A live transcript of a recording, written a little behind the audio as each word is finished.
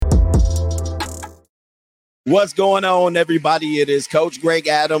What's going on, everybody? It is Coach Greg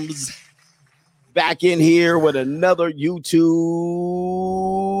Adams back in here with another YouTube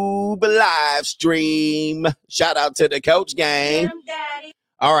live stream. Shout out to the Coach Gang.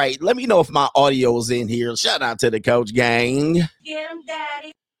 All right, let me know if my audio's in here. Shout out to the Coach Gang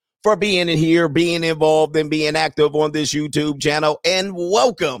for being in here, being involved, and being active on this YouTube channel. And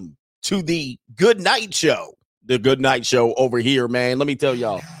welcome to the Good Night Show. The Good Night Show over here, man. Let me tell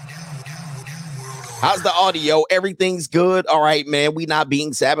y'all. How's the audio? Everything's good. All right, man. We not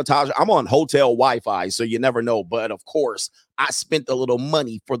being sabotaged. I'm on hotel Wi-Fi, so you never know. But of course, I spent a little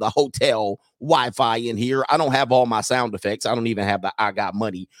money for the hotel Wi-Fi in here. I don't have all my sound effects. I don't even have the I got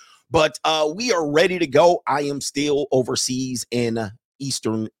money. But we are ready to go. I am still overseas in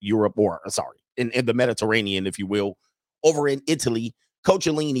Eastern Europe, or sorry, in the Mediterranean, if you will, over in Italy. Coach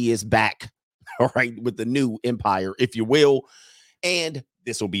Alini is back, all right, with the new empire, if you will. And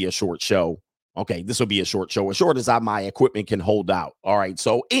this will be a short show. Okay, this will be a short show, as short as my equipment can hold out. All right,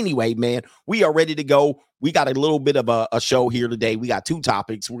 so anyway, man, we are ready to go. We got a little bit of a show here today. We got two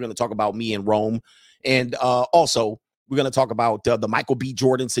topics. We're going to talk about me in Rome, and also we're going to talk about the Michael B.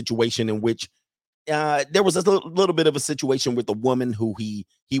 Jordan situation, in which there was a little bit of a situation with a woman who he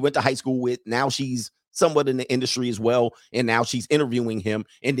went to high school with. Now she's somewhat in the industry as well, and now she's interviewing him,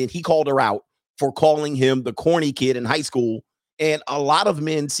 and then he called her out for calling him the corny kid in high school. And a lot of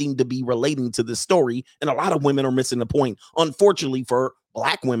men seem to be relating to this story, and a lot of women are missing the point. Unfortunately for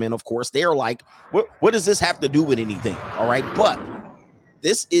Black women, of course, they're like, what does this have to do with anything? All right. But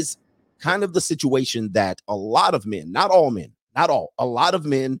this is kind of the situation that a lot of men, not all men, not all, a lot of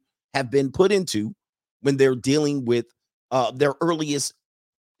men have been put into when they're dealing with their earliest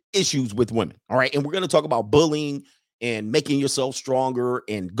issues with women. All right. And we're going to talk about bullying and making yourself stronger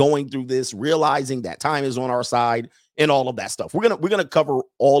and going through this, realizing that time is on our side and all of that stuff. We're gonna cover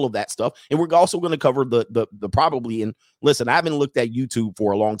all of that stuff. And we're also going to cover the probably, and listen, I haven't looked at YouTube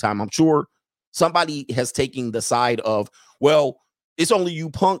for a long time. I'm sure somebody has taken the side of, well, it's only you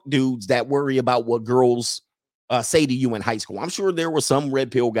punk dudes that worry about what girls say to you in high school. I'm sure there was some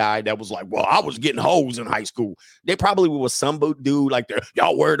red pill guy that was like, well, I was getting hoes in high school. There probably was some dude like,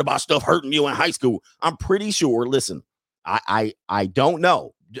 y'all worried about stuff hurting you in high school. I'm pretty sure, listen, I don't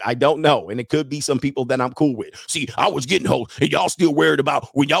know. I don't know. And it could be some people that I'm cool with. See, I was getting hoes and y'all still worried about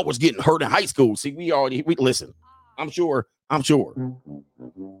when y'all was getting hurt in high school. See, we listen, I'm sure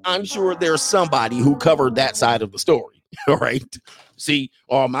there's somebody who covered that side of the story. All right. See,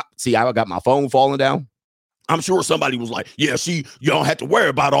 I got my phone falling down. I'm sure somebody was like, yeah, see, you don't have to worry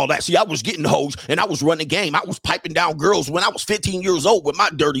about all that. See, I was getting hoes and I was running game. I was piping down girls when I was 15 years old with my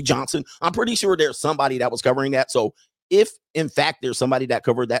Dirty Johnson. I'm pretty sure there's somebody that was covering that. So if, in fact, there's somebody that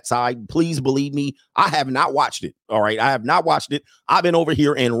covered that side, please believe me, I have not watched it. All right. I have not watched it. I've been over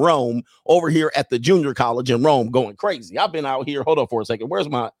here in Rome, over here at the junior college in Rome going crazy. I've been out here. Hold on for a second. Where's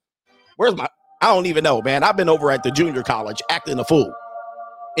my, I don't even know, man. I've been over at the junior college acting a fool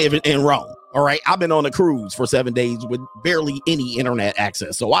in Rome. All right. I've been on a cruise for 7 days with barely any internet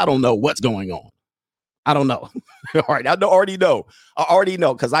access. So I don't know what's going on. I don't know. All right. I already know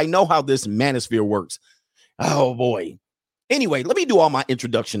because I know how this manosphere works. Oh, boy. Anyway, let me do all my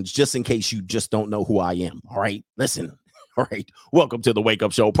introductions just in case you just don't know who I am. All right. Listen. All right. Welcome to the Wake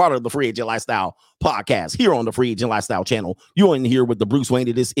Up Show, part of the Free Agent Lifestyle podcast here on the Free Agent Lifestyle channel. You're in here with the Bruce Wayne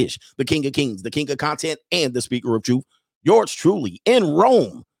of this ish, the king of kings, the king of content, and the speaker of truth. Yours truly in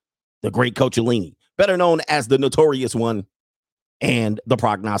Rome, the great Coach Alini, better known as the Notorious One and the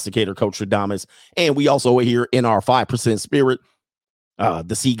prognosticator, Coach Radamas. And we also are here in our 5% spirit.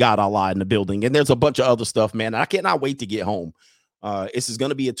 The See God Allah in the building. And there's a bunch of other stuff, man. I cannot wait to get home. This is going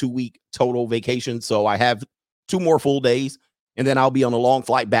to be a 2-week total vacation. So I have 2 more full days, and then I'll be on a long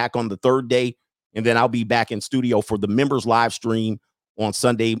flight back on the 3rd day. And then I'll be back in studio for the members live stream on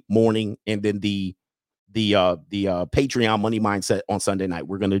Sunday morning. And then the Patreon Money Mindset on Sunday night.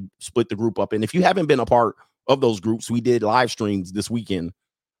 We're going to split the group up. And if you haven't been a part of those groups, we did live streams this weekend,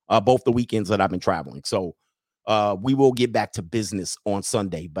 both the weekends that I've been traveling. So we will get back to business on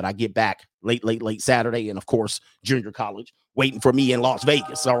Sunday, but I get back late Saturday. And of course, junior college waiting for me in Las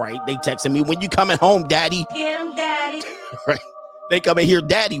Vegas. All right. They texting me, when you coming home, daddy? Get him, daddy. Right. They coming here,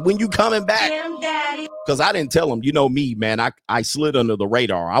 daddy, when you coming back? Get him, daddy. Because I didn't tell them, you know me, man, I slid under the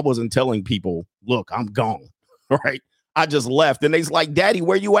radar. I wasn't telling people, look, I'm gone. All right. I just left, and they's like, daddy,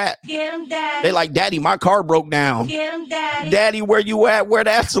 where you at? Get him, daddy. They like, daddy, my car broke down. Get him, daddy. Daddy, where you at? Where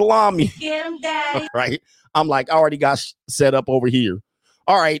that salami? Get him, daddy. All right. I'm like, I already got set up over here.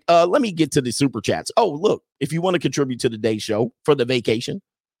 All right. Let me get to the super chats. Oh, look, if you want to contribute to today's show for the vacation,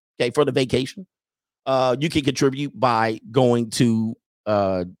 you can contribute by going to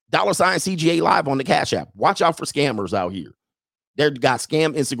 $CGA Live on the Cash App. Watch out for scammers out here. They've got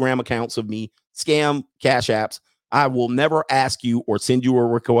scam Instagram accounts of me, scam Cash Apps. I will never ask you or send you a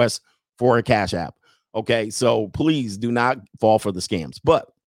request for a Cash App. Okay, so please do not fall for the scams.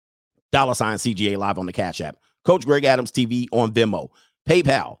 But $CGA Live on the Cash App. Coach Greg Adams TV on Venmo.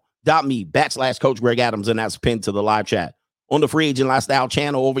 PayPal.me/Coach Greg Adams, and that's pinned to the live chat on the Free Agent Lifestyle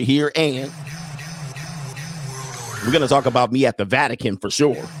channel over here. And we're going to talk about me at the Vatican for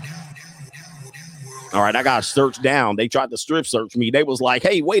sure. All right, I got searched down. They tried to strip search me. They was like,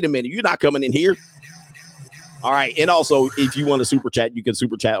 hey, wait a minute. You're not coming in here. All right. And also, if you want to super chat, you can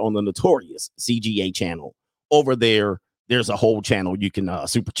super chat on the Notorious CGA channel. Over there, there's a whole channel you can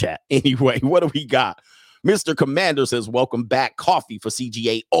super chat. Anyway, what do we got? Mr. Commander says, welcome back. Coffee for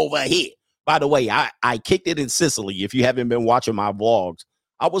CGA over here. By the way, I kicked it in Sicily. If you haven't been watching my vlogs,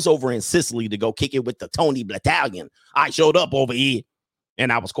 I was over in Sicily to go kick it with the Tony Battalion. I showed up over here,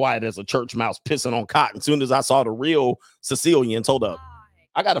 and I was quiet as a church mouse pissing on cotton. As soon as I saw the real Sicilians, hold up.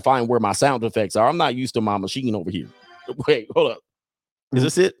 I got to find where my sound effects are. I'm not used to my machine over here. Wait, hold up. Is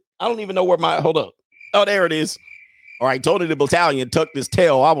this it? I don't even know where hold up. Oh, there it is. All right, Tony the Battalion tucked his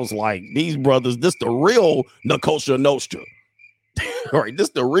tail. I was like, these brothers, this the real Nicosia Nostra. All right, this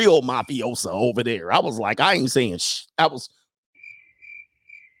the real mafiosa over there. I was like, I ain't saying shh.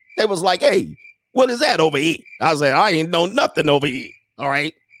 They was like, hey, what is that over here? I said, I ain't know nothing over here. All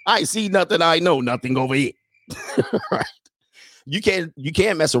right. I see nothing. I know nothing over here. Right. You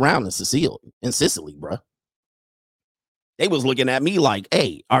can't mess around in Sicily, bro. They was looking at me like,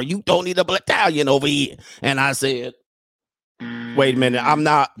 hey, are you Tony the Battalion over here? And I said, wait a minute. I'm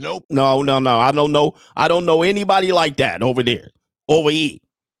not. Nope. No. I don't know anybody like that over there. Over here.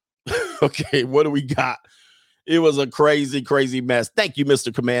 Okay. What do we got? It was a crazy, crazy mess. Thank you,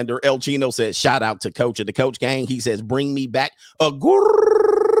 Mr. Commander. El Chino says, shout out to Coach of the Coach Gang. He says, bring me back a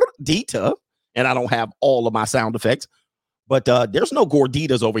gordita. And I don't have all of my sound effects, but there's no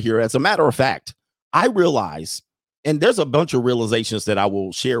gorditas over here. As a matter of fact, I realize, and there's a bunch of realizations that I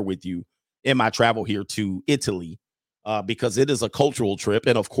will share with you in my travel here to Italy, because it is a cultural trip.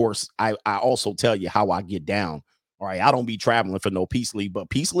 And of course, I also tell you how I get down. All right. I don't be traveling for no peace leave, but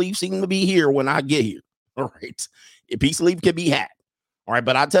peace leave seem to be here when I get here. All right. Peace leave can be had. All right.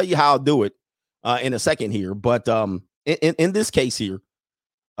 But I'll tell you how I'll do it in a second here. But in this case here,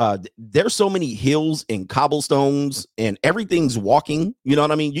 there's so many hills and cobblestones and everything's walking. You know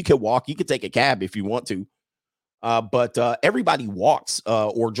what I mean? You can walk. You can take a cab if you want to. But everybody walks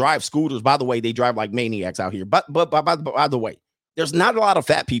or drive scooters. By the way, they drive like maniacs out here. But by the way, there's not a lot of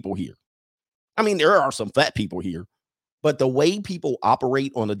fat people here. I mean, there are some fat people here. But the way people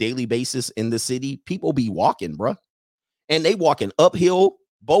operate on a daily basis in the city, people be walking, bro. And they walking uphill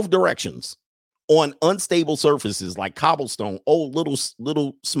both directions on unstable surfaces like cobblestone,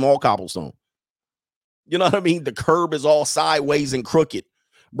 little small cobblestone. You know what I mean? The curb is all sideways and crooked.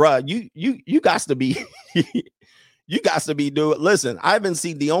 Bro, you got to be you got to be doing. Listen,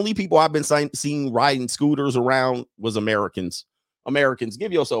 the only people I've been seeing riding scooters around was Americans. Americans,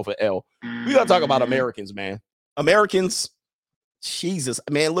 give yourself an L. We got to talk about Americans, man. Americans, Jesus,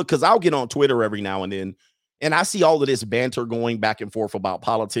 man, look, because I'll get on Twitter every now and then, and I see all of this banter going back and forth about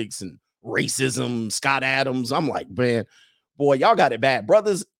politics and racism, Scott Adams. I'm like, man, boy, y'all got it bad.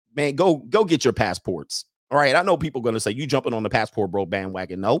 Brothers, man, go get your passports. All right, I know people are going to say, you jumping on the passport bro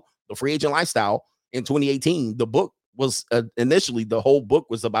bandwagon. No, the Free Agent Lifestyle in 2018, the book was initially, the whole book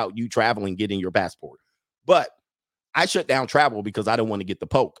was about you traveling, getting your passport. But I shut down travel because I didn't want to get the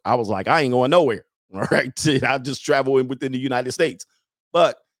poke. I was like, I ain't going nowhere. All right. I'll just travel within the United States.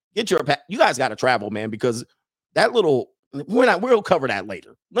 But you guys got to travel, man, because that we'll cover that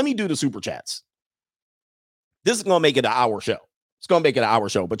later. Let me do the super chats. This is going to make it an hour show. It's going to make it an hour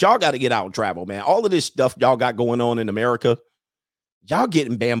show, but y'all got to get out and travel, man. All of this stuff y'all got going on in America, y'all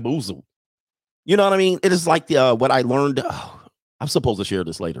getting bamboozled. You know what I mean? It is like what I learned. I'm supposed to share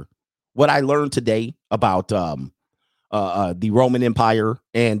this later. What I learned today about the Roman Empire,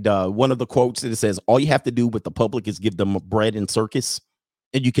 and one of the quotes that it says, all you have to do with the public is give them bread and circus,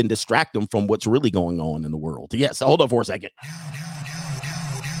 and you can distract them from what's really going on in the world. Yes, hold on for a second.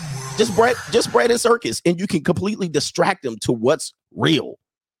 Just bread and circus, and you can completely distract them to what's real.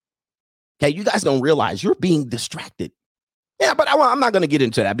 Okay, you guys don't realize you're being distracted. Yeah, but I'm not going to get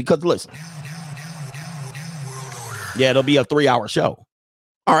into that because listen. Yeah, it'll be a 3-hour show.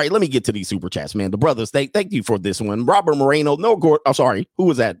 All right, let me get to these super chats, man. The brothers, thank you for this one. Robert Moreno, I'm sorry. Who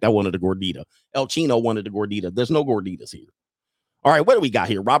was that? That wanted a gordita. El Chino wanted a gordita. There's no gorditas here. All right, what do we got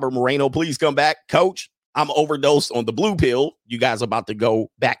here? Robert Moreno, please come back. Coach, I'm overdosed on the blue pill. You guys are about to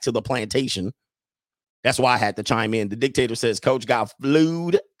go back to the plantation. That's why I had to chime in. The dictator says Coach got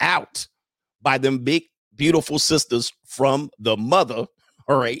flued out by them big, beautiful sisters from the mother.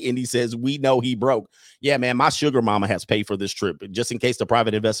 All right. And he says, we know he broke. Yeah, man, my sugar mama has paid for this trip. Just in case the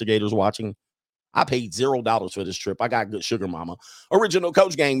private investigators watching, I paid $0 for this trip. I got good sugar mama. Original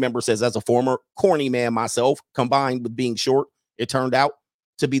Coach Gang member says, as a former corny man myself, combined with being short, it turned out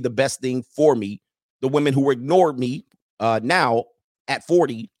to be the best thing for me. The women who ignored me now at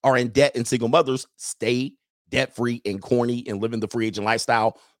 40 are in debt and single mothers. Stay debt-free and corny and living the free agent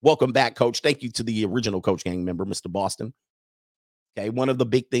lifestyle. Welcome back, Coach. Thank you to the original Coach Gang member, Mr. Boston. Okay, one of the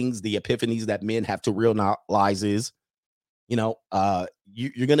big things, the epiphanies that men have to realize is, you're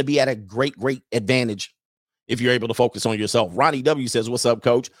going to be at a great advantage if you're able to focus on yourself. Ronnie W says, what's up,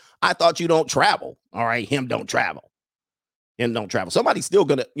 Coach? I thought you don't travel. All right, him don't travel. Somebody's still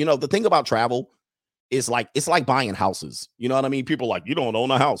going to, the thing about travel is it's like buying houses. You know what I mean? People are like, you don't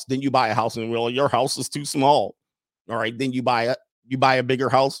own a house. Then you buy a house and your house is too small. All right, then you buy a bigger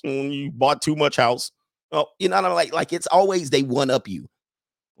house and you bought too much house. Well, you know what I mean? Like it's always they one up you.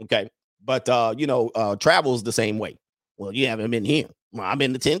 Okay. But travel is the same way. Well, you haven't been here. Well, I've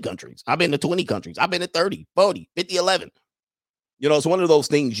been to 10 countries. I've been to 20 countries. I've been to 30, 40, 50, 11. It's one of those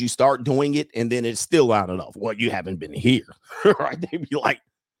things you start doing it and then it's still not enough. Well, you haven't been here. Right? They be like,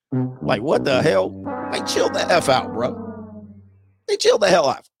 what the hell? Like, chill the F out, bro. They chill the hell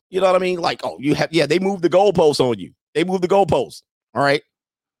out. You know what I mean? Like, oh, they moved the goalposts on you. They moved the goalposts. All right.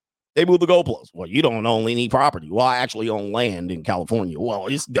 They moved the goalposts. Well, you don't own any property. Well, I actually own land in California. Well,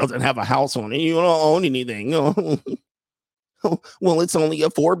 it doesn't have a house on it. You don't own anything. Well, it's only a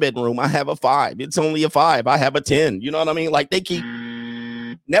 4-bedroom. I have a 5. It's only a 5. I have a 10. You know what I mean? Like they keep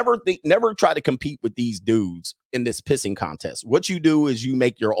never try to compete with these dudes in this pissing contest. What you do is you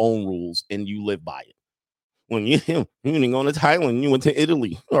make your own rules and you live by it. When you didn't go to Thailand, you went to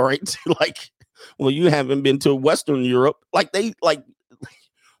Italy. All right. Well, you haven't been to Western Europe.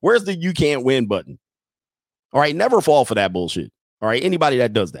 Where's the you can't win button? All right. Never fall for that bullshit. All right. Anybody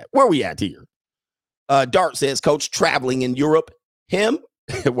that does that. Where we at here? Dart says, Coach traveling in Europe. Him?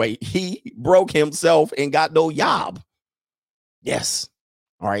 Wait, he broke himself and got no job. Yes.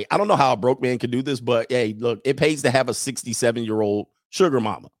 All right. I don't know how a broke man can do this, but hey, look, it pays to have a 67-year-old sugar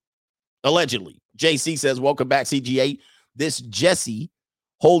mama. Allegedly. JC says, welcome back, CGA. This Jesse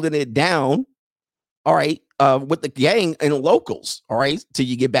holding it down. All right. With the gang and locals. All right. Till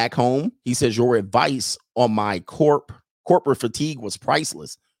you get back home. He says, your advice on my corporate fatigue was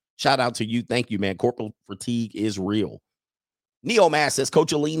priceless. Shout out to you. Thank you, man. Corporate fatigue is real. Neo Mass says,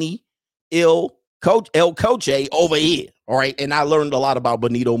 Coach Alini, Coach El Coche over here. All right. And I learned a lot about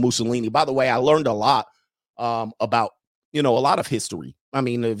Benito Mussolini. By the way, I learned a lot about, a lot of history. I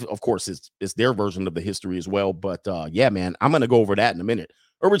mean, of course, it's their version of the history as well. But yeah, man, I'm going to go over that in a minute.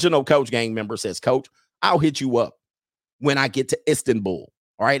 Original Coach Gang member says, Coach, I'll hit you up when I get to Istanbul.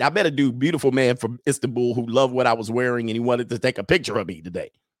 All right. I met a dude, beautiful man from Istanbul who loved what I was wearing and he wanted to take a picture of me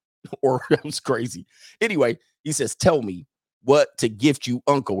today. Or it was crazy. Anyway, he says, tell me what to gift you,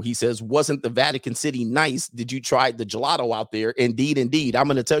 uncle. He says, wasn't the Vatican City nice? Did you try the gelato out there? Indeed. I'm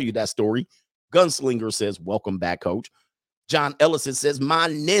going to tell you that story. Gunslinger says, welcome back, Coach. John Ellison says, my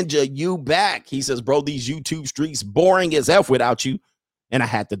ninja, you back. He says, bro, these YouTube streets boring as F without you. And I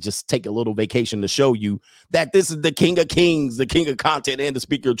had to just take a little vacation to show you that this is the king of kings, the king of content, and the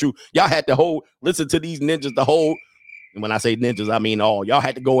speaker of truth. Y'all had to listen to these ninjas the whole. And when I say ninjas, I mean all. Y'all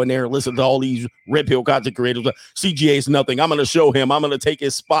had to go in there and listen to all these red pill content creators. CGA is nothing. I'm going to show him. I'm going to take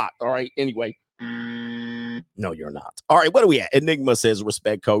his spot. All right. Anyway. No, you're not. All right. What are we at? Enigma says,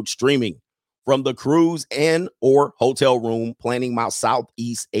 respect, Coach. Streaming from the cruise and or hotel room. Planning my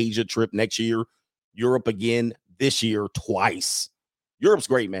Southeast Asia trip next year. Europe again this year twice. Europe's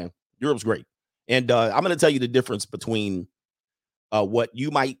great, man. Europe's great. And I'm going to tell you the difference between what you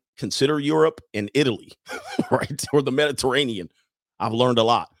might consider Europe and Italy, right? Or the Mediterranean. I've learned a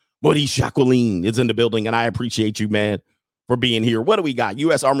lot. Maurice Jacqueline is in the building, and I appreciate you, man, for being here. What do we got?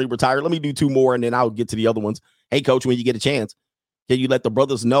 U.S. Army retired. Let me do 2 more, and then I'll get to the other ones. Hey, Coach, when you get a chance, can you let the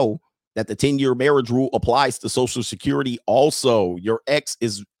brothers know that the 10-year marriage rule applies to Social Security? Also, your ex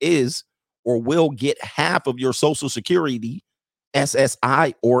is or will get half of your Social Security,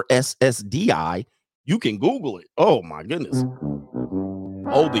 SSI or SSDI. You can Google it. Oh, my goodness.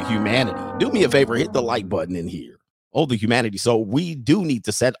 Oh, the humanity. Do me a favor, hit the like button in here. Oh, the humanity. So we do need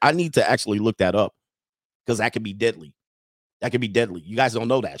to I need to actually look that up because that could be deadly. That could be deadly. You guys don't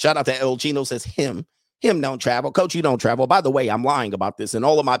know that. Shout out to El Chino says him don't travel. Coach, you don't travel. By the way, I'm lying about this. And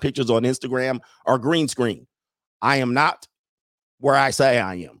all of my pictures on Instagram are green screen. I am not where I say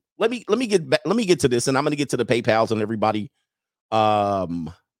I am. Let me get to this, and I'm going to get to the PayPals and everybody.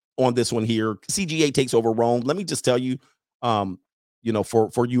 on this one here. CGA takes over Rome. Let me just tell you,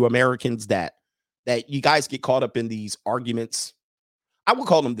 for you Americans that you guys get caught up in these arguments. I would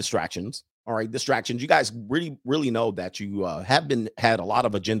call them distractions. All right, distractions. You guys really, really know that you had a lot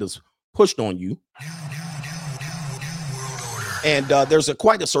of agendas pushed on you. And there's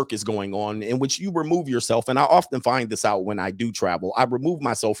quite a circus going on in which you remove yourself. And I often find this out when I do travel. I remove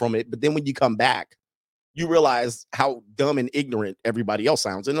myself from it. But then when you come back, you realize how dumb and ignorant everybody else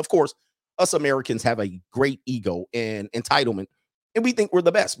sounds. And of course, us Americans have a great ego and entitlement. And we think we're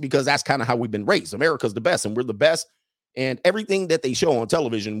the best because that's kind of how we've been raised. America's the best and we're the best. And everything that they show on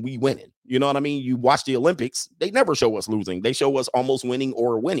television, we win it. You know what I mean? You watch the Olympics, they never show us losing. They show us almost winning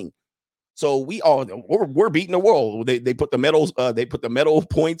or winning. So we're beating the world. They put the medals, they put the medal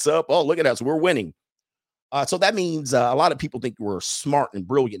points up. Oh, look at us, we're winning. So that means a lot of people think we're smart and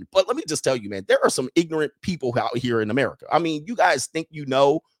brilliant. But let me just tell you, man, there are some ignorant people out here in America. I mean, you guys think you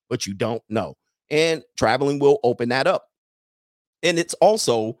know, but you don't know. And traveling will open that up. And it's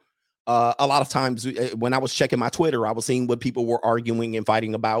also a lot of times when I was checking my Twitter, I was seeing what people were arguing and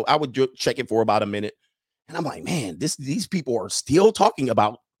fighting about. I would check it for about a minute. And I'm like, man, these people are still talking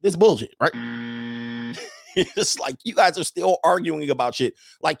about this bullshit, right? It's like you guys are still arguing about shit.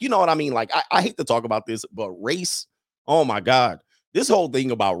 Like, you know what I mean? Like, I hate to talk about this, but race, oh my God. This whole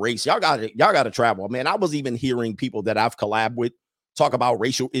thing about race, y'all gotta travel. Man, I was even hearing people that I've collabed with talk about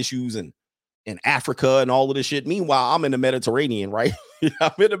racial issues and in Africa and all of this shit. Meanwhile, I'm in the Mediterranean, right?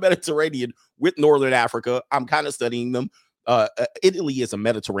 I'm in the Mediterranean with Northern Africa. I'm kind of studying them. Italy is a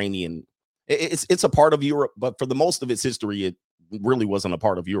Mediterranean. It's a part of Europe, but for the most of its history, it really wasn't a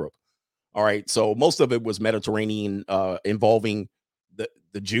part of Europe. All right. So most of it was Mediterranean, involving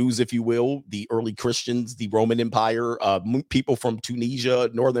the Jews, if you will, the early Christians, the Roman Empire, people from Tunisia,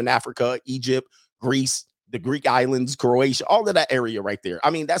 Northern Africa, Egypt, Greece, the Greek islands, Croatia, all of that area right there.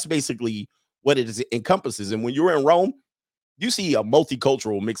 I mean, that's basically what it encompasses. And when you're in Rome, you see a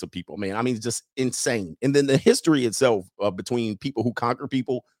multicultural mix of people, man. I mean, it's just insane. And then the history itself between people who conquer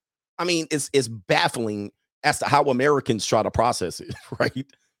people, I mean, it's baffling as to how Americans try to process it, right?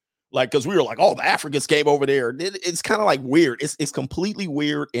 Like, because we were like, oh, the Africans came over there. It's kind of like weird. It's completely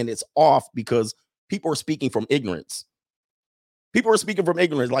weird and it's off because people are speaking from ignorance. People are speaking from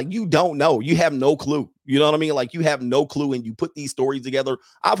ignorance. Like, you don't know. You have no clue. You know what I mean? Like, you have no clue and you put these stories together.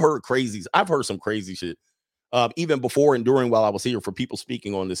 I've heard some crazy shit. Even before and during while I was here for people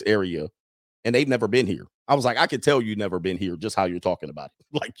speaking on this area and they've never been here. I was like, I could tell you never been here just how you're talking about it.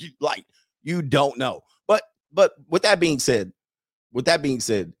 Like you don't know. But with that being said,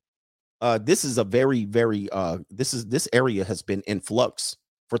 this is a very, very this area has been in flux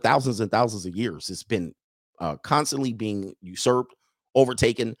for thousands and thousands of years. It's been constantly being usurped,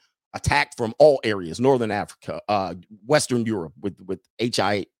 overtaken, attacked from all areas. Northern Africa, Western Europe with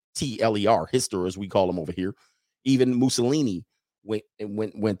Hitler, Hitler as we call him over here. Even Mussolini went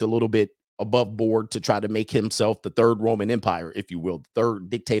a little bit above board to try to make himself the third Roman Empire, if you will, the third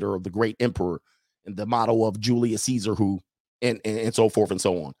dictator of the great emperor, and the motto of Julius Caesar, who and so forth and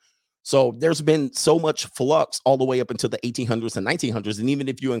so on. So there's been so much flux all the way up into the 1800s and 1900s. And even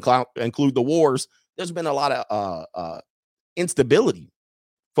if you include the wars, there's been a lot of instability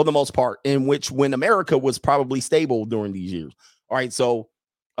for the most part, in which when America was probably stable during these years. All right. So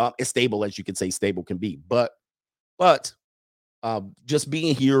as stable as you could say stable can be. But just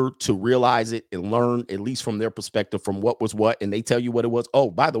being here to realize it and learn, at least from their perspective, from what was what, and they tell you what it was.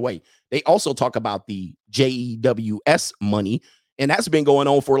 Oh, by the way, they also talk about the JEWS money. And that's been going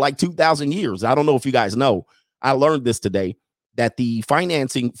on for like 2,000 years. I don't know if you guys know. I learned this today, that the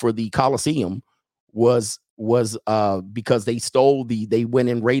financing for the Colosseum was because they went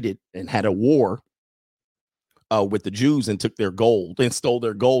and raided and had a war with the Jews and took their gold and stole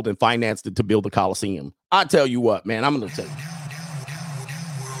their gold and financed it to build the Colosseum. I tell you what, man, I'm going to tell you.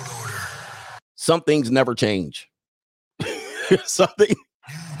 Some things never change. Something.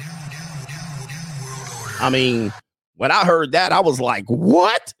 I mean, when I heard that, I was like,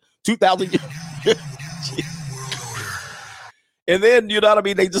 what? 2,000 years? And then, you know what I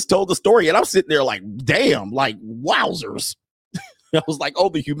mean? They just told the story and I'm sitting there like, damn, like wowzers. I was like, oh,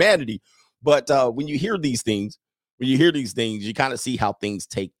 the humanity. But when you hear these things, you kind of see how things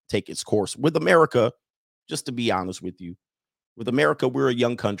take its course. With America, just to be honest with you, with America, we're a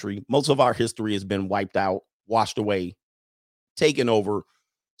young country. Most of our history has been wiped out, washed away, taken over.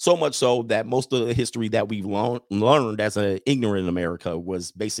 So much so that most of the history that we've learned as an ignorant America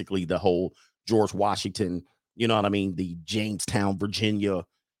was basically the whole George Washington, you know what I mean? The Jamestown, Virginia,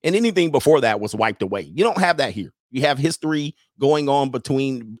 and anything before that was wiped away. You don't have that here. You have history going on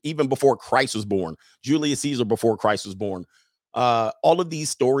between even before Christ was born, Julius Caesar before Christ was born, All of these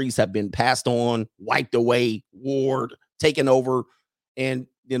stories have been passed on, wiped away, warred, taken over. And,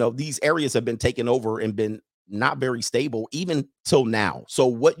 these areas have been taken over and been not very stable even till now. So,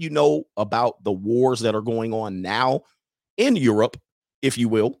 what you know about the wars that are going on now in Europe, if you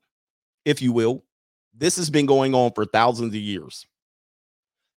will, this has been going on for thousands of years.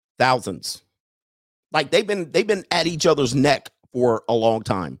 Thousands. Like they've been at each other's neck for a long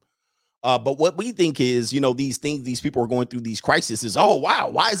time. But what we think is, these people are going through these crises. Oh wow,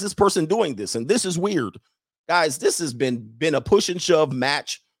 why is this person doing this? And this is weird, guys. This has been a push and shove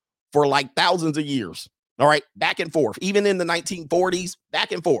match for like thousands of years. All right, back and forth, even in the 1940s,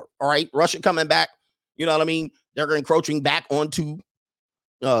 back and forth. All right, Russia coming back. You know what I mean? They're encroaching back onto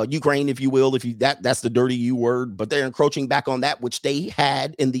Ukraine, if you will. That's the dirty U word, but they're encroaching back on that which they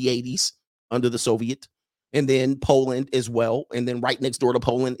had in the 80s under the Soviet. And then Poland as well. And then right next door to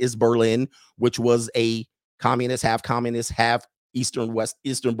Poland is Berlin, which was a communist, half Eastern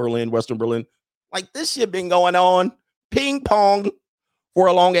Berlin, Western Berlin. Like this shit been going on ping pong for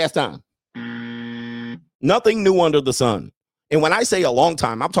a long ass time. Nothing new under the sun. And when I say a long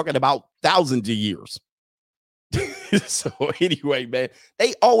time, I'm talking about thousands of years. So anyway, man,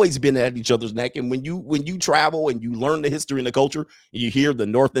 they always been at each other's neck. And when you travel and you learn the history and the culture, and you hear the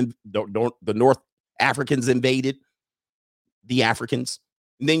North Africans invaded the Africans.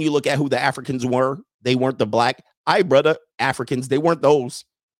 And then you look at who the Africans were. They weren't the black brother Africans. They weren't those.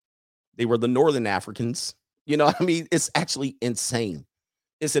 They were the Northern Africans. You know what I mean? It's actually insane.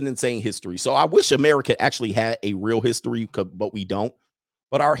 It's an insane history. So I wish America actually had a real history, but we don't.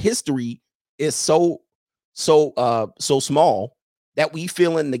 But our history is so small that we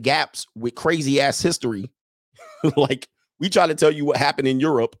fill in the gaps with crazy ass history. Like we try to tell you what happened in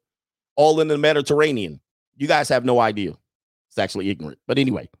Europe, all in the Mediterranean. You guys have no idea. It's actually ignorant. But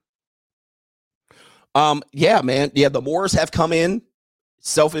anyway. Yeah, man. Yeah, the Moors have come in,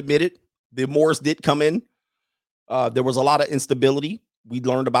 self-admitted. The Moors did come in. There was a lot of instability. We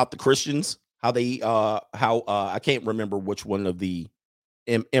learned about the Christians, how I can't remember which one of the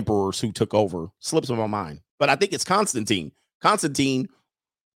emperors who took over. Slips in my mind. But I think it's Constantine. Constantine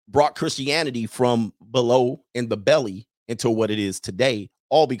brought Christianity from below in the belly into what it is today,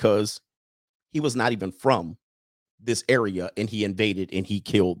 all because he was not even from this area and he invaded and he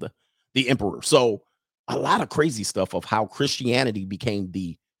killed the emperor. So a lot of crazy stuff of how Christianity became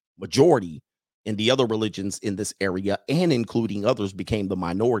the majority and the other religions in this area, and including others, became the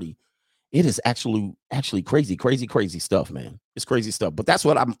minority. It is actually crazy stuff, man. It's crazy stuff. But that's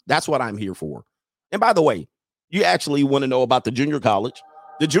what I'm here for. And by the way, you actually want to know about the junior college.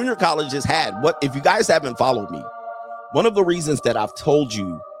 The junior college has had if you guys haven't followed me, one of the reasons that I've told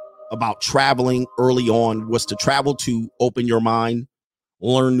you about traveling early on was to travel to open your mind,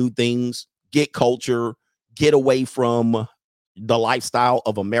 learn new things, get culture, get away from the lifestyle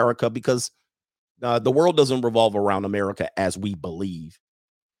of America, because the world doesn't revolve around America as we believe.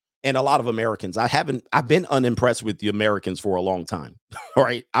 And a lot of Americans, I've been unimpressed with the Americans for a long time. All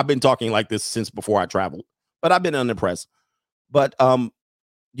right. I've been talking like this since before I traveled, but I've been unimpressed. But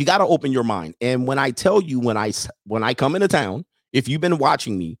you got to open your mind. And when I tell you, when I come into town, if you've been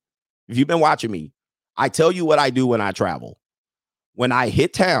watching me, I tell you what I do when I travel. When I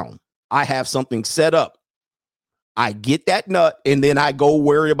hit town, I have something set up. I get that nut and then I go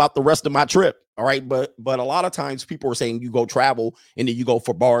worry about the rest of my trip. All right. But a lot of times people are saying you go travel and then you go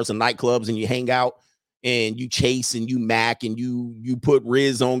for bars and nightclubs and you hang out and you chase and you mac and you put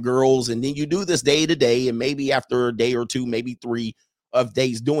Riz on girls. And then you do this day to day. And maybe after a day or two, maybe 3 of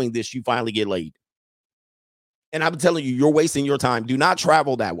days doing this, you finally get laid. And I'm telling you, you're wasting your time. Do not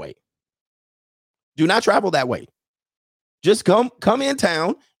travel that way. Do not travel that way. Just come in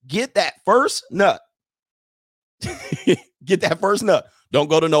town, get that first nut. Get that first nut. Don't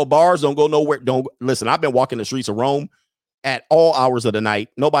go to no bars. Don't go nowhere. Don't listen. I've been walking the streets of Rome at all hours of the night.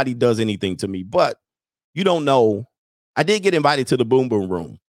 Nobody does anything to me, but you don't know. I did get invited to the Boom Boom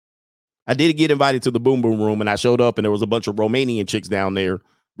Room. And I showed up and there was a bunch of Romanian chicks down there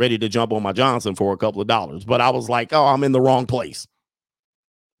ready to jump on my Johnson for a couple of dollars. But I was like, oh, I'm in the wrong place.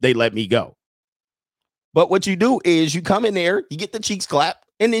 They let me go. But what you do is you come in there, you get the cheeks clapped,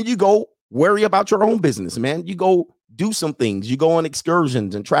 and then you go worry about your own business, man. You go do some things. You go on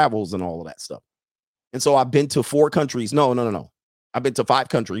excursions and travels and all of that stuff. And so I've been to 4 countries. No. I've been to 5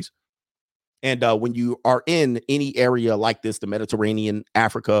 countries. And when you are in any area like this, the Mediterranean,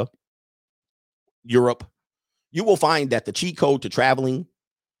 Africa, Europe, you will find that the cheat code to traveling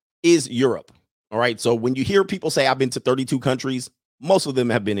is Europe. All right. So when you hear people say I've been to 32 countries, most of them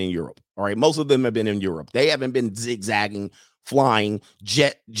have been in Europe. All right. Most of them have been in Europe. They haven't been zigzagging, flying,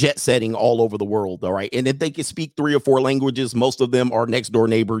 jet setting all over the world. All right. And if they can speak 3 or 4 languages, most of them are next door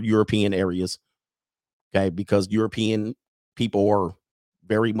neighbor European areas. Okay. Because European people are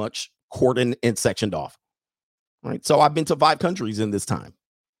very much cordoned and sectioned off. All right. So I've been to 5 countries in this time.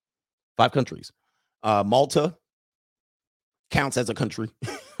 5 countries. Malta counts as a country.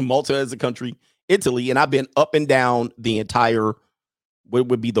 Malta as a country. Italy, and I've been up and down the entire, what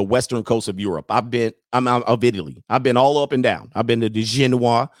would be the western coast of Europe. I'm out of Italy. I've been all up and down. I've been to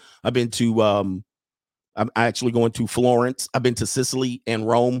Genoa. I've been to, I'm actually going to Florence. I've been to Sicily and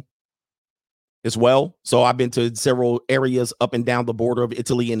Rome as well. So I've been to several areas up and down the border of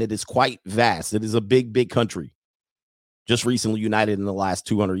Italy, and it is quite vast. It is a big, big country. Just recently united in the last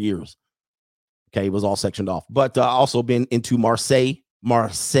 200 years. Okay, it was all sectioned off. But also been into Marseille,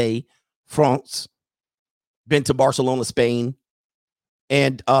 France, been to Barcelona, Spain,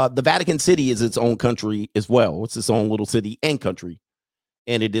 and the Vatican City is its own country as well. It's its own little city and country,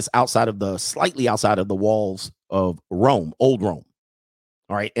 and it is slightly outside of the walls of Rome, old Rome.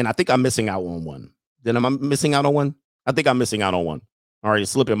 All right, and I think I'm missing out on one. Then am I missing out on one? I think I'm missing out on one. All right,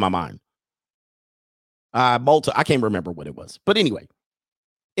 it's slipping my mind. Malta, I can't remember what it was, but anyway.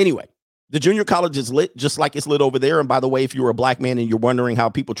 The junior college is lit just like it's lit over there. And by the way, if you're a black man and you're wondering how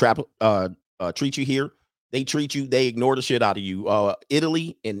people treat you here, they ignore the shit out of you.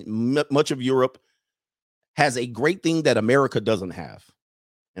 Italy and much of Europe has a great thing that America doesn't have.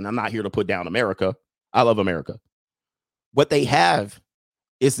 And I'm not here to put down America. I love America. What they have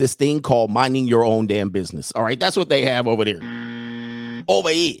is this thing called minding your own damn business. All right. That's what they have over there. Over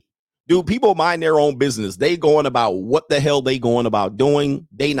here. Dude, people mind their own business. They going about what the hell they going about doing.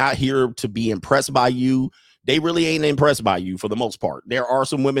 They not here to be impressed by you. They really ain't impressed by you for the most part. There are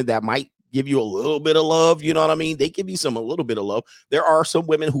some women that might give you a little bit of love. You know what I mean? They give you a little bit of love. There are some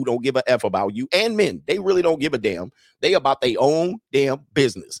women who don't give a F about you, and men. They really don't give a damn. They about their own damn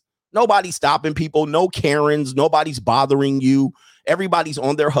business. Nobody's stopping people. No Karens. Nobody's bothering you. Everybody's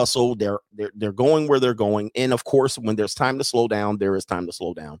on their hustle. They're going where they're going. And of course, when there's time to slow down, there is time to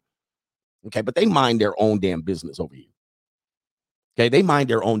slow down. Okay, but they mind their own damn business over here. Okay, they mind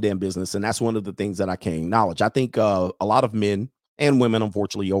their own damn business, and that's one of the things that I can acknowledge. I think a lot of men and women,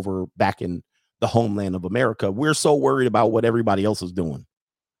 unfortunately, over back in the homeland of America, we're so worried about what everybody else is doing.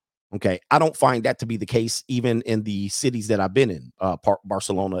 Okay, I don't find that to be the case even in the cities that I've been in,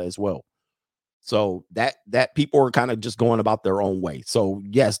 Barcelona as well. So that people are kind of just going about their own way. So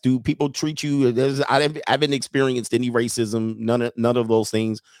yes, do people treat you? I haven't experienced any racism, none of those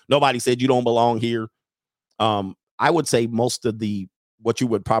things. Nobody said you don't belong here. I would say most of what you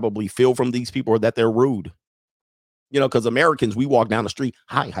would probably feel from these people are that they're rude. You know, because Americans, we walk down the street,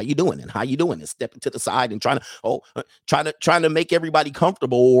 hi, how you doing? And how you doing? And stepping to the side and trying to make everybody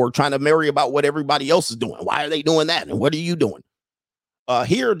comfortable, or trying to marry about what everybody else is doing. Why are they doing that? And what are you doing?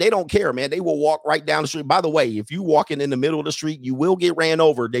 Here, they don't care, man. They will walk right down the street. By the way, if you walking in the middle of the street, you will get ran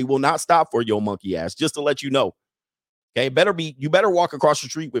over. They will not stop for your monkey ass, just to let you know. Okay, you better walk across the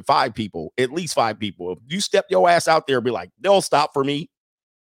street with 5 people, at least 5 people. If you step your ass out there, be like, they'll stop for me.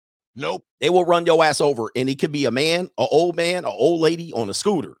 Nope. They will run your ass over. And it could be a man, an old lady on a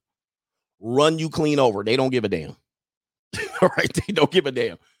scooter. Run you clean over. They don't give a damn. All right, they don't give a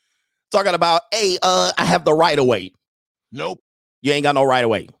damn. Talking about, hey, I have the right of way. Nope. You ain't got no right of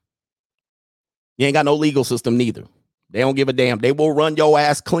way. You ain't got no legal system neither. They don't give a damn. They will run your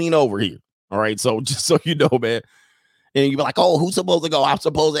ass clean over here. All right. So just so you know, man. And you be like, oh, who's supposed to go? I'm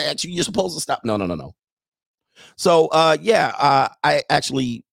supposed to ask you. You're supposed to stop. No. So I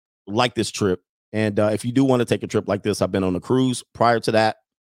actually like this trip. And if you do want to take a trip like this, I've been on a cruise prior to that.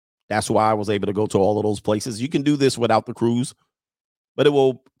 That's why I was able to go to all of those places. You can do this without the cruise, but it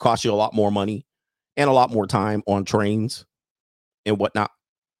will cost you a lot more money and a lot more time on trains and whatnot.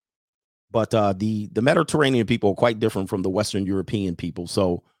 But the Mediterranean people are quite different from the Western European people.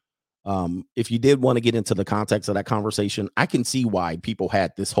 So if you did want to get into the context of that conversation, I can see why people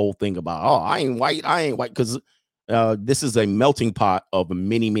had this whole thing about, oh, I ain't white, because this is a melting pot of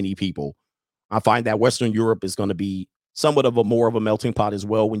many, many people. I find that Western Europe is going to be somewhat of more of a melting pot as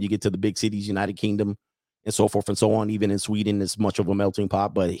well when you get to the big cities, United Kingdom, and so forth and so on. Even in Sweden, it's much of a melting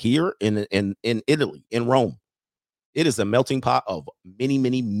pot. But here in Italy, in Rome, it is a melting pot of many,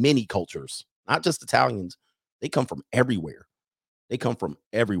 many, many cultures, not just Italians. They come from everywhere.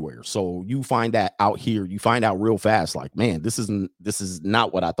 So you find that out here, you find out real fast, like, man, this is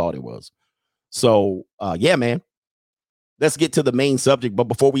not what I thought it was. So yeah, man, let's get to the main subject. But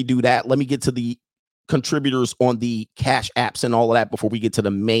before we do that, let me get to the contributors on the Cash Apps and all of that before we get to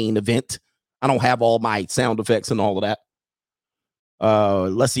the main event. I don't have all my sound effects and all of that.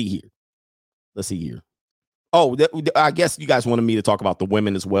 Let's see here. Oh, I guess you guys wanted me to talk about the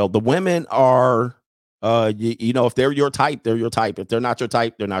women as well. The women are, if they're your type, they're your type. If they're not your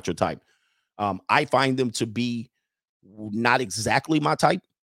type, they're not your type. I find them to be not exactly my type.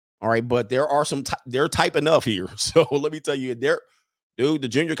 All right, but there are they're type enough here. So let me tell you, the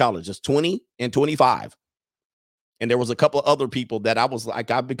junior college is 20 and 25. And there was a couple of other people that I was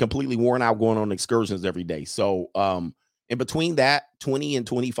like, I've been completely worn out going on excursions every day. So in between that, 20 and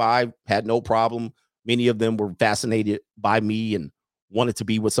 25 had no problem. Many of them were fascinated by me and wanted to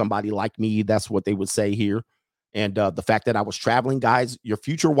be with somebody like me. That's what they would say here. And the fact that I was traveling, guys, your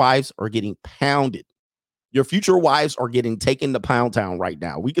future wives are getting pounded. Your future wives are getting taken to Pound Town right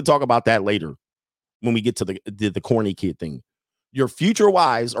now. We can talk about that later when we get to the corny kid thing. Your future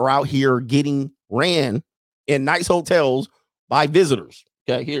wives are out here getting ran in nice hotels by visitors.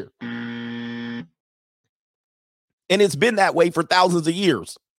 Okay, here. And it's been that way for thousands of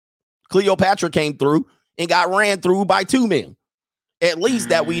years. Cleopatra came through and got ran through by two men, at least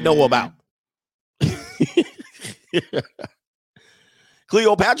that we know about.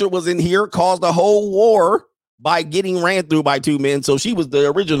 Cleopatra was in here, caused a whole war by getting ran through by two men. So she was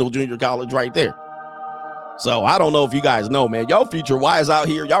the original junior college right there. So I don't know if you guys know, man. Y'all future wives out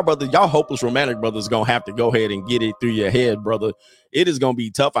here, y'all hopeless romantic brothers gonna have to go ahead and get it through your head, brother. It is gonna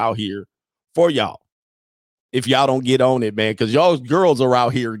be tough out here for y'all if y'all don't get on it, man. Because y'all girls are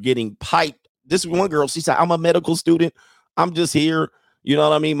out here getting piped. This one girl, she said, "I'm a medical student. I'm just here. You know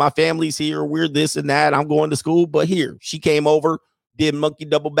what I mean? My family's here. We're this and that. I'm going to school." But here, she came over, did monkey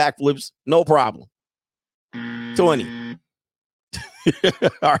double backflips, no problem. 20.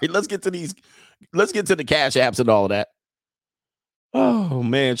 All right, let's get to the cash apps and all of that. Oh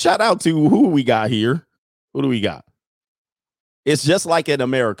man, shout out to who we got here. Who do we got? It's just like in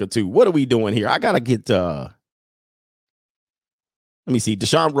America too. What are we doing here? I gotta get let me see.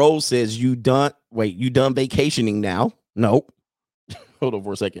 Deshaun Rose says you done vacationing now? Nope. Hold on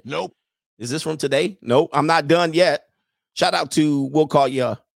for a second. Nope. Is this from today? Nope. I'm not done yet. Shout out to, we'll call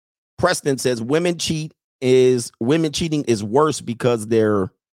you Preston says women cheating is worse because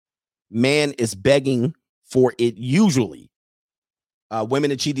their man is begging for it usually. Women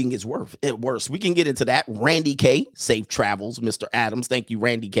and cheating is worse. We can get into that. Randy K, safe travels, Mr. Adams. Thank you,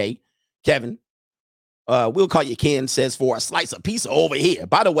 Randy K. Kevin, we'll call you Ken, says for a slice of pizza over here.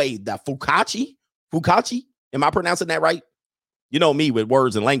 By the way, the Focaccia, am I pronouncing that right? You know me with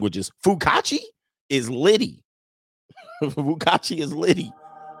words and languages. Focaccia is litty. Focaccia is litty.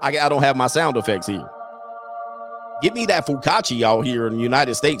 I don't have my sound effects here. Give me that focaccia out here in the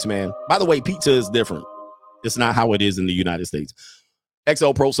United States, man. By the way, pizza is different. It's not how it is in the United States.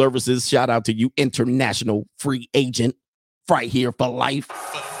 XL Pro Services, shout out to you, international free agent, right here for life.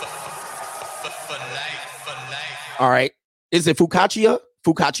 For life. All right. Is it focaccia?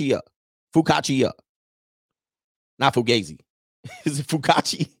 Focaccia. Not fugazi. Is it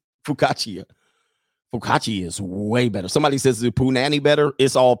focaccia? Focaccia. Focaccia is way better. Somebody says, is punani better?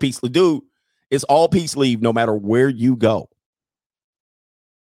 It's all peace. Dude, it's all peace leave no matter where you go.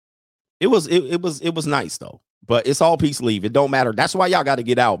 It was nice though, but it's all peace leave. It don't matter. That's why y'all got to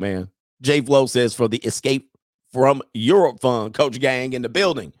get out, man. Jay Flo says for the Escape from Europe Fund, Coach Gang in the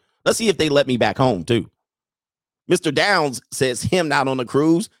building. Let's see if they let me back home too. Mr. Downs says him not on the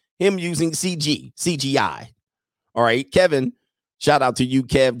cruise, him using CGI. All right, Kevin, shout out to you,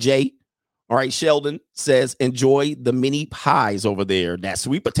 Kev J. All right, Sheldon says enjoy the mini pies over there, that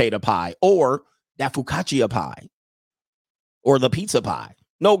sweet potato pie or that focaccia pie or the pizza pie.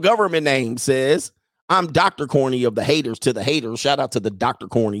 No government name says I'm Dr. Corny of the haters to the haters. Shout out to the Dr.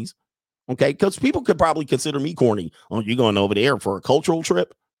 Cornies. Okay, because people could probably consider me corny. Oh, you're going over there for a cultural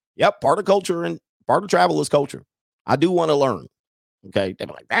trip? Yep, part of culture and part of travel is culture. I do want to learn. Okay, they're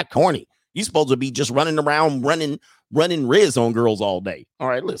like, that corny. You supposed to be just running around, running Riz on girls all day. All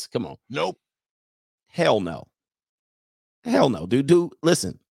right, listen, come on. Nope. Hell no. Hell no, dude.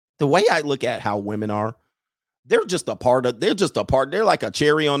 Listen, the way I look at how women are, they're like a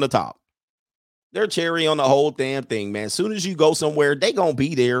cherry on the top. They're cherry on the whole damn thing, man. As soon as you go somewhere, they gonna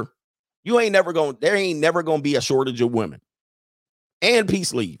be there. There ain't never gonna be a shortage of women. And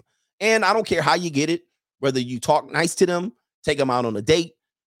peace leave. And I don't care how you get it, whether you talk nice to them, take them out on a date,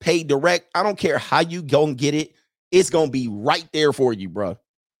 pay direct. I don't care how you go and get it. It's gonna be right there for you, bro.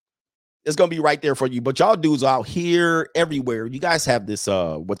 It's gonna be right there for you. But y'all dudes out here everywhere, you guys have this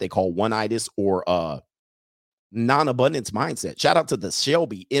what they call one-itis or non-abundance mindset. Shout out to the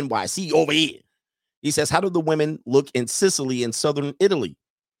Shelby NYC over here. He says, how do the women look in Sicily and southern Italy?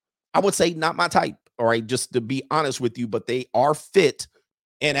 I would say not my type. All right, just to be honest with you, but they are fit.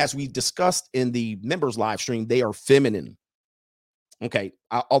 And as we discussed in the members live stream, they are feminine. Okay.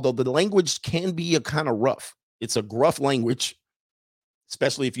 Although the language can be a kind of rough, it's a gruff language,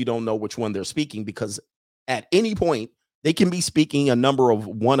 especially if you don't know which one they're speaking, because at any point they can be speaking a number of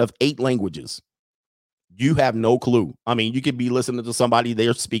one of 8 languages. You have no clue. I mean, you could be listening to somebody,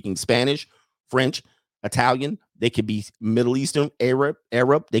 they're speaking Spanish, French, Italian. They could be Middle Eastern,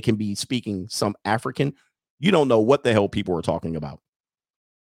 Arab. They can be speaking some African. You don't know what the hell people are talking about.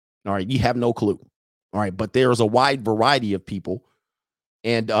 All right. You have no clue. All right. But there's a wide variety of people,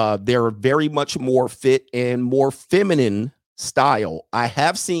 and they're very much more fit and more feminine style. I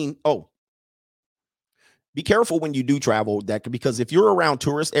have seen, be careful when you do travel, that because if you're around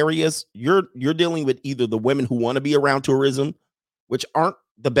tourist areas, you're dealing with either the women who want to be around tourism, which aren't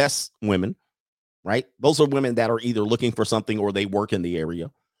the best women, right? Those are women that are either looking for something or they work in the area.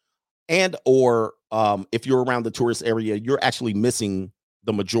 And or if you're around the tourist area, you're actually missing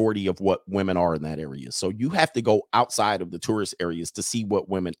the majority of what women are in that area. So you have to go outside of the tourist areas to see what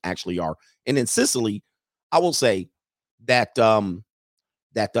women actually are. And in Sicily, I will say that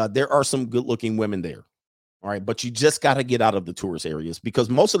there are some good-looking women there. All right, but you just got to get out of the tourist areas, because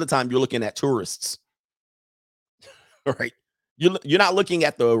most of the time you're looking at tourists. All right. You're not looking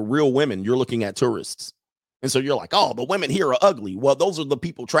at the real women, you're looking at tourists. And so you're like, "Oh, the women here are ugly." Well, those are the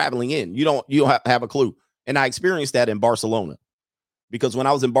people traveling in. You don't have a clue. And I experienced that in Barcelona, because when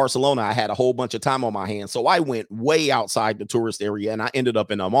I was in Barcelona, I had a whole bunch of time on my hands. So I went way outside the tourist area and I ended up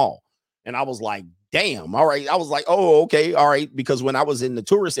in a mall. And I was like, damn, all right. I was like, oh, okay, all right. Because when I was in the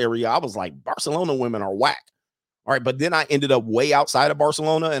tourist area, I was like, Barcelona women are whack. All right. But then I ended up way outside of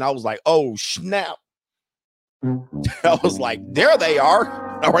Barcelona and I was like, oh, snap. I was like, there they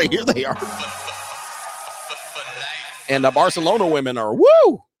are. All right, here they are. And the Barcelona women are,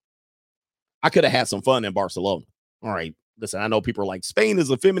 woo. I could have had some fun in Barcelona. All right. Listen, I know people are like, Spain is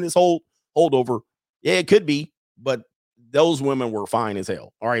a feminist holdover. Yeah, it could be, but those women were fine as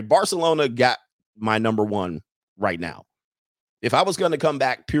hell. All right. Barcelona got my number one right now. If I was going to come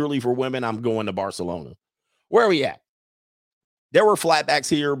back purely for women, I'm going to Barcelona. Where are we at? There were flatbacks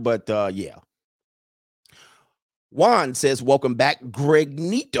here, but yeah. Juan says, welcome back, Greg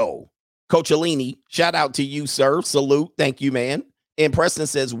Nito. Coach Alini, shout out to you, sir. Salute. Thank you, man. And Preston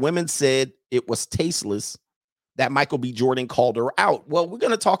says, women said it was tasteless that Michael B. Jordan called her out. Well, we're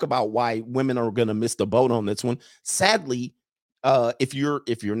going to talk about why women are going to miss the boat on this one. Sadly, if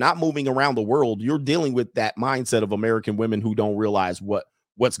you're not moving around the world, you're dealing with that mindset of American women who don't realize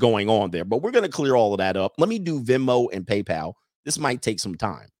what's going on there. But we're going to clear all of that up. Let me do Venmo and PayPal. This might take some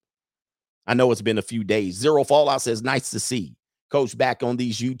time. I know it's been a few days. Zero Fallout says, nice to see Coach back on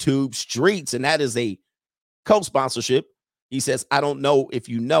these YouTube streets. And that is a co-sponsorship. He says, I don't know if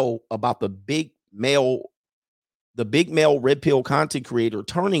you know about the big male red pill content creator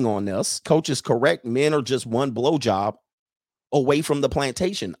turning on us. Coach is correct. Men are just one blowjob away from the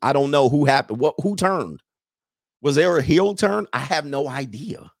plantation. I don't know who happened. Who turned? Was there a heel turn? I have no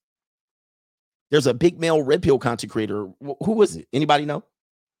idea. There's a big male red pill content creator. Who was it? Anybody know?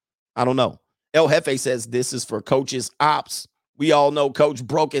 I don't know. El Jefe says this is for Coach's ops. We all know Coach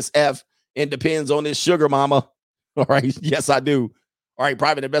broke his F and depends on his sugar mama. All right. Yes, I do. All right.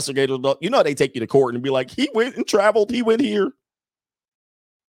 Private investigators, you know, they take you to court and be like, he went and traveled. He went here.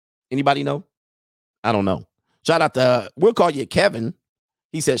 Anybody know? I don't know. Shout out to, we'll call you Kevin.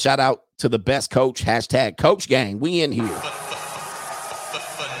 He said, shout out to the best coach, hashtag Coach Gang. We in here.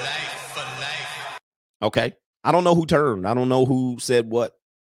 Okay. I don't know who turned. I don't know who said what.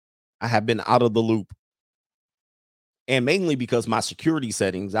 I have been out of the loop. And mainly because my security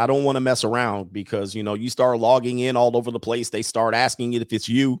settings, I don't want to mess around because, you know, you start logging in all over the place. They start asking it if it's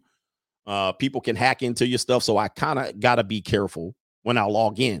you. People can hack into your stuff. So I kind of got to be careful when I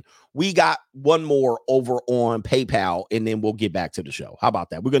log in. We got one more over on PayPal, and then we'll get back to the show. How about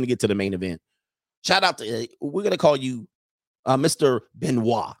that? We're going to get to the main event. Shout out to, we're going to call you Mr.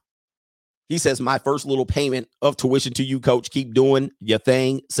 Benoit. He says, my first little payment of tuition to you, Coach. Keep doing your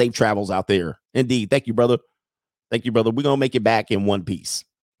thing. Safe travels out there. Indeed. Thank you, brother. Thank you, brother. We're going to make it back in one piece.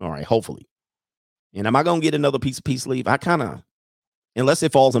 All right, hopefully. And am I going to get another piece of peace leave? I kind of, unless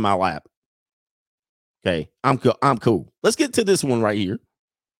it falls in my lap. Okay, I'm cool. Let's get to this one right here.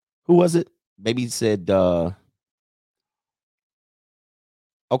 Who was it? Maybe said,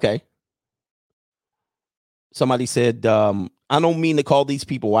 okay. Somebody said, I don't mean to call these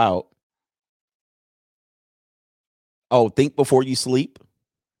people out. Oh, think before you sleep.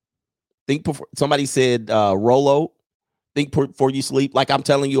 Think before, somebody said, Rolo, think before you sleep. Like I'm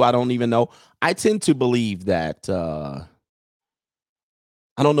telling you, I don't even know. I tend to believe that, I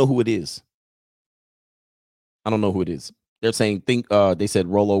don't know who it is. I don't know who it is. They're saying, they said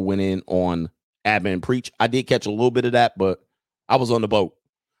Rolo went in on Admin Preach. I did catch a little bit of that, but I was on the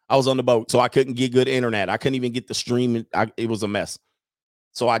boat. So I couldn't get good internet. I couldn't even get the stream. It was a mess.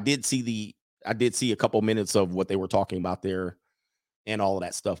 So I did see a couple minutes of what they were talking about there and all of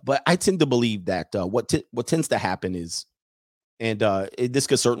that stuff. But I tend to believe that what tends to happen is, and this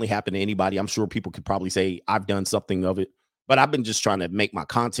could certainly happen to anybody. I'm sure people could probably say I've done something of it, but I've been just trying to make my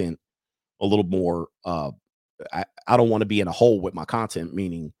content a little more. I don't want to be in a hole with my content,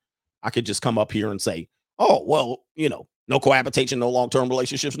 meaning I could just come up here and say, oh, well, no cohabitation, no long-term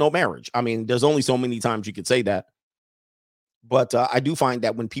relationships, no marriage. I mean, there's only so many times you could say that. But I do find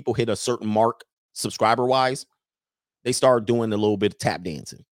that when people hit a certain mark subscriber-wise, they start doing a little bit of tap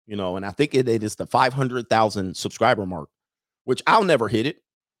dancing, and I think it is the 500,000 subscriber mark, which I'll never hit it.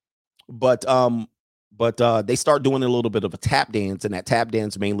 But they start doing a little bit of a tap dance, and that tap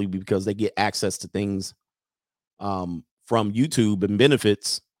dance mainly because they get access to things from YouTube and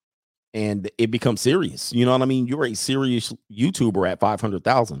benefits, and it becomes serious. You know what I mean? You're a serious YouTuber at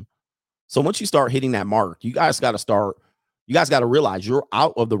 500,000. So once you start hitting that mark, you guys got to realize you're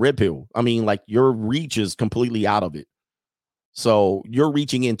out of the red pill. I mean, like, your reach is completely out of it. So you're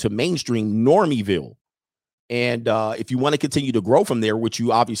reaching into mainstream Normieville. And if you want to continue to grow from there, which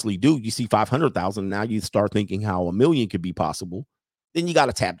you obviously do, you see 500,000. Now you start thinking how 1 million could be possible. Then you got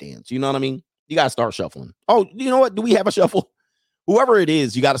to tap dance. You know what I mean? You got to start shuffling. Oh, you know what? Do we have a shuffle? Whoever it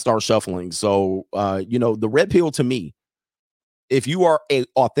is, you got to start shuffling. So, the red pill, to me, if you are a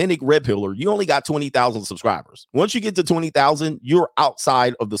authentic red pillar, you only got 20,000 subscribers. Once you get to 20,000, you're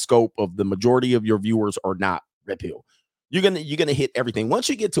outside of the scope of the majority of your viewers are not red pill. You're gonna hit everything. Once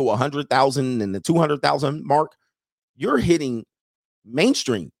you get to 100,000 and the 200,000 mark, you're hitting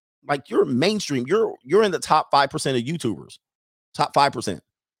mainstream. Like, you're mainstream. You're in the top 5% of YouTubers, top 5%.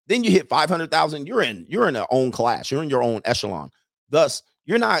 Then you hit 500,000. You're in your own class. You're in your own echelon. Thus,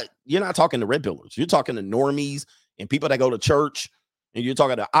 you're not talking to red pillars. You're talking to normies and people that go to church, and you're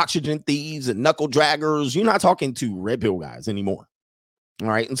talking to oxygen thieves and knuckle draggers. You're not talking to red pill guys anymore. All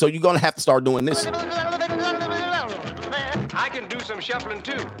right, and so you're gonna have to start doing this. I can do some shuffling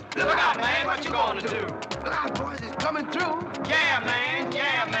too. Look out, man, what you gonna do? Look out, boys, it's coming through. Yeah, man,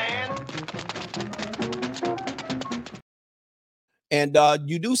 yeah, man. And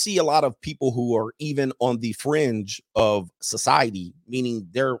you do see a lot of people who are even on the fringe of society, meaning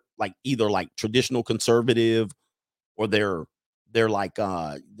they're like either like traditional conservative, or they're like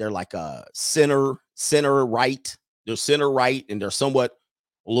a center right. They're center right, and they're somewhat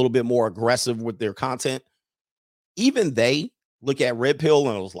a little bit more aggressive with their content. Even they look at red pill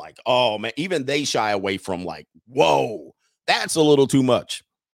and it was like, oh man, even they shy away from, like, whoa, that's a little too much.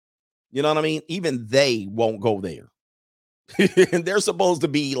 You know what I mean? Even they won't go there. And they're supposed to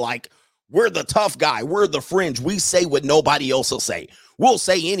be like, we're the tough guy. We're the fringe. We say what nobody else will say. We'll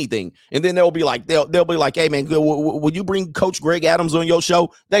say anything. And then they'll be like, hey man, will you bring Coach Greg Adams on your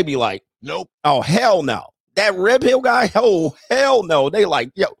show? They be like, nope. Oh, hell no. That red pill guy? Oh, hell no. They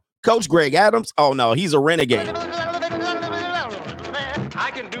like, yo, Coach Greg Adams? Oh no, he's a renegade.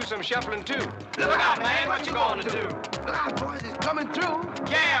 I can do some shuffling too. Look out, man, what you gonna do? Look out, boys, it's coming through.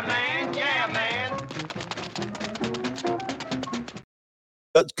 Yeah, man, yeah, man.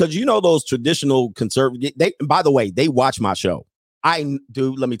 Because those traditional conservative, by the way, they watch my show. I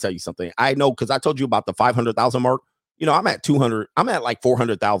do. Let me tell you something. I know, because I told you about the 500,000 mark. I'm at 200. I'm at like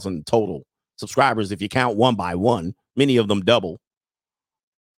 400,000 total subscribers if you count one by one. Many of them double.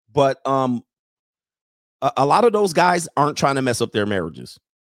 But a lot of those guys aren't trying to mess up their marriages.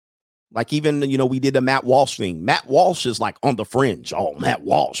 Like, even, we did the Matt Walsh thing. Matt Walsh is like on the fringe. Oh, Matt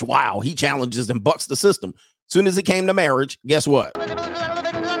Walsh. Wow. He challenges and bucks the system. Soon as it came to marriage, guess what?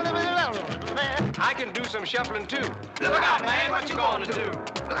 I can do some shuffling too. Look out, man, what you gonna do?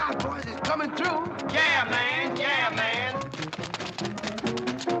 Look out, boys, it's coming through. Yeah, man, yeah, man.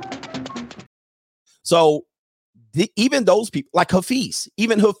 So even those people, like Hafiz,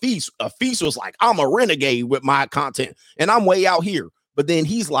 Hafiz was like, I'm a renegade with my content and I'm way out here. But then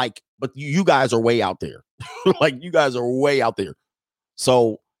he's like, but you guys are way out there. Like, you guys are way out there.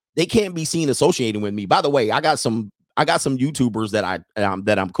 So they can't be seen associating with me. By the way, I got some YouTubers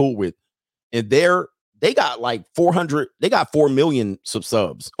that I'm cool with, and they got like 400. They got 4 million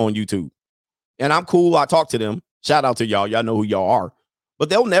subs on YouTube, and I'm cool. I talk to them. Shout out to y'all. Y'all know who y'all are, but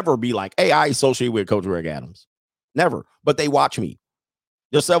they'll never be like, hey, I associate with Coach Greg Adams. Never. But they watch me.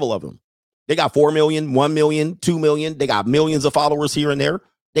 There's several of them. They got 4 million, 1 million, 2 million. They got millions of followers here and there.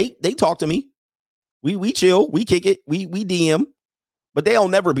 They talk to me. We chill. We kick it. We DM. But they'll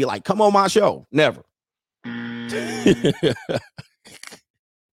never be like, come on my show. Never.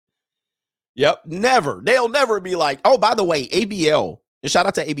 Yep, never. They'll never be like, oh, by the way, ABL, and shout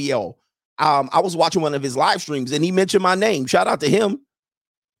out to ABL. I was watching one of his live streams and he mentioned my name. Shout out to him.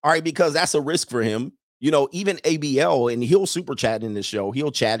 All right, because that's a risk for him. You know, even ABL, and he'll super chat in this show.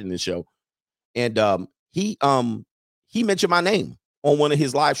 He'll chat in this show. And he mentioned my name on one of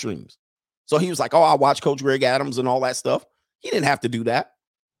his live streams. So he was like, oh, I watch Coach Greg Adams and all that stuff. He didn't have to do that.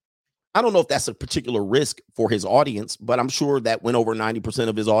 I don't know if that's a particular risk for his audience, but I'm sure that went over 90%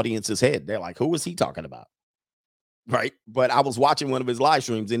 of his audience's head. They're like, who is he talking about? Right. But I was watching one of his live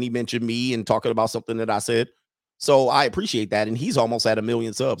streams and he mentioned me and talking about something that I said. So I appreciate that. And he's almost at 1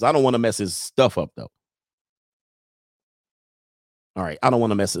 million subs. I don't want to mess his stuff up, though. All right. I don't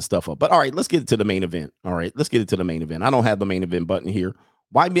want to mess his stuff up. But all right, let's get to the main event. All right. Let's get into the main event. I don't have the main event button here.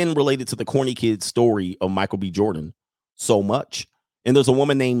 Why men related to the corny kid story of Michael B. Jordan so much? And there's a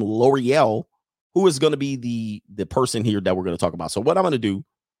woman named L'Oreal who is going to be the person here that we're going to talk about. So what I'm going to do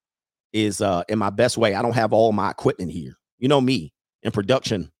is in my best way, I don't have all my equipment here. You know me in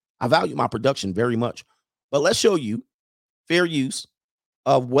production. I value my production very much. But let's show you fair use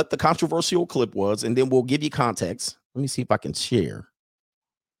of what the controversial clip was, and then we'll give you context. Let me see if I can share.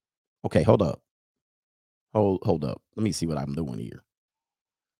 Okay, hold up. Hold up. Let me see what I'm doing here.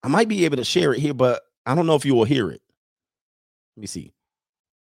 I might be able to share it here, but I don't know if you will hear it. Let me see.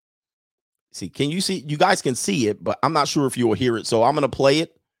 See, can you see? You guys can see it, but I'm not sure if you will hear it. So I'm going to play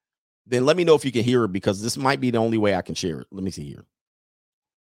it. Then let me know if you can hear it, because this might be the only way I can share it. Let me see here.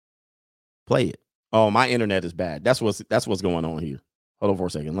 Play it. Oh, my internet is bad. That's what's going on here. Hold on for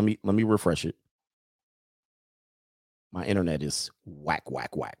a second. Let me refresh it. My internet is whack.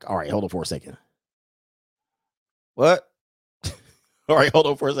 All right, hold on for a second. What? All right, hold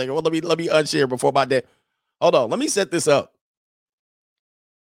on for a second. Well, let me unshare before my day. Hold on. Let me set this up.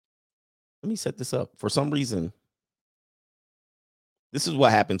 For some reason, this is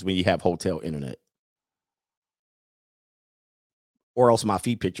what happens when you have hotel internet. Or else my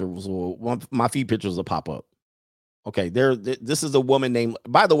feed pictures will pop up. Okay, this is a woman named,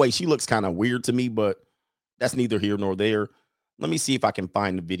 by the way, she looks kind of weird to me, but that's neither here nor there. Let me see if I can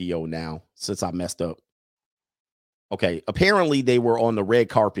find the video now, since I messed up. Okay, apparently they were on the red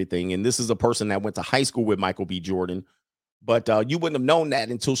carpet thing, and this is a person that went to high school with Michael B. Jordan, but you wouldn't have known that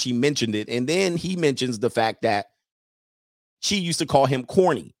until she mentioned it. And then he mentions the fact that she used to call him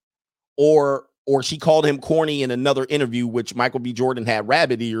corny, or she called him corny in another interview, which Michael B. Jordan had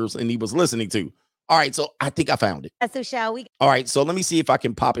rabbit ears and he was listening to. All right, so I think I found it. So shall we? All right, so let me see if I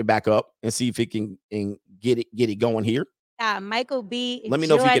can pop it back up and see if it can get it going here. Michael B. Let me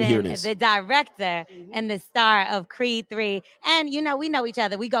know Jordan, if you can hear this. The director and the star of Creed 3. And, we know each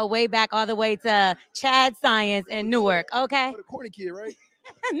other. We go way back all the way to Chad Science in Newark, okay? The corny kid, right?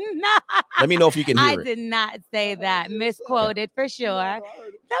 No. Let me know if you can hear I it. did not say that. Misquoted for sure.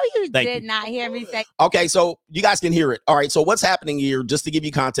 No, you did not hear me say. Okay, so you guys can hear it. All right, so what's happening here, just to give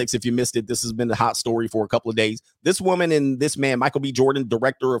you context if you missed it, this has been a hot story for a couple of days. This woman and this man, Michael B. Jordan,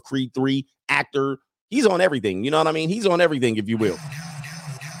 director of Creed 3, actor, he's on everything. You know what I mean? He's on everything, if you will.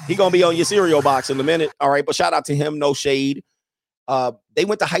 He's going to be on your cereal box in a minute. All right, but shout out to him, no shade. They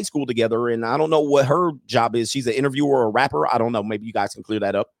went to high school together, and I don't know what her job is. She's an interviewer or a rapper. I don't know. Maybe you guys can clear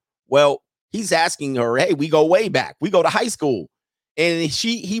that up. Well, he's asking her, hey, we go way back. We go to high school. And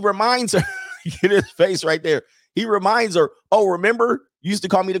he reminds her, get his face right there. He reminds her, oh, remember, you used to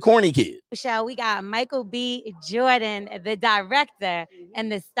call me the corny kid. Michelle, we got Michael B. Jordan, the director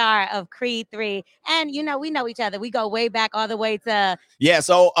and the star of Creed 3. And, we know each other. We go way back all the way to. Yeah,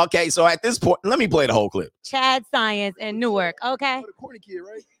 so, okay, so at this point, let me play the whole clip. Chad Science in Newark, okay? The corny kid,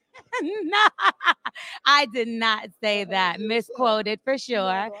 right? No, I did not say that. Misquoted for sure.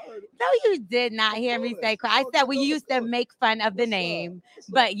 No, you did not hear me say. I said we used to make fun of the name,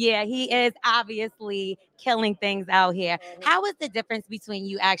 but yeah, he is obviously killing things out here. How is the difference between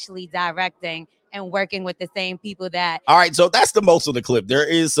you actually directing and working with the same people that? All right, so that's the most of the clip. There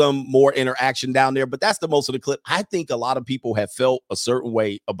is some more interaction down there, but that's the most of the clip. I think a lot of people have felt a certain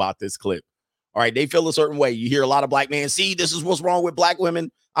way about this clip. All right, they feel a certain way. You hear a lot of black men, see, this is what's wrong with black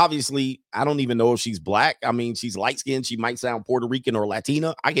women. Obviously, I don't even know if she's black. I mean, she's light-skinned. She might sound Puerto Rican or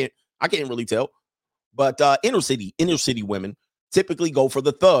Latina. I can't really tell. But inner city women typically go for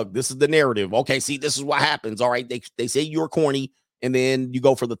the thug. This is the narrative. Okay, see, this is what happens. All right, they say you're corny, and then you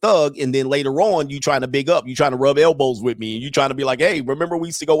go for the thug, and then later on, you trying to big up. You trying to rub elbows with me, and you trying to be like, hey, remember we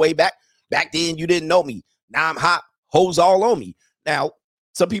used to go way back? Back then, you didn't know me. Now I'm hot. Hoes all on me. Now,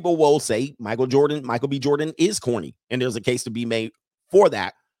 some people will say Michael B. Jordan is corny, and there's a case to be made for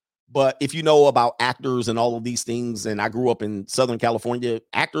that. But if you know about actors and all of these things, and I grew up in Southern California,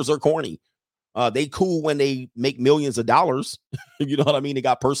 actors are corny. They cool when they make millions of dollars. You know what I mean? They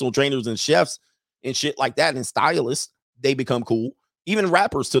got personal trainers and chefs and shit like that, and stylists. They become cool. Even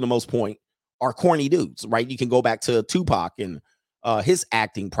rappers, to the most point, are corny dudes, right? You can go back to Tupac and his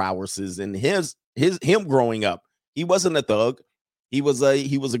acting prowesses and him growing up. He wasn't a thug. He was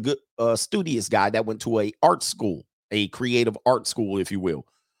a good studious guy that went to a art school, a creative art school, if you will.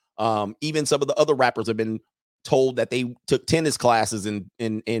 Even some of the other rappers have been told that they took tennis classes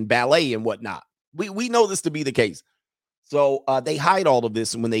in ballet and whatnot. We know this to be the case. So they hide all of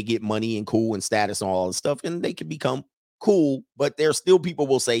this when they get money and cool and status and all this stuff, and they can become cool, but there's still people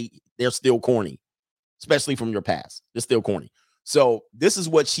will say they're still corny, especially from your past. They're still corny. So this is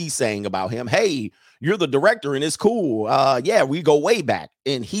what she's saying about him. Hey, you're the director and it's cool. Yeah, we go way back.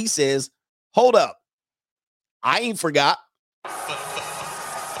 And he says, hold up. I ain't forgot.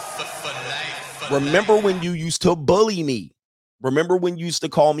 Remember when you used to bully me? Remember when you used to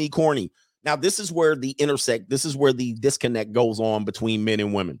call me corny? Now, this is where the disconnect goes on between men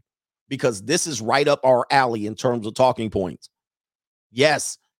and women, because this is right up our alley in terms of talking points.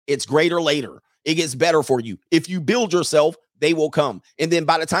 Yes, it's greater later. It gets better for you. If you build yourself, they will come. And then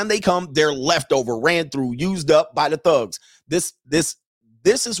by the time they come, they're leftover, ran through, used up by the thugs. This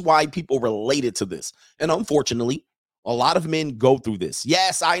is why people related to this. And unfortunately, a lot of men go through this.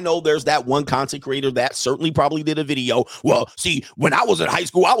 Yes, I know there's that one content creator that certainly probably did a video. Well, see, when I was in high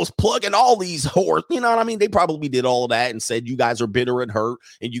school, I was plugging all these whores. You know what I mean? They probably did all of that and said you guys are bitter and hurt,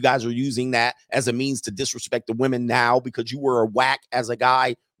 and you guys are using that as a means to disrespect the women now because you were a whack as a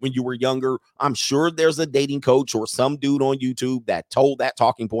guy when you were younger. I'm sure there's a dating coach or some dude on YouTube that told that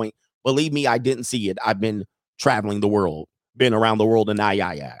talking point. Believe me, I didn't see it. I've been traveling the world, been around the world, and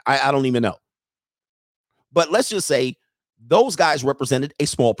I don't even know. But let's just say those guys represented a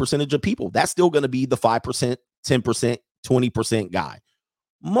small percentage of people. That's still going to be the 5%, 10%, 20% guy.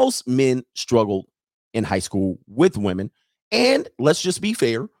 Most men struggled in high school with women. And let's just be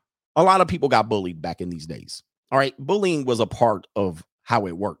fair, a lot of people got bullied back in these days. All right, bullying was a part of how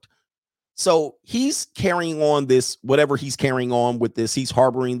it worked. So he's carrying on this, whatever he's carrying on with this, he's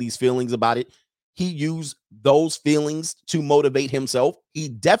harboring these feelings about it. He used those feelings to motivate himself. He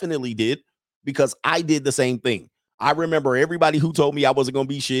definitely did, because I did the same thing. I remember everybody who told me I wasn't going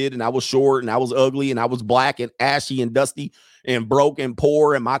to be shit, and I was short, and I was ugly, and I was black and ashy and dusty and broke and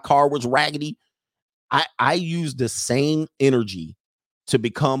poor, and my car was raggedy. I used the same energy to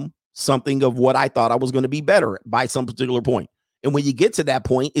become something of what I thought I was going to be better by some particular point. And when you get to that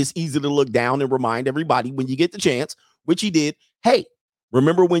point, it's easy to look down and remind everybody when you get the chance, which he did. Hey,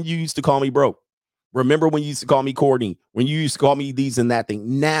 remember when you used to call me broke? Remember when you used to call me corny? When you used to call me these and that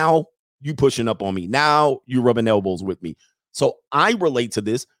thing? Now you pushing up on me. Now you rubbing elbows with me. So I relate to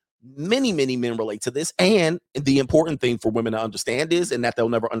this. Many, many men relate to this. And the important thing for women to understand is, and that they'll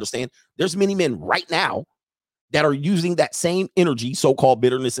never understand, there's many men right now that are using that same energy, so-called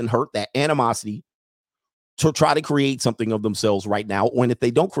bitterness and hurt, that animosity, to try to create something of themselves right now. When if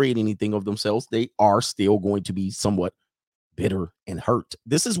they don't create anything of themselves, they are still going to be somewhat bitter and hurt.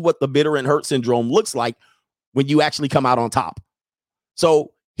 This is what the bitter and hurt syndrome looks like when you actually come out on top.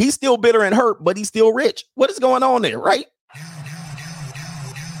 So he's still bitter and hurt, but he's still rich. What is going on there, right?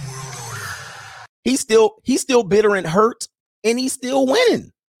 He's still bitter and hurt, and he's still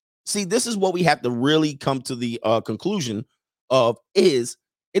winning. See, this is what we have to really come to the conclusion of, is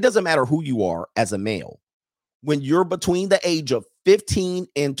it doesn't matter who you are as a male. When you're between the age of 15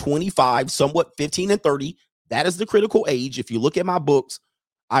 and 25, somewhat 15 and 30, that is the critical age. If you look at my books,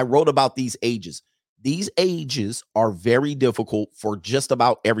 I wrote about these ages. These ages are very difficult for just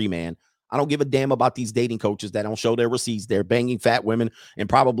about every man. I don't give a damn about these dating coaches that don't show their receipts. They're banging fat women. And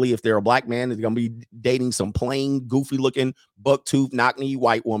probably if they're a black man, they're going to be dating some plain, goofy looking, buck tooth, knock knee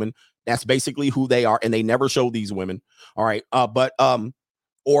white woman. That's basically who they are. And they never show these women. All right.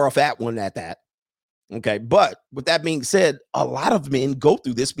 Or a fat one at that. Okay. But with that being said, a lot of men go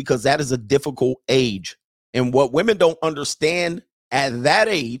through this because that is a difficult age. And what women don't understand at that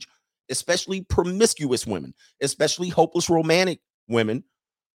age, especially promiscuous women, especially hopeless romantic women,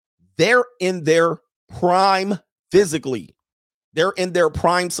 they're in their prime physically. They're in their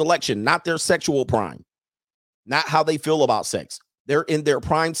prime selection, not their sexual prime, not how they feel about sex. They're in their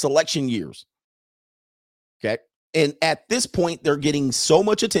prime selection years. Okay. And at this point, they're getting so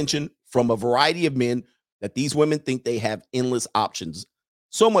much attention from a variety of men that these women think they have endless options.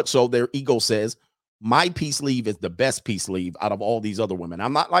 So much so their ego says, my peace leave is the best peace leave out of all these other women.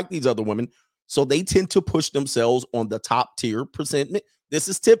 I'm not like these other women. So they tend to push themselves on the top tier percent. This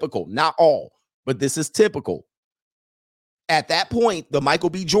is typical, not all, but this is typical. At that point, the Michael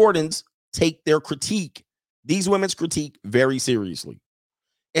B. Jordans take their critique, these women's critique, very seriously.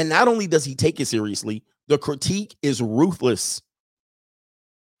 And not only does he take it seriously, the critique is ruthless.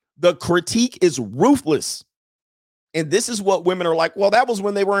 The critique is ruthless. And this is what women are like, well, that was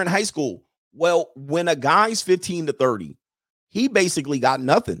when they were in high school. Well, when a guy's 15 to 30, he basically got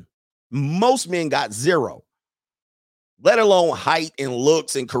nothing. Most men got zero, let alone height and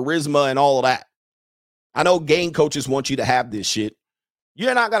looks and charisma and all of that. I know game coaches want you to have this shit.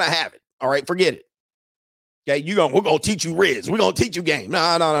 You're not going to have it. All right, forget it. Okay, we're going to teach you Riz. We're going to teach you game.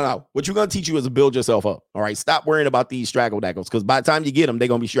 No. What you're going to teach you is to build yourself up. All right, stop worrying about these straggle-daggles, because by the time you get them, they're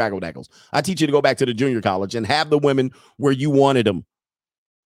going to be straggle-daggles. I teach you to go back to the junior college and have the women where you wanted them.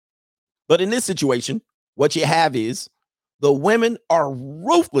 But in this situation, what you have is the women are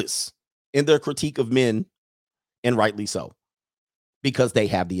ruthless in their critique of men, and rightly so, because they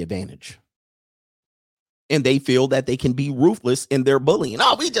have the advantage. And they feel that they can be ruthless in their bullying.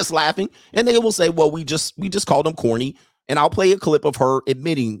 Oh, we just laughing. And they will say, well, we just called them corny. And I'll play a clip of her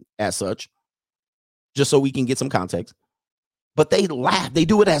admitting as such, just so we can get some context. But they laugh. They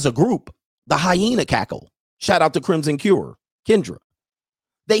do it as a group. The hyena cackle. Shout out to Crimson Cure, Kendra.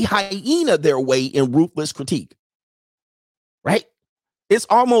 They hyena their way in ruthless critique. Right? It's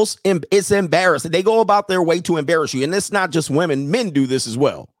embarrassing. They go about their way to embarrass you. And it's not just women. Men do this as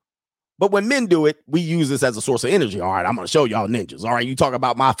well. But when men do it, we use this as a source of energy. All right, I'm going to show y'all ninjas. All right, you talk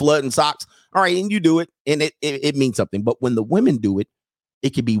about my flooding socks. All right, and you do it, and it means something. But when the women do it,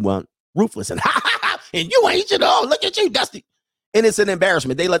 it can be one ruthless and and you ain't, look at you, Dusty. And it's an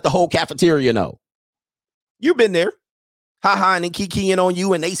embarrassment. They let the whole cafeteria know. You've been there, and kikiing on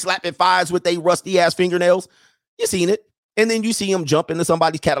you, and they slapping fives with their rusty ass fingernails. You seen it, and then you see them jump into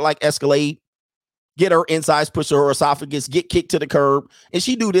somebody's Cadillac Escalade, get her insides, push her esophagus, get kicked to the curb, and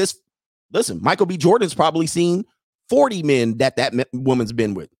she do this. Listen, Michael B. Jordan's probably seen 40 men that woman's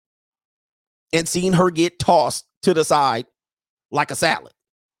been with and seen her get tossed to the side like a salad.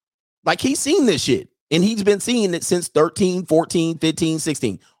 Like, he's seen this shit, and he's been seeing it since 13, 14, 15,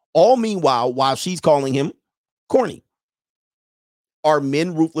 16. All meanwhile, while she's calling him corny. Are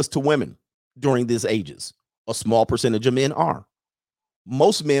men ruthless to women during these ages? A small percentage of men are.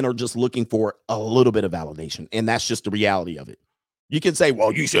 Most men are just looking for a little bit of validation, and that's just the reality of it. You can say,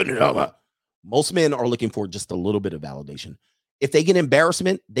 well, you shouldn't have. Most men are looking for just a little bit of validation. If they get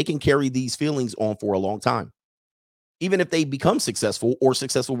embarrassment, they can carry these feelings on for a long time. Even if they become successful or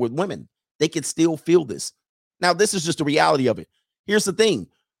successful with women, they can still feel this. Now, this is just the reality of it. Here's the thing.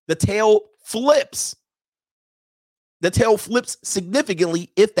 The tail flips. The tail flips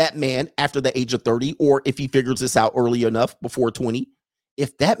significantly if that man, after the age of 30, or if he figures this out early enough before 20,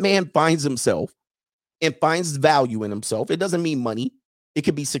 if that man finds himself and finds value in himself, it doesn't mean money. It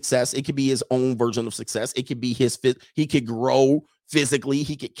could be success. It could be his own version of success. It could be his fit. He could grow physically.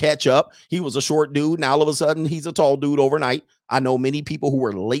 He could catch up. He was a short dude. Now all of a sudden he's a tall dude overnight. I know many people who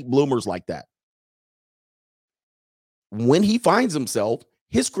were late bloomers like that. When he finds himself,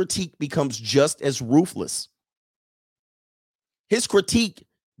 his critique becomes just as ruthless. His critique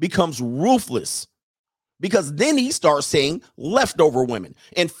becomes ruthless. Because then he starts saying leftover women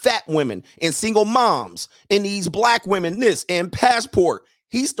and fat women and single moms and these black women, this and passport.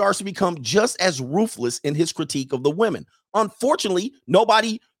 He starts to become just as ruthless in his critique of the women. Unfortunately,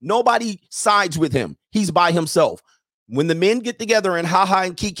 nobody sides with him. He's by himself. When the men get together and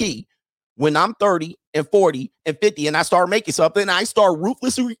and kiki, when I'm 30 and 40 and 50 and I start making something, I start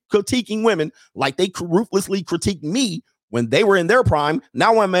ruthlessly critiquing women like they ruthlessly critique me when they were in their prime.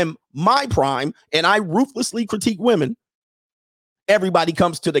 Now I'm in my prime and I ruthlessly critique women. Everybody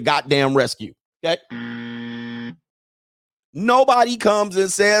comes to the goddamn rescue. Okay. Nobody comes and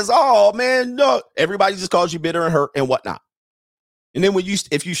says, oh man, no. Everybody just calls you bitter and hurt and whatnot. And then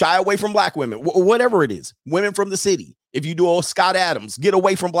if you shy away from black women, whatever it is, women from the city, if you do a Scott Adams, get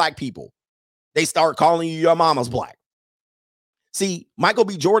away from black people, they start calling you your mama's black. See, Michael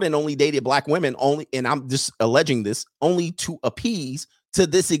B. Jordan only dated black women and I'm just alleging this, only to appease to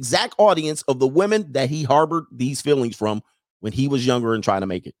this exact audience of the women that he harbored these feelings from when he was younger and trying to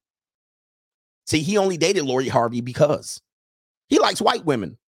make it. See, he only dated Lori Harvey because he likes white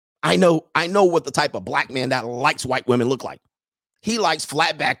women. I know what the type of black man that likes white women look like. He likes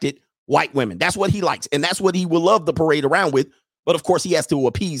flat-backed white women. That's what he likes, and that's what he will love to parade around with. But of course, he has to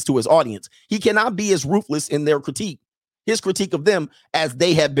appease to his audience. He cannot be as ruthless in their critique, his critique of them, as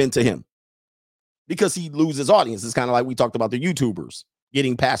they have been to him, because he loses audience. It's kind of like we talked about the YouTubers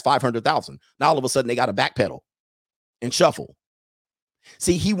getting past 500,000. Now all of a sudden they got to backpedal and shuffle.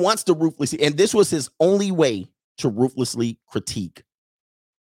 See, he wants to ruthlessly, and this was his only way to ruthlessly critique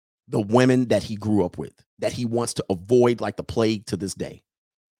the women that he grew up with, that he wants to avoid like the plague to this day.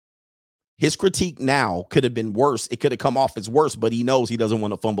 His critique now could have been worse. It could have come off as worse, but he knows he doesn't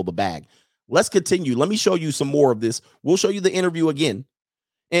want to fumble the bag. Let's continue. Let me show you some more of this. We'll show you the interview again.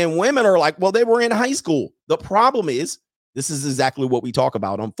 And women are like, well, they were in high school. The problem is, this is exactly what we talk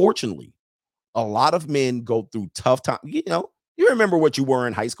about, unfortunately. A lot of men go through tough times. You know, you remember what you were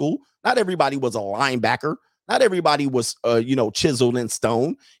in high school. Not everybody was a linebacker. Not everybody was, chiseled in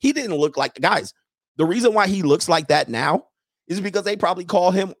stone. He didn't look like the guys. The reason why he looks like that now is because they probably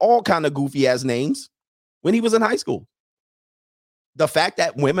call him all kind of goofy ass names when he was in high school. The fact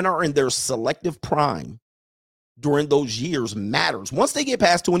that women are in their selective prime during those years matters. Once they get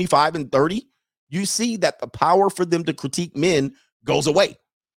past 25 and 30, you see that the power for them to critique men goes away.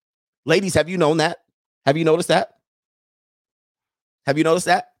 Ladies, have you known that? Have you noticed that? Have you noticed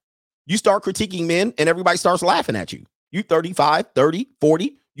that? You start critiquing men and everybody starts laughing at you. You 35, 30,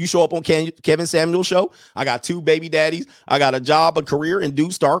 40. You show up on Kevin Samuel's show. I got 2 baby daddies. I got a job, a career, and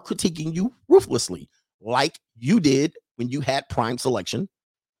dudes start critiquing you ruthlessly like you did when you had prime selection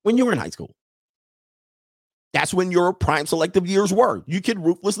when you were in high school. That's when your prime selective years were. You could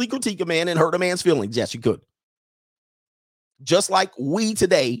ruthlessly critique a man and hurt a man's feelings. Yes, you could. Just like we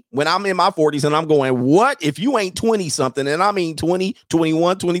today, when I'm in my 40s and I'm going, what if you ain't 20 something? And I mean 20,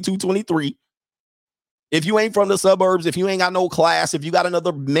 21, 22, 23. If you ain't from the suburbs, if you ain't got no class, if you got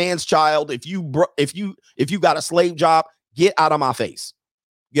another man's child, if you got a slave job, get out of my face.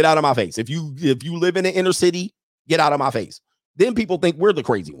 Get out of my face. If you live in the inner city, get out of my face. Then people think we're the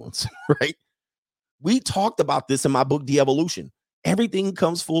crazy ones, right? We talked about this in my book, De-Evolution. Everything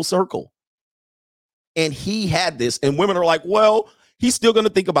comes full circle. And he had this, and women are like, well, he's still going to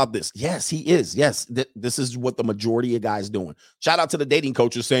think about this. Yes, he is. Yes, this is what the majority of guys doing. Shout out to the dating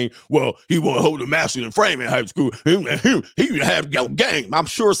coaches saying, well, he won't hold a masculine frame in high school. He have no game. I'm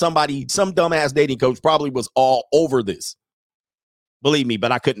sure some dumbass dating coach probably was all over this. Believe me,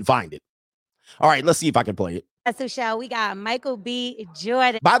 but I couldn't find it. All right, let's see if I can play it. So, shall we got Michael B.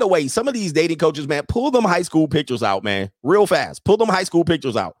 Jordan. By the way, some of these dating coaches, man, pull them high school pictures out, man, real fast. Pull them high school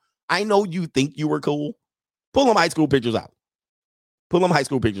pictures out. I know you think you were cool. Pull them high school pictures out. Pull them high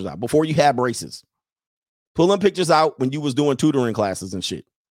school pictures out before you had braces. Pull them pictures out when you was doing tutoring classes and shit.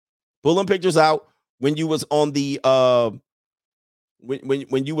 Pull them pictures out when you was on the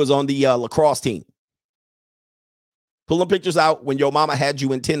when you was on the lacrosse team. Pull them pictures out when your mama had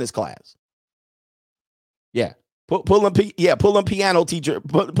you in tennis class. Yeah. Pull them piano teacher.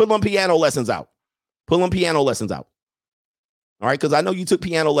 Pull them piano lessons out. Pull them piano lessons out. All right, because I know you took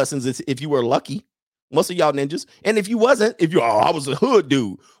piano lessons if you were lucky. Most of y'all ninjas. And if you wasn't, I was a hood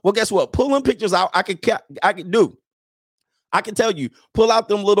dude. Well, guess what? Pull them pictures out. I can tell you, pull out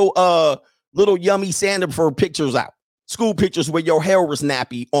them little yummy Sandford pictures out. School pictures where your hair was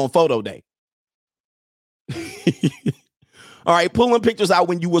nappy on photo day. All right, pull them pictures out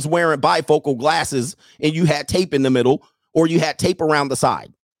when you was wearing bifocal glasses and you had tape in the middle or you had tape around the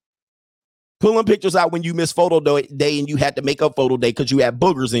side. Pull them pictures out when you missed photo day and you had to make up photo day because you had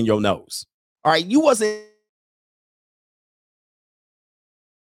boogers in your nose. All right, you wasn't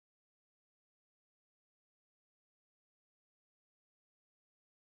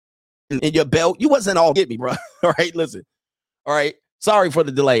in your belt. You wasn't all get me, bro. All right, listen. All right, sorry for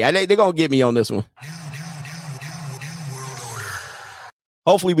the delay. They're going to get me on this one.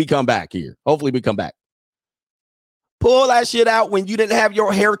 Hopefully we come back here. Hopefully we come back. Pull that shit out when you didn't have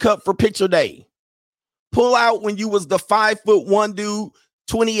your haircut for picture day. Pull out when you was the 5'1" dude,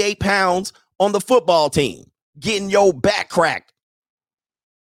 28 pounds on the football team, getting your back cracked.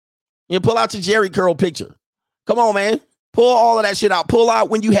 You pull out your Jerry curl picture. Come on, man. Pull all of that shit out. Pull out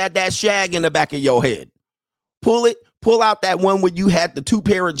when you had that shag in the back of your head. Pull out that one where you had the 2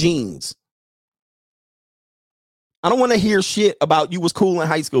 pair of jeans. I don't want to hear shit about you was cool in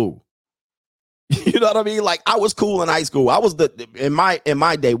high school. You know what I mean? Like, I was cool in high school. I was in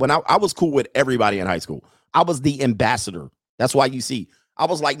my day when I was cool with everybody in high school. I was the ambassador. That's why you see, I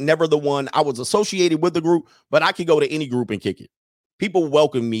was like never the one. I was associated with the group, but I could go to any group and kick it. People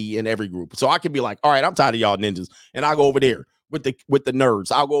welcome me in every group. So I could be like, all right, I'm tired of y'all ninjas. And I'll go over there with the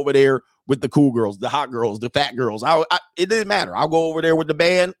nerds. I'll go over there with the cool girls, the hot girls, the fat girls. It didn't matter. I'll go over there with the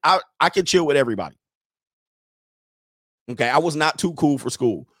band. I can chill with everybody. Okay, I was not too cool for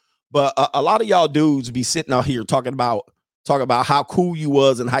school. But a lot of y'all dudes be sitting out here talking about how cool you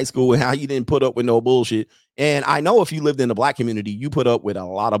was in high school and how you didn't put up with no bullshit. And I know if you lived in the black community, you put up with a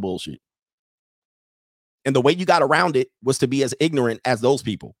lot of bullshit. And the way you got around it was to be as ignorant as those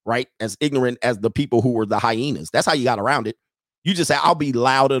people, right? As ignorant as the people who were the hyenas. That's how you got around it. You just say, I'll be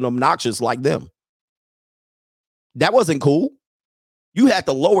loud and obnoxious like them. That wasn't cool. You had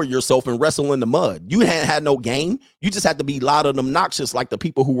to lower yourself and wrestle in the mud. You hadn't had no game. You just had to be loud and obnoxious like the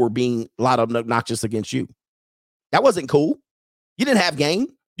people who were being loud and obnoxious against you. That wasn't cool. You didn't have game.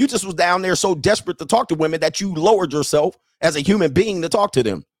 You just was down there so desperate to talk to women that you lowered yourself as a human being to talk to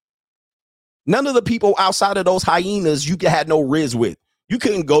them. None of the people outside of those hyenas you had no riz with. You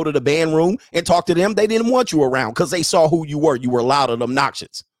couldn't go to the band room and talk to them. They didn't want you around because they saw who you were. You were loud and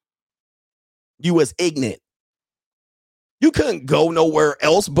obnoxious. You was ignorant. You couldn't go nowhere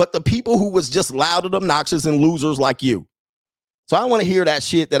else but the people who was just loud and obnoxious and losers like you. So I don't want to hear that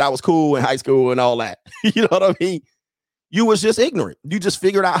shit that I was cool in high school and all that. You know what I mean? You was just ignorant. You just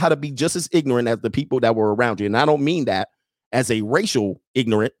figured out how to be just as ignorant as the people that were around you. And I don't mean that as a racial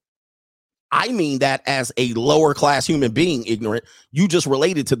ignorant. I mean that as a lower class human being ignorant. You just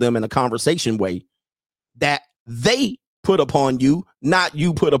related to them in a conversation way that they put upon you, not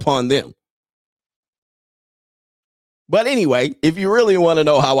you put upon them. But anyway, if you really want to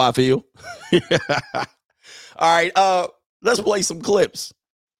know how I feel, all right, let's play some clips.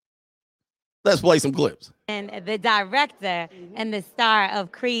 Let's play some clips. And the director and the star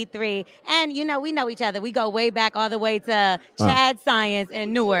of Creed 3. And, you know, we know each other. We go way back all the way to Chad Science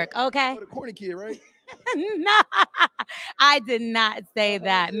in Newark, okay? The corny kid, right? No, I did not say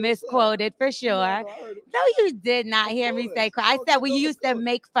that. Misquoted for sure. No, you did not hear me say. I said we used to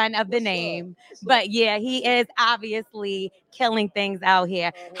make fun of the name, but yeah, he is obviously killing things out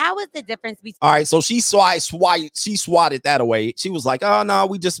here. How is the difference between? All right, so she swatted that away. She was like, "Oh no,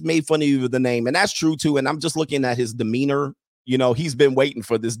 we just made fun of you with the name," and that's true too. And I'm just looking at his demeanor. You know, he's been waiting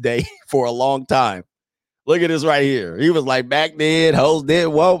for this day for a long time. Look at this right here. He was like, "Back then, hoes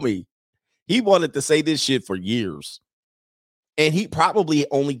didn't want me." He wanted to say this shit for years. And he probably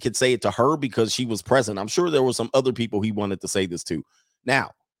only could say it to her because she was present. I'm sure there were some other people he wanted to say this to.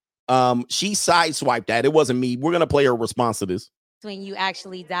 Now, she sideswiped that. It wasn't me. We're going to play her response to this. Between you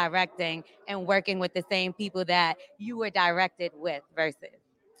actually directing and working with the same people that you were directed with versus?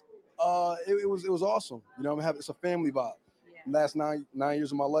 It was awesome. You know, it's a family vibe. Yeah. Last nine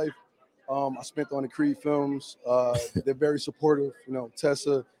years of my life, I spent on the Creed films. They're very supportive. You know,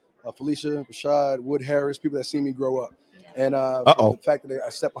 Tessa, Felicia, Rashad, Wood Harris, people that see me grow up. And the fact that I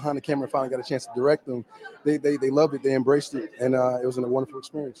stepped behind the camera and finally got a chance to direct them, they loved it, they embraced it, and it was a wonderful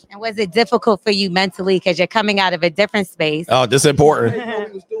experience. And was it difficult for you mentally because you're coming out of a different space? Oh, this is important.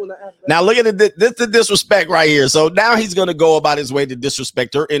 Now look at this the disrespect right here. So now he's going to go about his way to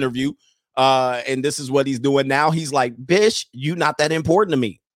disrespect her interview, and this is what he's doing now. He's like, "Bitch, you not that important to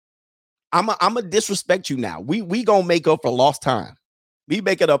me. I'm a disrespect you now. We gonna make up for lost time. We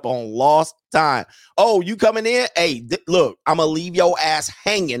make it up on lost time. Oh, you coming in? Hey, look, I'm going to leave your ass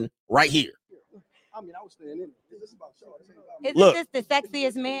hanging right here." I mean, I was staying in. This is about show. Isn't this the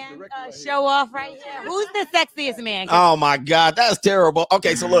sexiest man show off right here? Who's the sexiest man? Oh, my God. That's terrible.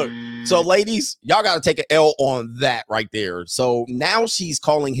 Okay, so look. So, ladies, y'all got to take an L on that right there. So now she's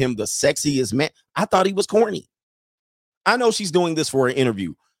calling him the sexiest man. I thought he was corny. I know she's doing this for an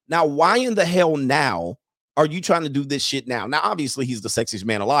interview. Now, why in the hell now are you trying to do this shit now? Now, obviously, he's the sexiest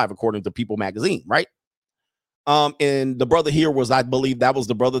man alive, according to People magazine, right? And the brother here was, I believe that was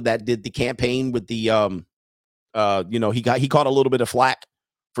the brother that did the campaign with the, you know, he caught a little bit of flack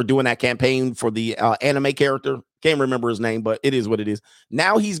for doing that campaign for the anime character. Can't remember his name, but it is what it is.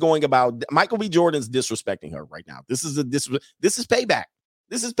 Now he's going about, Michael B. Jordan's disrespecting her right now. This is payback.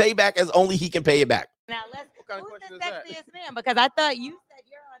 This is payback as only he can pay it back. Now, who's the sexiest man? Because I thought you said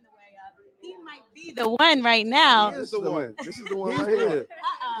you're on the way up. He might be the one right now. This is the one. This is the one right here.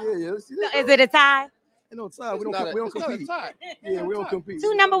 Yeah. So is it a tie? No tie. We don't compete. Yeah, we don't compete.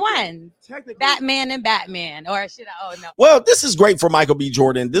 Two number ones. Batman and Batman. Or should I? Oh no. Well, this is great for Michael B.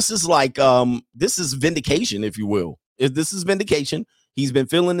 Jordan. This is like this is vindication, if you will. This is vindication. He's been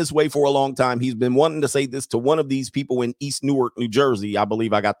feeling this way for a long time. He's been wanting to say this to one of these people in East Newark, New Jersey. I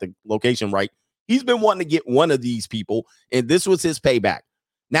believe I got the location right. He's been wanting to get one of these people, and this was his payback.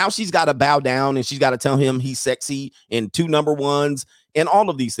 Now she's got to bow down and she's got to tell him he's sexy and two number ones and all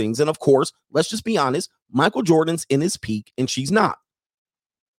of these things. And of course, let's just be honest, Michael Jordan's in his peak and she's not.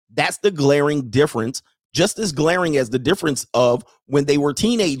 That's the glaring difference, just as glaring as the difference of when they were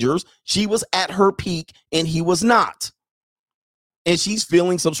teenagers, she was at her peak and he was not. And she's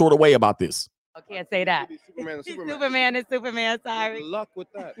feeling some sort of way about this. I can't say that. Superman is Superman. Sorry. Good luck with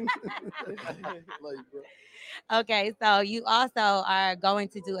that. Okay, so you also are going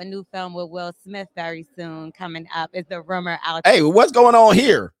to do a new film with Will Smith very soon coming up. Is the rumor out? Hey, what's going on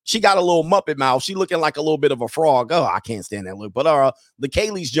here? She got a little Muppet mouth. She looking like a little bit of a frog. Oh, I can't stand that look. But the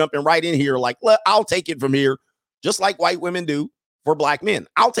Kaylee's jumping right in here like, look, I'll take it from here, just like white women do for black men.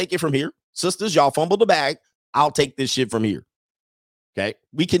 I'll take it from here. Sisters, y'all fumbled the bag. I'll take this shit from here. Okay,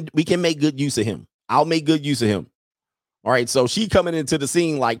 we can make good use of him. I'll make good use of him. All right, so she coming into the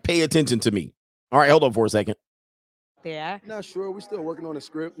scene like, pay attention to me. All right, hold on for a second. Yeah. Not sure. We're still working on the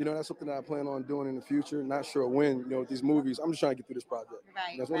script. You know, that's something that I plan on doing in the future. Not sure when, you know, with these movies. I'm just trying to get through this project.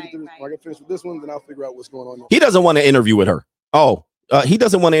 Right. When I get finished with this one, then I'll figure out what's going on. He doesn't want to interview with her. Oh, He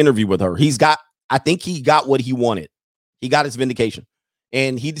doesn't want to interview with her. I think he got what he wanted. He got his vindication.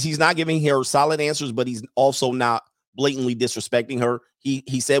 And he's not giving her solid answers, but he's also not blatantly disrespecting her.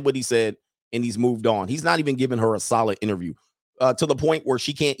 He said what he said, and he's moved on. He's not even giving her a solid interview to the point where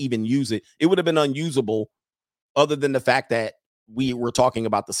she can't even use it. It would have been unusable other than the fact that we were talking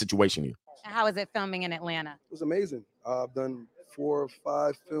about the situation here. How is it filming in Atlanta? It was amazing. I've done 4 or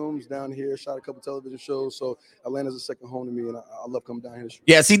 5 films down here, shot a couple television shows. So Atlanta's a second home to me, and I love coming down here.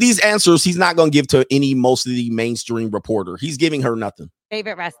 Yeah, see, these answers he's not going to give to any mostly mainstream reporter. He's giving her nothing.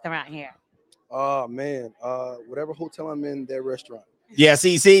 Favorite restaurant here? Oh, man. Whatever hotel I'm in, their restaurant. Yeah,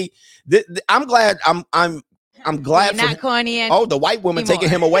 see, I'm glad. I'm glad. You're not corny. Oh, the white woman taking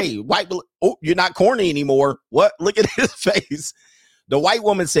him away. Oh, you're not corny anymore. What? Look at his face. The white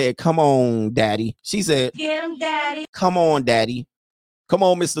woman said, "Come on, daddy." She said, "Get him, daddy. Come on, daddy. Come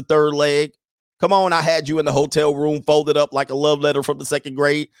on, Mr. Third Leg. Come on. I had you in the hotel room folded up like a love letter from the 2nd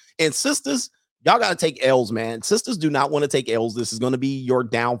grade." And sisters, y'all got to take L's, man. Sisters do not want to take L's. This is going to be your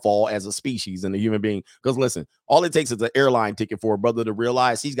downfall as a species and a human being. Because listen, all it takes is an airline ticket for a brother to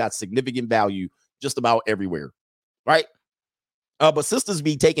realize he's got significant value just about everywhere, right? But sisters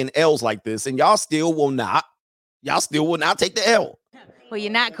be taking L's like this, and y'all still will not take the L. Well, you're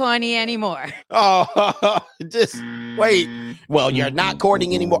not corny anymore. Oh, just wait. Well, you're not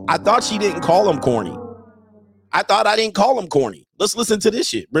corny anymore. I thought she didn't call him corny. I thought I didn't call him corny. Let's listen to this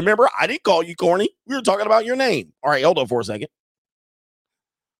shit. Remember, I didn't call you corny. We were talking about your name. All right, hold on for a second.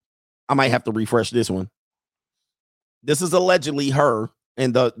 I might have to refresh this one. This is allegedly her,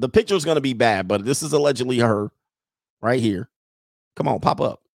 and the picture is going to be bad, but this is allegedly her right here. Come on, pop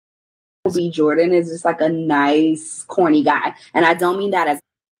up. B. Jordan is just like a nice, corny guy. And I don't mean that as...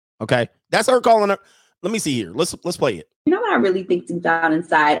 Okay, that's her calling her. Let me see here. Let's play it. You know what I really think deep down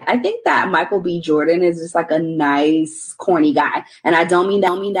inside? I think that Michael B. Jordan is just like a nice, corny guy. And I don't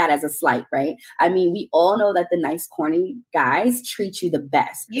mean that as a slight, right? I mean, we all know that the nice, corny guys treat you the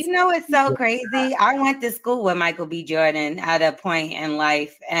best. You know, it's so crazy. I went to school with Michael B. Jordan at a point in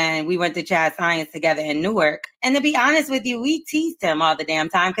life, and we went to Chad Science together in Newark. And to be honest with you, we teased him all the damn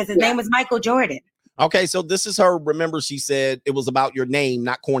time because his name was Michael Jordan. Okay, so this is her. Remember, she said it was about your name,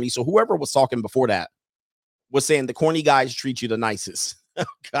 not corny. So whoever was talking before that was saying the corny guys treat you the nicest.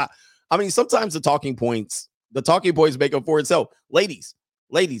 God. I mean, sometimes the talking points make up for itself. Ladies,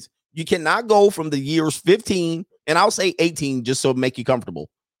 you cannot go from the years 15, and I'll say 18 just so to make you comfortable.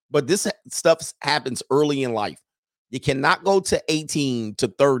 But this stuff happens early in life. You cannot go to 18 to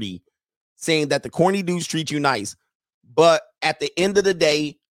 30 saying that the corny dudes treat you nice. But at the end of the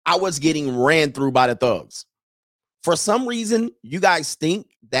day, I was getting ran through by the thugs. For some reason, you guys think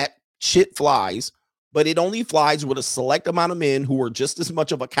that shit flies, but it only flies with a select amount of men who are just as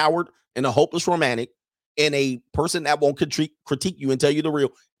much of a coward and a hopeless romantic and a person that won't critique you and tell you the real.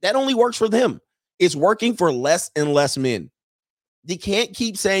 That only works for them. It's working for less and less men. You can't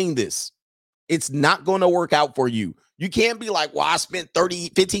keep saying this. It's not going to work out for you. You can't be like, well, I spent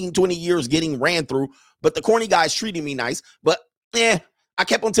 30, 15, 20 years getting ran through, but the corny guy's treating me nice. But I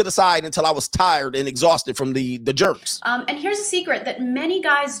kept them to the side until I was tired and exhausted from the jerks. And here's a secret that many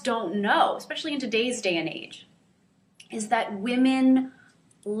guys don't know, especially in today's day and age, is that women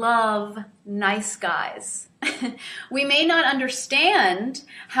love nice guys. We may not understand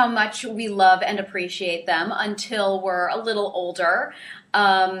how much we love and appreciate them until we're a little older,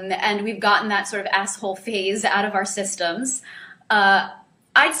 and we've gotten that sort of asshole phase out of our systems.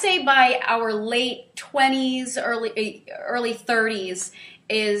 I'd say by our late 20s, early 30s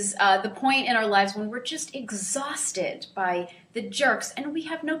is the point in our lives when we're just exhausted by the jerks and we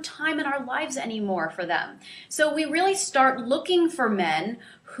have no time in our lives anymore for them. So we really start looking for men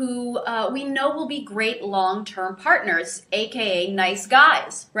who we know will be great long-term partners, aka nice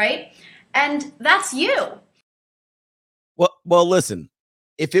guys, right? And that's you. Well, listen,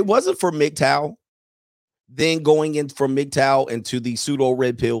 if it wasn't for MGTOW, then going in from MGTOW into the pseudo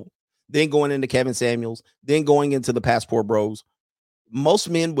red pill, then going into Kevin Samuels, then going into the Passport Bros, most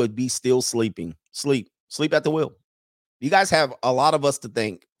men would be still sleeping. Sleep at the wheel. You guys have a lot of us to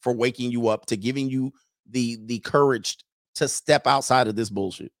thank for waking you up, to giving you the courage to step outside of this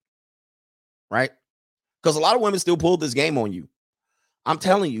bullshit, right? Because a lot of women still pull this game on you. I'm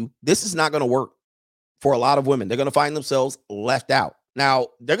telling you, this is not going to work for a lot of women. They're going to find themselves left out. Now,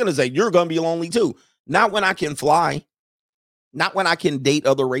 they're going to say, you're going to be lonely too. Not when I can fly. Not when I can date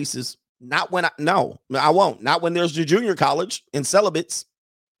other races. Not when I won't. Not when there's the junior college and celibates.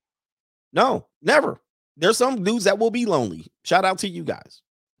 No, never. There's some dudes that will be lonely. Shout out to you guys.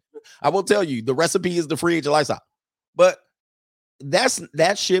 I will tell you, the recipe is the free agent lifestyle. But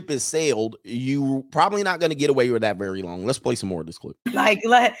that ship is sailed. You probably not going to get away with that very long. Let's play some more of this clip.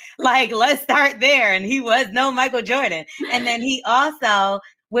 Let's start there. And he was no Michael Jordan. And then he also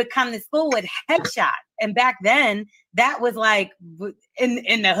would come to school with headshot. And back then, that was like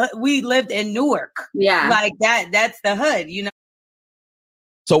in the hood. We lived in Newark. Yeah. Like that's the hood, you know.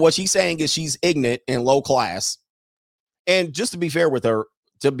 So what she's saying is she's ignorant and low class. And just to be fair with her,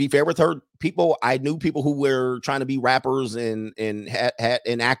 people, I knew people who were trying to be rappers and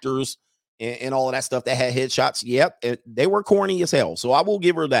actors and all of that stuff that had headshots. Yep. And they were corny as hell. So I will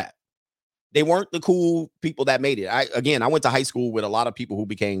give her that. They weren't the cool people that made it. I went to high school with a lot of people who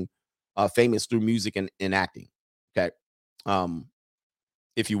became famous through music and acting. Okay.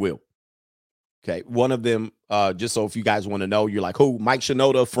 If you will. Okay. One of them, just so if you guys want to know, you're like, who? Mike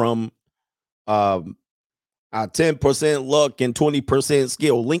Shinoda from 10% luck and 20%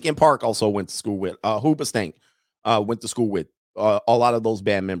 skill. Linkin Park also went to school with. Hoobastank went to school with a lot of those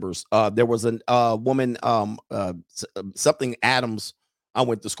band members. There was a woman, something Adams, I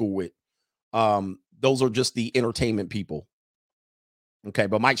went to school with. Those are just the entertainment people. Okay,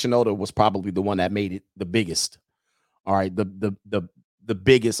 but Mike Shinoda was probably the one that made it the biggest. All right, the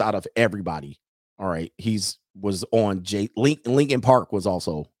biggest out of everybody. All right, was on Linkin Park was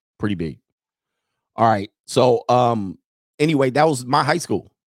also pretty big. All right, so anyway, that was my high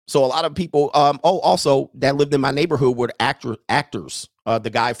school. So a lot of people also that lived in my neighborhood were actors. The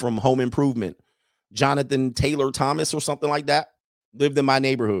guy from Home Improvement, Jonathan Taylor Thomas or something like that, lived in my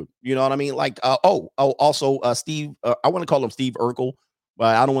neighborhood. You know what I mean? Like also Steve, I want to call him Steve Urkel,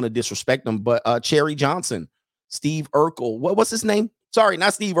 but I don't want to disrespect him. But Cherry Johnson, Steve Urkel, what's his name? Sorry,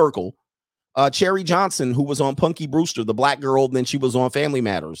 not Steve Urkel. Cherry Johnson, who was on Punky Brewster, the black girl, then she was on Family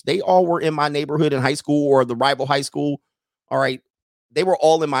Matters. They all were in my neighborhood in high school or the rival high school. All right. They were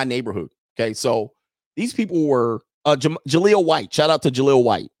all in my neighborhood. Okay. So these people were Jaleel White. Shout out to Jaleel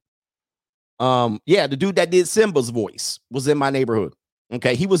White. Yeah, the dude that did Simba's voice was in my neighborhood.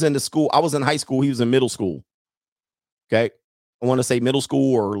 Okay. He was in the school. I was in high school. He was in middle school. Okay. I want to say middle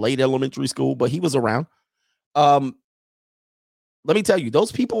school or late elementary school, but he was around. Let me tell you,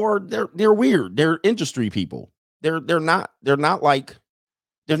 those people are they're weird. They're industry people. They're not like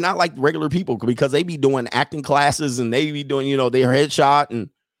regular people because they be doing acting classes and they be doing, their headshot,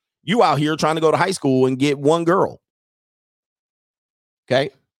 and you out here trying to go to high school and get one girl. Okay.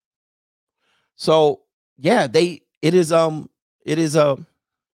 So yeah, it's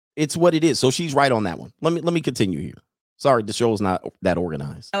what it is. So she's right on that one. Let me continue here. Sorry, the show is not that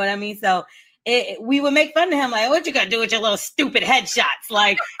organized. You know what I mean? So we would make fun of him, like, what you gonna do with your little stupid headshots?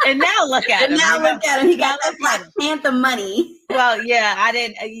 Like, and now look at him. Look at him. He got that Black Panther money. Well, yeah, I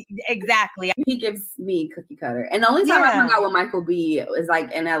didn't exactly. He gives me cookie cutter, and the only time I hung out with Michael B is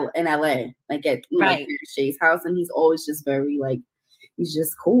like in LA, like at Shay's house, and he's always just very like, he's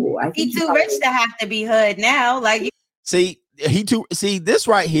just cool. I think he's too rich to have to be hood now. Like, see this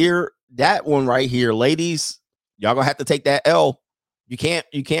right here, that one right here, ladies, y'all gonna have to take that L. You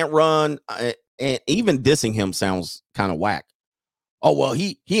can't run, and even dissing him sounds kind of whack. Oh, well,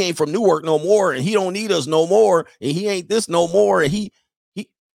 he ain't from Newark no more, and he don't need us no more, and he ain't this no more, and he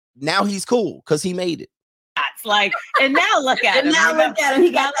now he's cool because he made it. It's like, and now look at him. He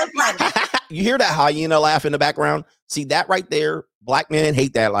got that. You hear that hyena laugh in the background? See that right there? Black men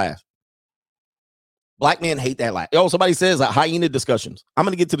hate that laugh. Black men hate that laugh. Oh, somebody says hyena discussions. I'm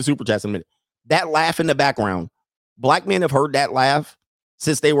gonna get to the super chats in a minute. That laugh in the background. Black men have heard that laugh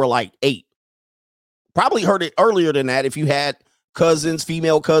since they were like 8. Probably heard it earlier than that if you had cousins,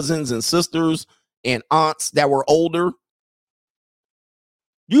 female cousins and sisters and aunts that were older.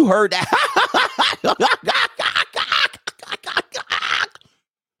 You heard that.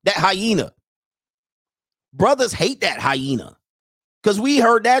 That hyena. Brothers hate that hyena because we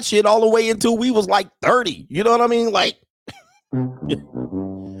heard that shit all the way until we was like 30. You know what I mean? Like,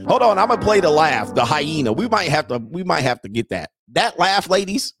 hold on, I'm gonna play the laugh, the hyena. We might have to get that laugh,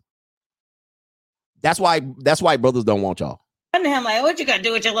 ladies. That's why brothers don't want y'all. And him, like, what you gonna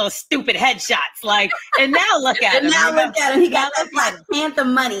do with your little stupid headshots? Like, and now look at him. He got that Black Panther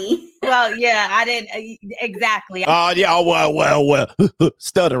money. Well, yeah, I didn't exactly. Well,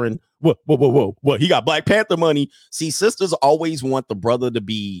 stuttering. Whoa. He got Black Panther money. See, sisters always want the brother to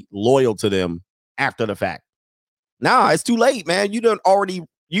be loyal to them after the fact. Nah, it's too late, man. You done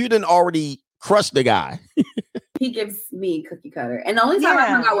already crushed the guy. He gives me cookie cutter, and the only time I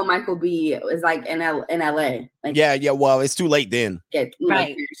hung out with Michael B is like in LA. Like, yeah. Well, it's too late then. At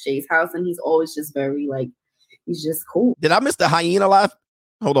Shay's house, and he's always just very like, he's just cool. Did I miss the hyena laugh?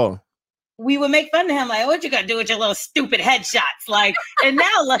 Hold on. We would make fun of him, like, what you gonna do with your little stupid headshots? Like, and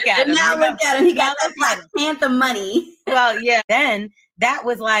now look at him. He got that Black Panther money. Well, yeah. Then that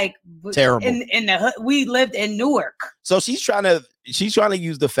was like terrible. In the hood. We lived in Newark. So she's trying to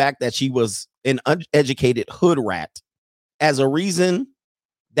use the fact that she was an uneducated hood rat as a reason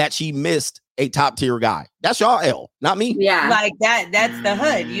that she missed a top tier guy. That's y'all L, not me. Yeah. Like that's the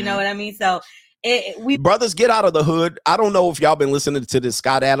hood. You know what I mean? So we brothers, get out of the hood. I don't know if y'all been listening to this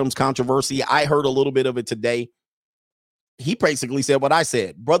Scott Adams controversy. I heard a little bit of it today. He basically said what I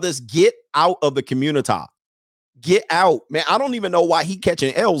said. Brothers, get out of the community. Get out, man. I don't even know why he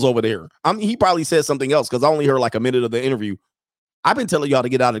catching L's over there. I mean, he probably said something else because I only heard like a minute of the interview. I've been telling y'all to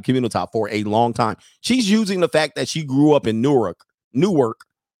get out of the community for a long time. She's using the fact that she grew up in Newark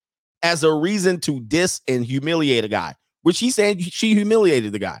as a reason to diss and humiliate a guy, which she said she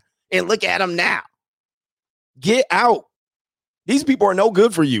humiliated the guy. And look at him now. Get out. These people are no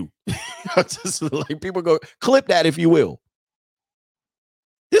good for you. Just like people go, clip that if you will.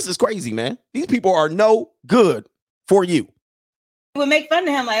 This is crazy, man. These people are no good for you. would make fun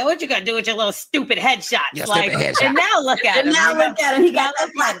of him, like, what you gonna do with your little stupid headshots? Yeah, like, stupid headshot. And now look at him. And now look at him. He got that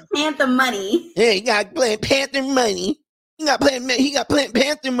Black Panther money. Yeah, he got Black Panther money. He got Black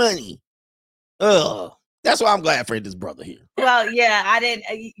Panther money. Ugh. That's why I'm glad for this brother here. Well, yeah, I didn't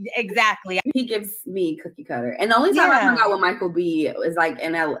exactly. He gives me cookie cutter, and the only time I hung out with Michael B is like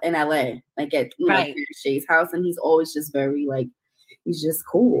in LA, like at Right. Shay's house, and he's always just very like, he's just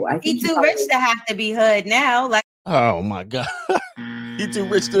cool. I think He's too rich to have to be hood now. Like, Oh my God. He too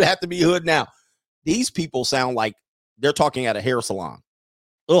rich to have to be hood now. These people sound like they're talking at a hair salon.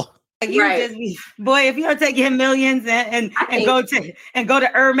 Ugh. you just be, boy, if you don't take your millions and go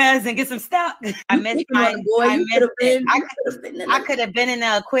to Hermes and get some stock. I missed it. I could have been in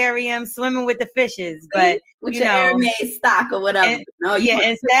the aquarium swimming with the fishes, but with you your know, Hermes stock or whatever.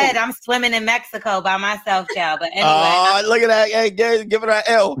 Instead I'm swimming in Mexico by myself, child. But anyway, Look at that. Hey, give it an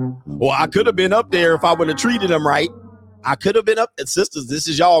L. Well, I could have been up there if I would have treated him right. I could have been up. Sisters, this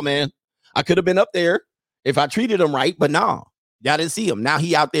is y'all, man. I could have been up there if I treated him right, but nah. Y'all didn't see him. Now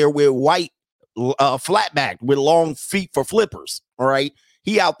he out there with white flatback with long feet for flippers. All right.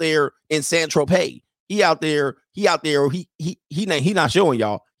 He out there in Saint Tropez. He out there. He not showing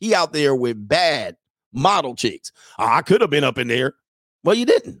y'all. He out there with bad model chicks. I could have been up in there. Well, you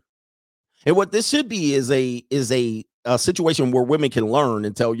didn't. And what this should be is a situation where women can learn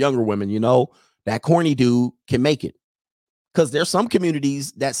and tell younger women, you know, that corny dude can make it. Because there's some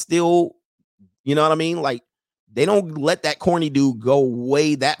communities that still, you know what I mean? Like, they don't let that corny dude go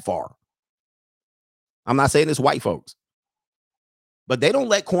way that far. I'm not saying it's white folks, but they don't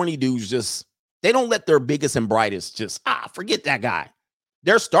let corny dudes they don't let their biggest and brightest forget that guy.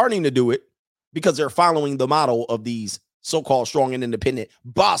 They're starting to do it because they're following the model of these so-called strong and independent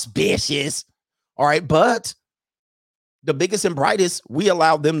boss bitches. All right. But the biggest and brightest, we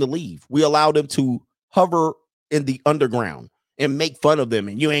allowed them to leave. We allowed them to hover in the underground and make fun of them,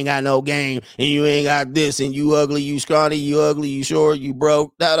 and you ain't got no game, and you ain't got this, and you ugly, you scrawny, you ugly, you short, you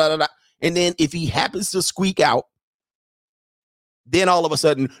broke, da da da da. And then if he happens to squeak out, then all of a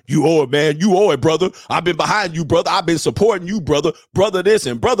sudden, you owe it, man. You owe it, brother. I've been behind you, brother. I've been supporting you, brother. Brother this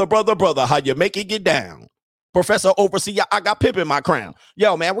and brother. How you make it get down? Professor Overseer, I got Pip in my crown.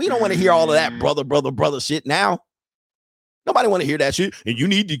 Yo, man, we don't want to hear all of that brother shit now. Nobody want to hear that shit. And you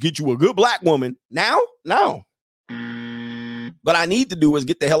need to get you a good black woman. Now? No. What I need to do is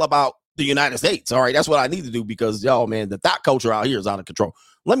get the hell about the United States. All right, that's what I need to do because, y'all, man, the thought culture out here is out of control.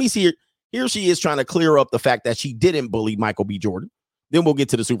 Let me see it. Here she is trying to clear up the fact that she didn't bully Michael B. Jordan. Then we'll get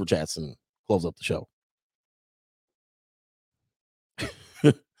to the super chats and close up the show.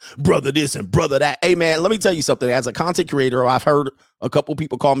 Brother this and brother that. Hey, man, let me tell you something. As a content creator, I've heard a couple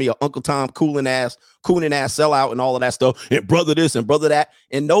people call me a Uncle Tom cooling ass sellout and all of that stuff. And brother this and brother that.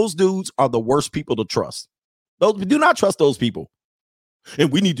 And those dudes are the worst people to trust. Do not trust those people.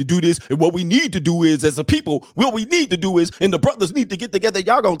 And we need to do this. And what we need to do is, as a people, what we need to do is, and the brothers need to get together.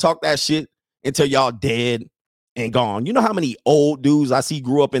 Y'all gonna talk that shit until y'all dead and gone. You know how many old dudes I see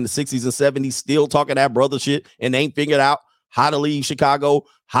grew up in the 60s and 70s still talking that brother shit and they ain't figured out how to leave Chicago,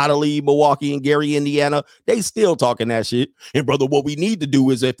 how to leave Milwaukee and Gary, Indiana. They still talking that shit. And brother, what we need to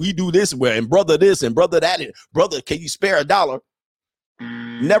do is if we do this, and brother this and brother that, and brother, can you spare a dollar?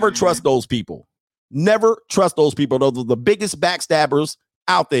 Never trust those people. Never trust those people. Those are the biggest backstabbers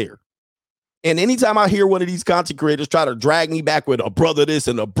out there. And anytime I hear one of these content creators try to drag me back with a brother this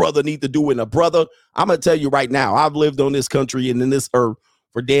and a brother need to do and a brother, I'm going to tell you right now, I've lived on this country and in this earth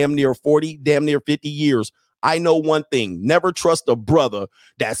for damn near 50 years. I know one thing. Never trust a brother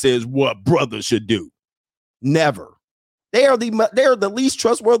that says what brother should do. Never. They are the least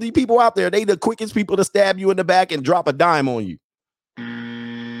trustworthy people out there. They the quickest people to stab you in the back and drop a dime on you.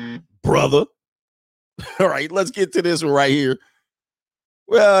 Brother. All right, let's get to this one right here.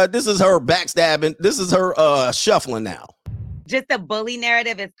 Well, this is her backstabbing. This is her shuffling now. Just the bully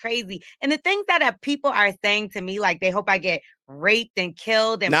narrative is crazy. And the things that people are saying to me, like they hope I get raped and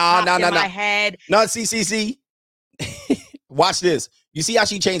killed and popped in my head. No, see. Watch this. You see how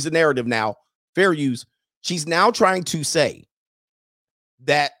she changed the narrative now? Fair use. She's now trying to say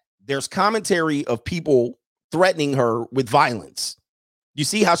that there's commentary of people threatening her with violence. You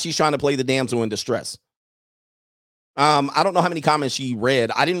see how she's trying to play the damsel in distress. I don't know how many comments she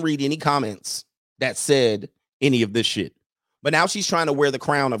read. I didn't read any comments that said any of this shit. But now she's trying to wear the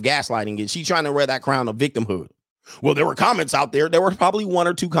crown of gaslighting, and she's trying to wear that crown of victimhood. Well, there were comments out there. There were probably 1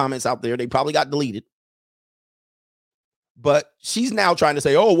 or 2 comments out there. They probably got deleted. But she's now trying to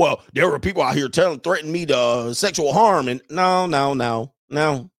say, oh, well, there were people out here threatening me to sexual harm. And no.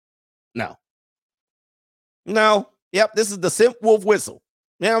 Yep, this is the simp wolf whistle.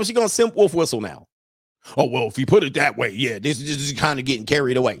 Now she's going to simp wolf whistle now. Oh, well, if you put it that way, yeah, this is kind of getting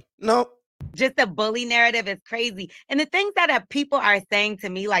carried away. No. Just the bully narrative is crazy. And the things that people are saying to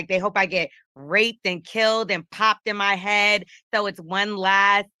me, like they hope I get raped and killed and popped in my head. So it's one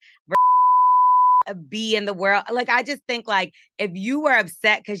last be in the world. Like, I just think, like, if you were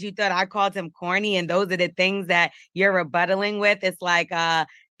upset because you thought I called him corny and those are the things that you're rebuttaling with, it's like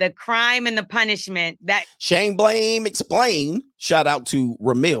the crime and the punishment. That shame, blame, explain. Shout out to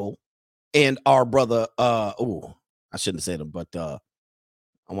Ramil and our brother. I shouldn't have said him, but I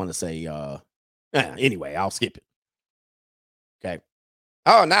want to say anyway, I'll skip it. Okay.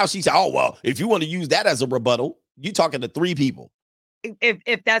 Oh, now she said, oh, well, if you want to use that as a rebuttal, you talking to 3 people.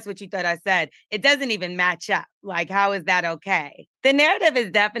 If that's what you thought I said, it doesn't even match up. Like, how is that okay? The narrative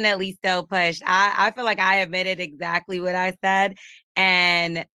is definitely still pushed. I feel like I admitted exactly what I said.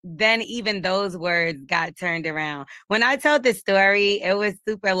 And then even those words got turned around. When I told the story, it was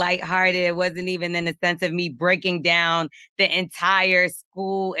super lighthearted. It wasn't even in the sense of me breaking down the entire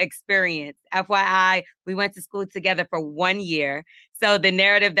school experience. FYI, we went to school together for 1 year. So the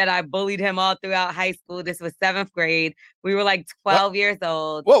narrative that I bullied him all throughout high school, this was 7th grade. We were like 12 years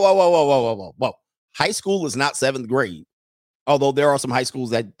old. Whoa. High school is not 7th grade. Although there are some high schools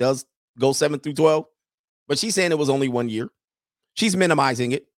that does go 7th through 12. But she's saying it was only 1 year. She's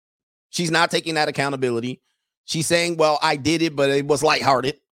minimizing it. She's not taking that accountability. She's saying, well, I did it, but it was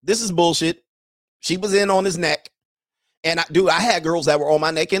lighthearted. This is bullshit. She was in on his neck. And I had girls that were on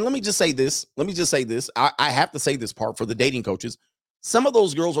my neck. And let me just say this. I have to say this part for the dating coaches. Some of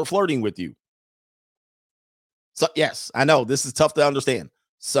those girls are flirting with you. So, yes, I know this is tough to understand.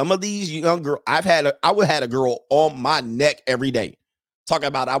 Some of these young girls, I would have a girl on my neck every day. Talking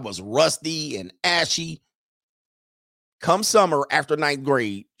about I was rusty and ashy. Come summer after 9th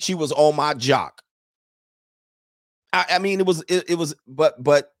grade, she was on my jock. I mean, it was,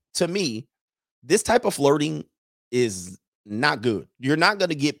 but to me, this type of flirting is not good. You're not going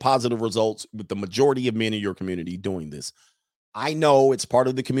to get positive results with the majority of men in your community doing this. I know it's part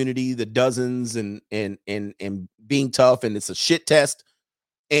of the community, the dozens and being tough, and it's a shit test.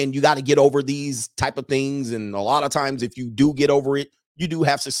 And you got to get over these type of things. And a lot of times, if you do get over it, you do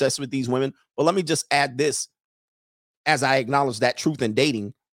have success with these women. But let me just add this. As I acknowledge that truth in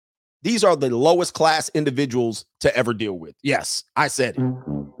dating, these are the lowest class individuals to ever deal with. Yes, I said it.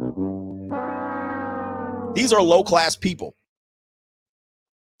 These are low class people.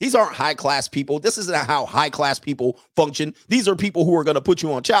 These aren't high class people. This isn't how high class people function. These are people who are going to put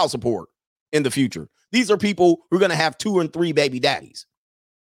you on child support in the future. These are people who are going to have 2 and 3 baby daddies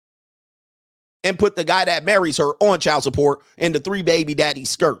and put the guy that marries her on child support in the 3 baby daddy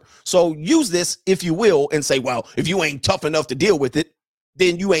skirt. So use this, if you will, and say, well, if you ain't tough enough to deal with it,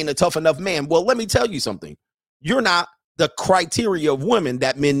 then you ain't a tough enough man. Well, let me tell you something. You're not the criteria of women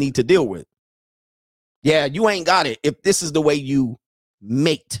that men need to deal with. Yeah, you ain't got it if this is the way you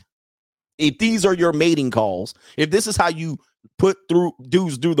mate. If these are your mating calls, if this is how you put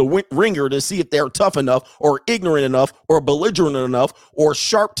dudes through the ringer to see if they're tough enough or ignorant enough or belligerent enough or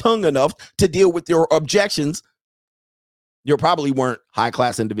sharp-tongued enough to deal with your objections, you probably weren't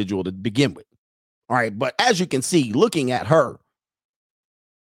high-class individual to begin with. All right, but as you can see, looking at her,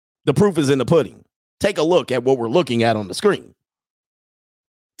 the proof is in the pudding. Take a look at what we're looking at on the screen.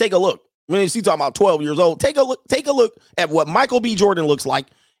 Take a look. When she's talking about 12 years old, take a look at what Michael B. Jordan looks like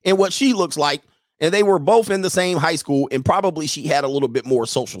and what she looks like. And they were both in the same high school, and probably she had a little bit more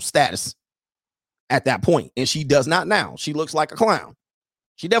social status at that point. And she does not now. She looks like a clown.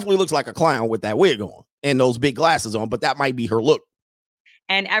 She definitely looks like a clown with that wig on and those big glasses on, but that might be her look.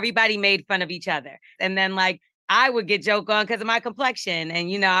 And everybody made fun of each other. And then, like, I would get joked on because of my complexion.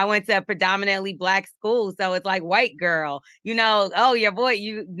 And, I went to a predominantly Black school. So it's like white girl, oh, your boy,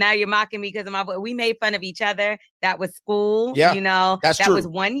 now you're mocking me because of my boy. We made fun of each other. That was school. Yeah, that's that true. was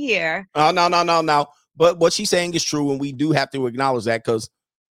 1 year. Oh, no. But what she's saying is true. And we do have to acknowledge that because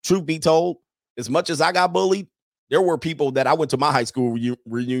truth be told, as much as I got bullied, there were people that I went to my high school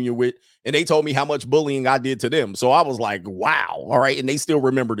reunion with, and they told me how much bullying I did to them. So I was like, wow. All right. And they still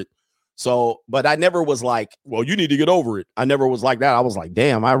remembered it. So, but I never was like, well, you need to get over it. I never was like that. I was like,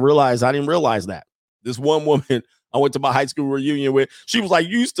 damn, I didn't realize that. This one woman I went to my high school reunion with, she was like,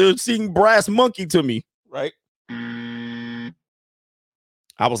 you used to sing Brass Monkey to me, right? I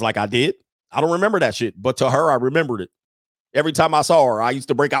was like, I did. I don't remember that shit. But to her, I remembered it. Every time I saw her, I used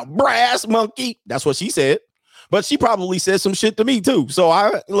to break out Brass Monkey. That's what she said. But she probably said some shit to me too. So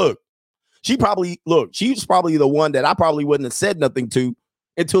she's probably the one that I probably wouldn't have said nothing to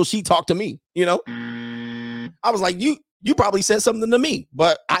until she talked to me. I was like, you probably said something to me,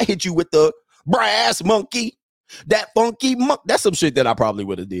 but I hit you with the Brass Monkey, that funky monkey. That's some shit that I probably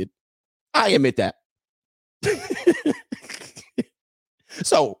would have did. I admit that.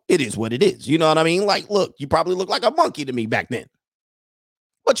 So it is what it is. You know what I mean? Like, look, you probably look like a monkey to me back then.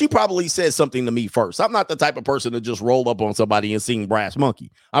 But you probably said something to me first. I'm not the type of person to just roll up on somebody and sing Brass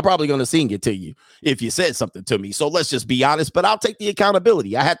Monkey. I'm probably going to sing it to you if you said something to me. So let's just be honest, but I'll take the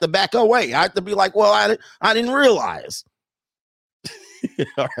accountability. I had to back away. I had to be like, well, I didn't realize.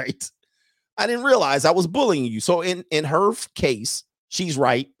 All right. I didn't realize I was bullying you. So in her case, she's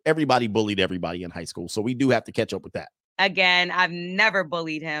right. Everybody bullied everybody in high school. So we do have to catch up with that. Again, I've never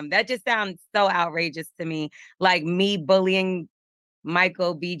bullied him. That just sounds so outrageous to me. Like me bullying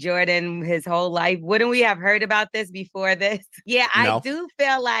Michael B. Jordan his whole life. Wouldn't we have heard about this before this? Yeah, no. I do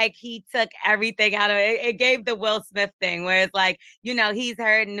feel like he took everything out of it. It gave the Will Smith thing where it's like, he's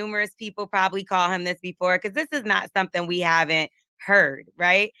heard numerous people probably call him this before because this is not something we haven't heard,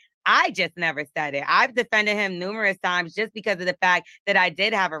 right? I just never said it. I've defended him numerous times just because of the fact that I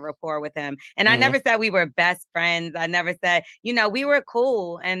did have a rapport with him. And I never said we were best friends. I never said, we were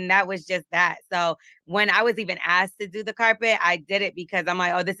cool. And that was just that. So when I was even asked to do the carpet, I did it because I'm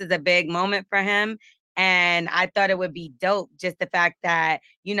like, oh, this is a big moment for him. And I thought it would be dope. Just the fact that,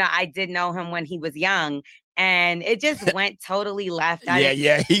 I did know him when he was young. And it just went totally left.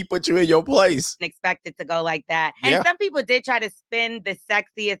 Yeah. He put you in your place. Expect it to go like that. And some people did try to spin the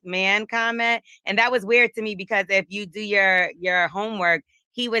sexiest man comment. And that was weird to me because if you do your homework,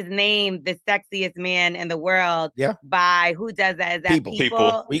 he was named the sexiest man in the world by who does that? Is that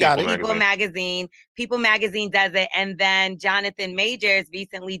People? We got People magazine. People magazine does it. And then Jonathan Majors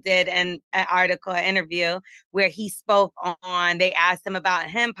recently did an article, an interview where he spoke on, they asked him about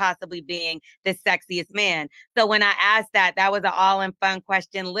him possibly being the sexiest man. So when I asked that was an all in fun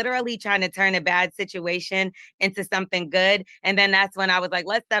question, literally trying to turn a bad situation into something good. And then that's when I was like,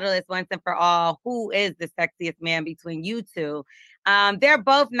 let's settle this once and for all. Who is the sexiest man between you two? They're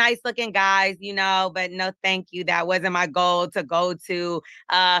both nice looking guys, but no, thank you. That wasn't my goal to go to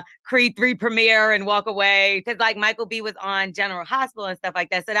Creed 3 premiere and walk away. Cause like Michael B was on General Hospital and stuff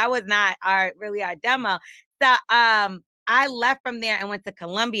like that. So that was not our demo. So, I left from there and went to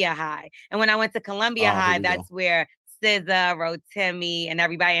Columbia High. And when I went to Columbia High, that's where SZA, Rotimi, and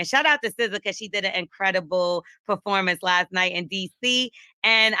everybody. And shout out to SZA because she did an incredible performance last night in DC.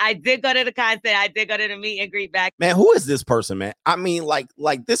 And I did go to the concert. I did go to the meet and greet back. Man, who is this person, man? I mean,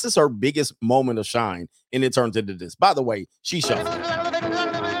 like this is her biggest moment of shine, and it turns into this. By the way, she shuffled.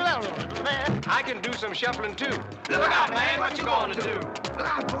 I can do some shuffling too. Look out, man, what you gonna do? Look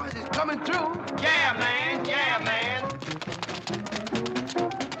out, boys, it's coming through. Yeah, man, yeah, man.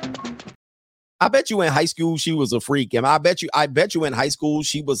 I bet you in high school she was a freak. And I bet you in high school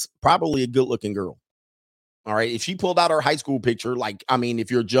she was probably a good-looking girl. All right. If she pulled out her high school picture, if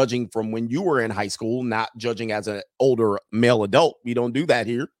you're judging from when you were in high school, not judging as an older male adult, we don't do that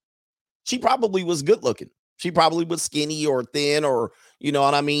here. She probably was good looking. She probably was skinny or thin or, you know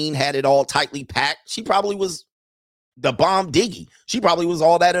what I mean, had it all tightly packed. She probably was the bomb diggy. She probably was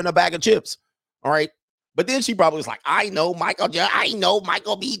all that in a bag of chips. All right. But then she probably was like, I know Michael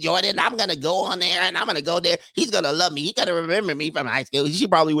B. Jordan. I'm going to go on there and I'm going to go there. He's going to love me. He's going to remember me from high school. She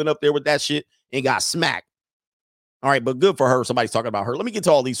probably went up there with that shit and got smacked. All right, but good for her. Somebody's talking about her. Let me get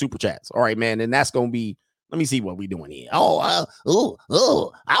to all these super chats. All right, man. And that's going to be, let me see what we're doing here. I'll go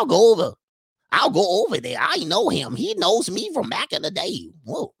over there. I know him. He knows me from back in the day.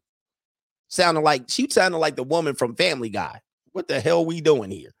 Whoa. She sounded like the woman from Family Guy. What the hell we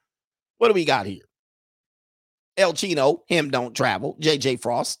doing here? What do we got here? El Chino, him don't travel. JJ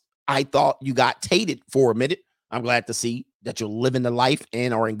Frost, I thought you got tated for a minute. I'm glad to see that you're living the life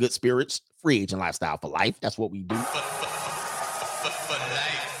and are in good spirits. Free agent lifestyle for life. That's what we do.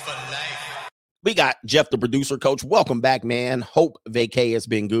 We got Jeff, the producer, coach. Welcome back, man. Hope vacay has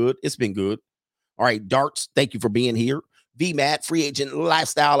been good. It's been good. All right, Darts, thank you for being here. VMAT, free agent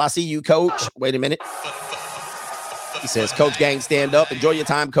lifestyle. I see you, coach. Wait a minute. He says, Coach Gang, stand up. Enjoy your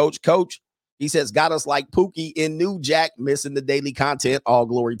time, coach. Coach, he says, got us like Pookie in New Jack, missing the daily content. All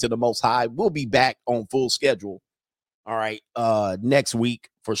glory to the Most High. We'll be back on full schedule. All right, next week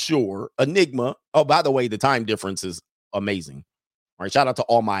for sure. Enigma. Oh, by the way, the time difference is amazing. All right, shout out to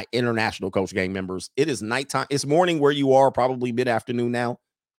all my international Coach Gang members. It is nighttime. It's morning where you are, probably mid-afternoon now.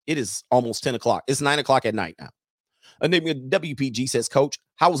 It is almost 10 o'clock. It's 9 o'clock at night now. Enigma WPG says, Coach,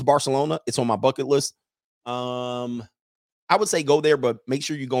 how was Barcelona? It's on my bucket list. I would say go there, but make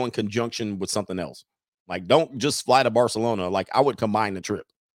sure you go in conjunction with something else. Like, don't just fly to Barcelona. Like, I would combine the trip.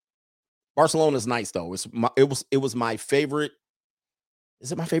 Barcelona is nice though. It was my favorite.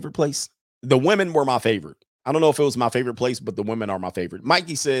 Is it my favorite place? The women were my favorite. I don't know if it was my favorite place, but the women are my favorite.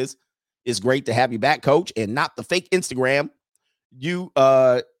 Mikey says, it's great to have you back, coach, and not the fake Instagram. You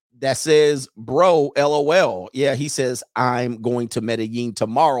that says, bro, LOL. Yeah, he says, I'm going to Medellin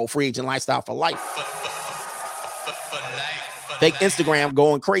tomorrow. Free agent lifestyle for life. Fake Instagram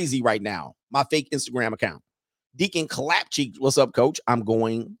going crazy right now. My fake Instagram account. Deacon Clapcheek, what's up, coach? I'm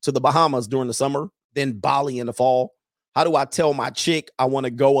going to the Bahamas during the summer, then Bali in the fall. How do I tell my chick I want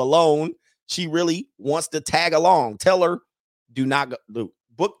to go alone? She really wants to tag along. Tell her, do not go.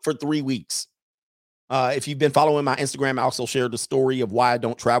 Book for 3 weeks. If you've been following my Instagram, I also shared the story of why I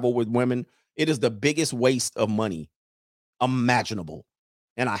don't travel with women. It is the biggest waste of money imaginable.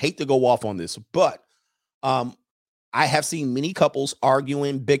 And I hate to go off on this, but I have seen many couples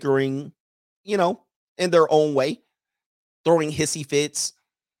arguing, bickering, in their own way, throwing hissy fits.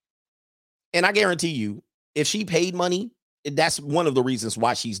 And I guarantee you, if she paid money, that's one of the reasons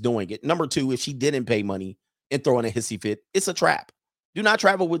why she's doing it. Number two, if she didn't pay money and throwing a hissy fit, it's a trap. Do not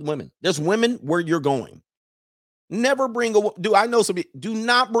travel with women. There's women where you're going. Never bring do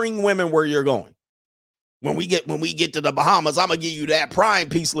not bring women where you're going. When we get to the Bahamas, I'm gonna give you that prime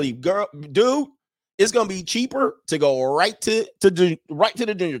peace leave, girl, dude. It's gonna be cheaper to go right to the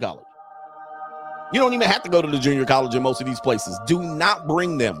junior college. You don't even have to go to the junior college in most of these places. Do not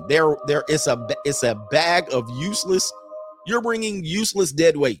bring them. It's a bag of useless. You're bringing useless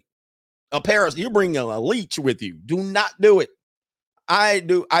dead weight. You're bringing a leech with you. Do not do it. I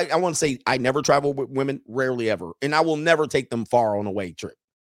want to say I never travel with women, rarely ever, and I will never take them far on a way trip.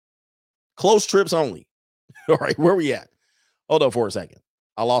 Close trips only. All right, where we at? Hold on for a second.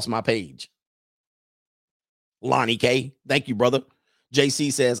 I lost my page. Lonnie K, thank you, brother.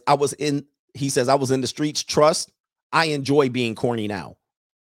 JC says I was in the streets. Trust. I enjoy being corny now.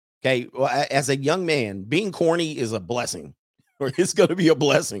 Okay, well, as a young man, being corny is a blessing, or it's going to be a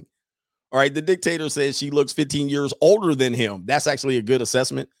blessing. All right, the dictator says she looks 15 years older than him. That's actually a good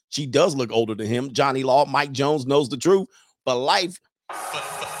assessment. She does look older than him. Johnny Law, Mike Jones knows the truth, but life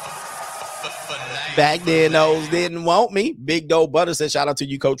back then those didn't want me. Big Doe Butter says, shout out to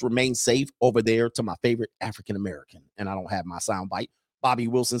you, coach. Remain safe over there to my favorite African-American. And I don't have my sound bite. Bobby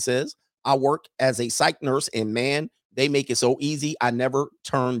Wilson says, I work as a psych nurse, and man, they make it so easy. I never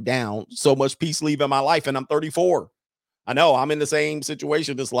turn down so much peace leave in my life, and I'm 34. I know I'm in the same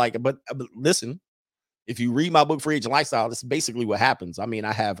situation. Just like, but listen, if you read my book, Free Agent Lifestyle, this is basically what happens. I mean,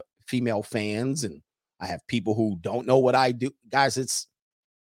 I have female fans and I have people who don't know what I do. Guys,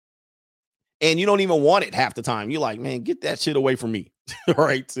 and you don't even want it half the time. You're like, man, get that shit away from me. All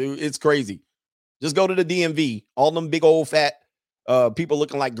right. So it's crazy. Just go to the DMV. All them big old fat people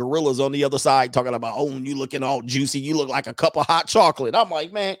looking like gorillas on the other side talking about, oh, you looking all juicy. You look like a cup of hot chocolate. I'm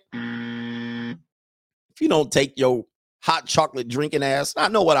like, man, if you don't take your hot chocolate drinking ass, I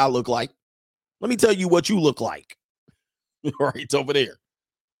know what I look like. Let me tell you what you look like. Right, it's over there.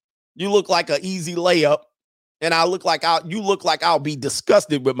 You look like an easy layup, and you look like I'll be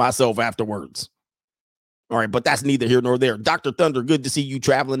disgusted with myself afterwards. All right, but that's neither here nor there. Dr. Thunder, good to see you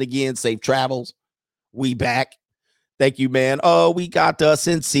traveling again. Safe travels. We back. Thank you, man. Oh, we got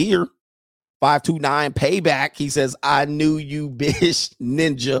Sincere 529 Payback. He says, I knew you, bitch,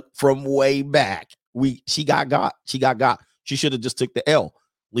 ninja, from way back. She got. She should have just took the L.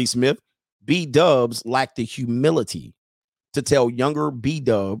 Lee Smith, B-dubs lack the humility to tell younger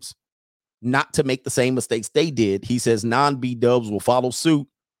B-dubs not to make the same mistakes they did. He says non-B-dubs will follow suit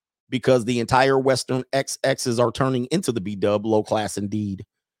because the entire Western XXs are turning into the B-dub, low class indeed.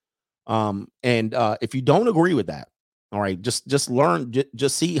 And if you don't agree with that, all right, just learn,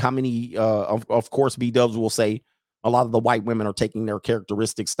 just see how many, of course, B-dubs will say, A lot of the white women are taking their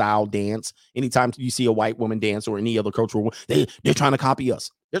characteristic style dance. Anytime you see a white woman dance or any other cultural, they're trying to copy us.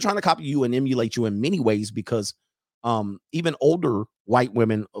 They're trying to copy you and emulate you in many ways because even older white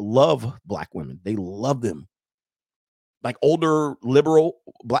women love black women. They love them. Like older liberal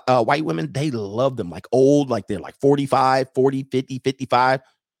white women, they love them. Like old, like they're like 45, 40, 50, 55.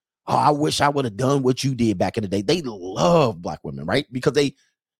 Oh, I wish I would have done what you did back in the day. They love black women, right? Because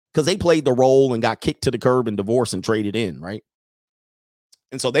they played the role and got kicked to the curb and divorced and traded in, right?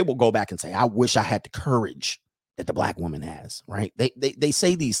 And so they will go back and say, I wish I had the courage that the black woman has, right? They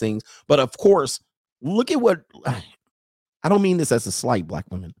say these things, but of course, look at what, I don't mean this as a slight, black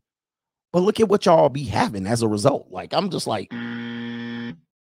women, but look at what y'all be having as a result. Like, I'm just like, it's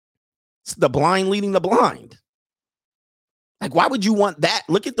the blind leading the blind. Like, why would you want that?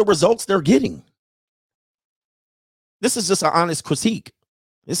 Look at the results they're getting. This is just an honest critique.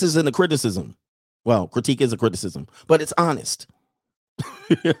 This isn't a criticism. Well, critique is a criticism, but it's honest.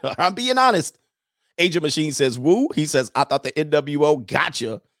 I'm being honest. Agent Machine says, woo. He says, I thought the NWO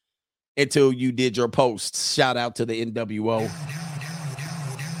gotcha until you did your post. Shout out to the NWO.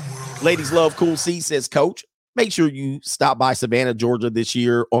 Ladies Love Cool C says, Coach, make sure you stop by Savannah, Georgia this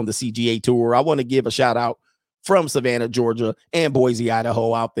year on the CGA tour. I want to give a shout out from Savannah, Georgia and Boise,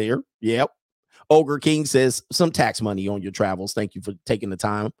 Idaho out there. Yep. Ogre King says, some tax money on your travels. Thank you for taking the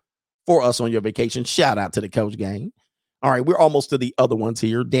time for us on your vacation. Shout out to the Coach Gang. All right, we're almost to the other ones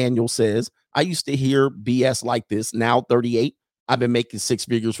here. Daniel says, I used to hear BS like this. Now 38. I've been making 6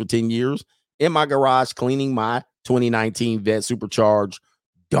 figures for 10 years in my garage, cleaning my 2019 Vet Supercharged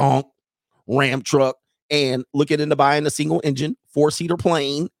donk Ram truck and looking into buying a single engine 4-seater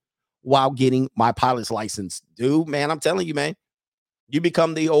plane while getting my pilot's license. Dude, man, I'm telling you, man, you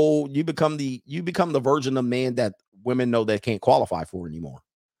become the version of man that women know they can't qualify for anymore.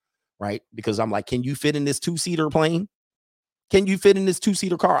 Right? Because I'm like, can you fit in this 2-seater plane? Can you fit in this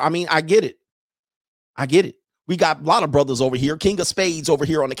 2-seater car? I mean, I get it. We got a lot of brothers over here. King of Spades over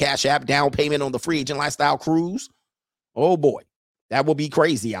here on the Cash App. Down payment on the Free Agent Lifestyle Cruise. Oh, boy. That will be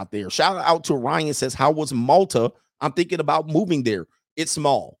crazy out there. Shout out to Ryan says, how was Malta? I'm thinking about moving there. It's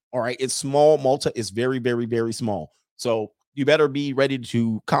small. All right. It's small. Malta is very, very, very small. So you better be ready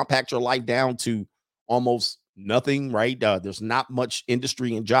to compact your life down to almost nothing, right? There's not much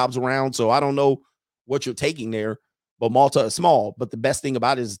industry and jobs around. So I don't know what you're taking there, but Malta is small. But the best thing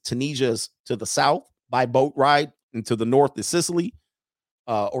about it is Tunisia is to the south by boat ride, and to the north is Sicily,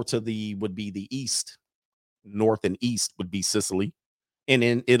 or to the would be the east. North and east would be Sicily. And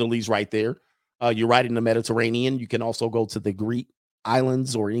then Italy's right there. You're right in the Mediterranean. You can also go to the Greek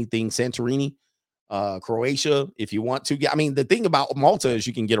islands or anything, Santorini, Croatia, if you want to. I mean, the thing about Malta is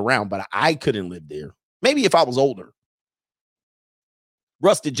you can get around, but I couldn't live there. Maybe if I was older.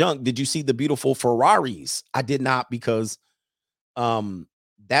 Rusted Junk, did you see the beautiful Ferraris? I did not, because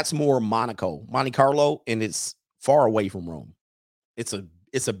that's more Monaco, Monte Carlo, and it's far away from Rome. It's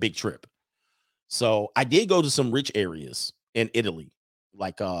a big trip. So I did go to some rich areas in Italy.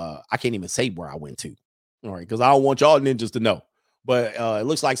 Like I can't even say where I went to. All right, because I don't want y'all ninjas to know. But it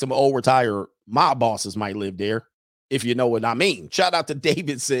looks like some old retired mob bosses might live there, if you know what I mean. Shout out to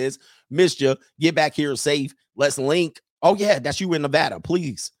David says, missed you. Get back here safe. Let's link. Oh, yeah, that's you in Nevada.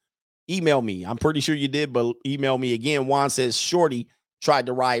 Please email me. I'm pretty sure you did, but email me again. Juan says, Shorty tried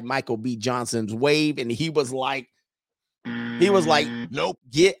to ride Michael B. Johnson's wave, and he was like, nope,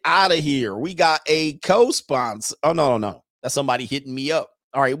 get out of here. We got a co-sponsor. Oh, no. That's somebody hitting me up.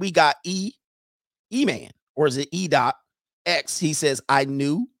 All right, we got E-Man, or is it E.X? He says, I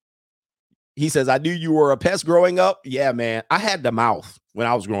knew you were a pest growing up. Yeah, man. I had the mouth when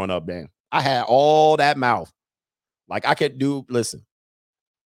I was growing up, man. I had all that mouth. Like I could do, listen,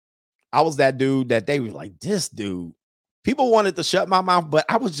 I was that dude that they were like, this dude. People wanted to shut my mouth, but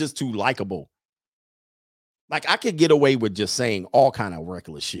I was just too likable. Like I could get away with just saying all kind of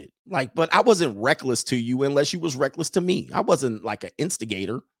reckless shit. Like, but I wasn't reckless to you unless you was reckless to me. I wasn't like an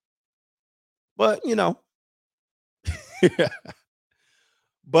instigator. But, you know.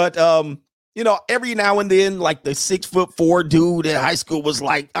 But every now and then, like the 6'4" dude in high school was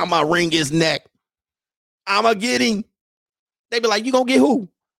like, I'm gonna wring his neck. I'm gonna get him. They be like, you gonna get who?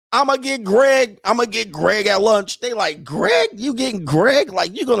 I'm gonna get Greg. I'm gonna get Greg at lunch. They like, Greg? You getting Greg?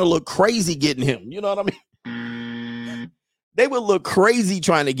 Like, you're gonna look crazy getting him. You know what I mean? They would look crazy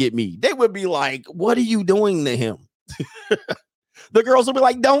trying to get me. They would be like, what are you doing to him? The girls would be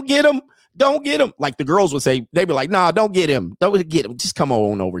like, don't get him. Don't get him. Like the girls would say, they'd be like, nah, don't get him. Don't get him. Just come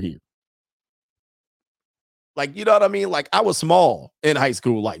on over here. Like, you know what I mean? Like I was small in high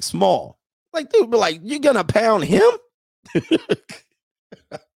school, like small. Like they would be like, you're going to pound him?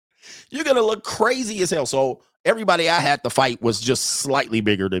 You're going to look crazy as hell. So Everybody I had to fight was just slightly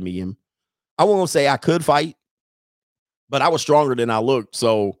bigger than me. And I won't say I could fight, but I was stronger than I looked.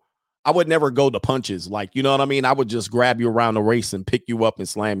 So I would never go to punches. Like, you know what I mean? I would just grab you around the waist and pick you up and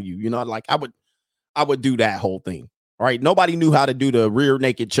slam you. You know, like I would do that whole thing. All right. Nobody knew how to do the rear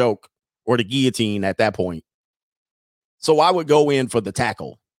naked choke or the guillotine at that point. So I would go in for the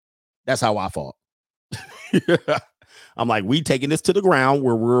tackle. That's how I fought. I'm like, we taking this to the ground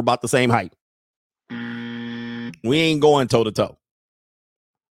where we're about the same height. We ain't going toe to toe.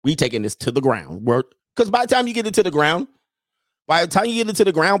 We taking this to the ground. Because by the time you get it to the ground,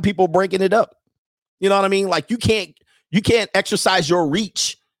 people breaking it up. You know what I mean? Like you can't exercise your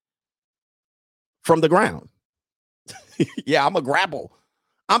reach from the ground. Yeah, I'm a grapple.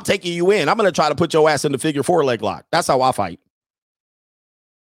 I'm taking you in. I'm going to try to put your ass in the figure 4 leg lock. That's how I fight.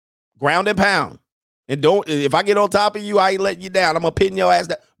 Ground and pound. And if I get on top of you, I ain't letting you down. I'm going to pin your ass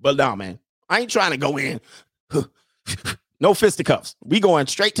down. But no, man, I ain't trying to go in. No fisticuffs. We going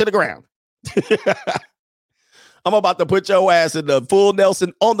straight to the ground. I'm about to put your ass in the full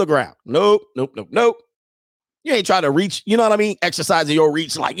Nelson on the ground. Nope. You ain't trying to reach, you know what I mean? Exercising your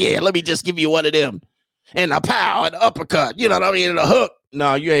reach like, yeah, let me just give you one of them. And a pow, an uppercut, you know what I mean? And a hook.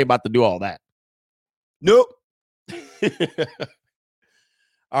 No, you ain't about to do all that. Nope.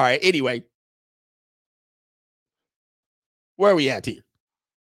 All right, anyway. Where are we at here?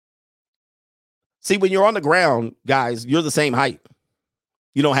 See, when you're on the ground, guys, you're the same height.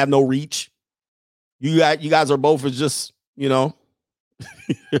 You don't have no reach. You guys are both just, you know.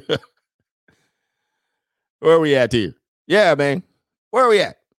 Where are we at here? Yeah, man. Where are we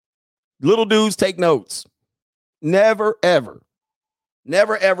at? Little dudes, take notes. Never, ever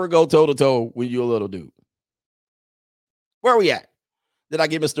go toe-to-toe with you a little dude. Where are we at? Did I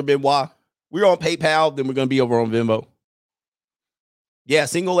get Mr. Benoit? We're on PayPal, then we're going to be over on Venmo. Yeah,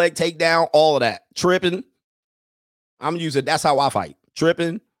 single leg takedown, all of that. Tripping. That's how I fight.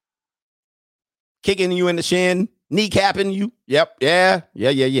 Tripping. Kicking you in the shin. Kneecapping you. Yep. Yeah.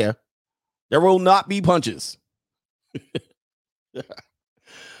 There will not be punches.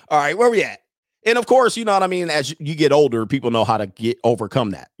 All right, where we at? And of course, you know what I mean? As you get older, people know how to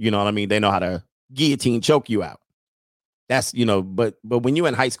overcome that. You know what I mean? They know how to guillotine choke you out. That's, you know, but when you're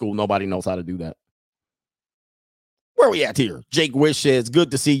in high school, nobody knows how to do that. Where are we at here? Jake Wish says,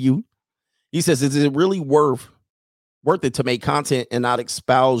 good to see you. He says, is it really worth it to make content and not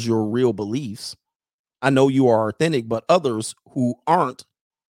espouse your real beliefs? I know you are authentic, but others who aren't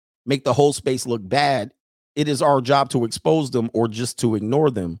make the whole space look bad. It is our job to expose them or just to ignore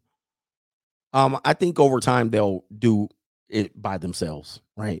them. I think over time they'll do it by themselves,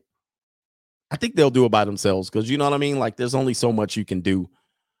 right? I think they'll do it by themselves because, you know what I mean? Like there's only so much you can do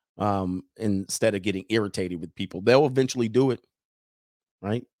instead of getting irritated with people. They'll eventually do it,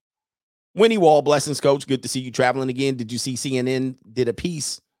 right? Winnie Wall, blessings, coach. Good to see you traveling again. Did you see CNN did a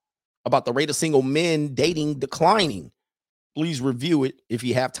piece about the rate of single men dating declining? Please review it if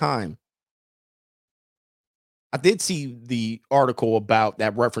you have time. I did see the article about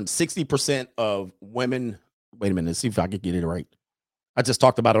that reference 60% of women. Wait a minute, let's see if I could get it right. I just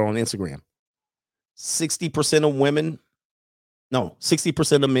talked about it on Instagram. 60% of women, no,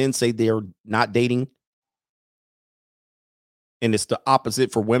 60% of men say they're not dating. And it's the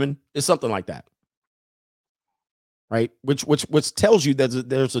opposite for women. It's something like that. Right? Which tells you that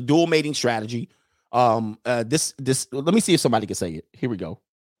there's a dual mating strategy. This let me see if somebody can say it. Here we go.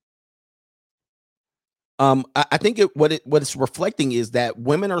 I think what it's reflecting is that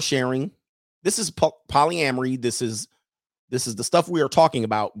women are sharing. This is polyamory. This is the stuff we are talking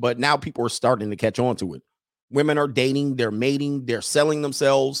about, but now people are starting to catch on to it. Women are dating, they're mating, they're selling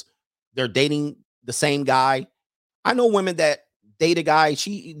themselves, they're dating the same guy. I know women that date a guy,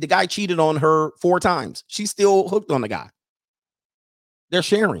 the guy cheated on her 4 times. She's still hooked on the guy. They're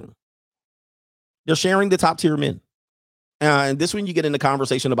sharing. They're sharing the top tier men. And this when you get into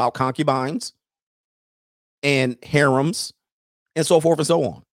conversation about concubines and harems and so forth and so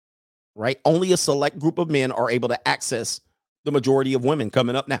on, right? Only a select group of men are able to access the majority of women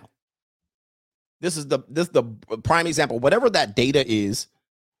coming up now. This is the prime example. Whatever that data is,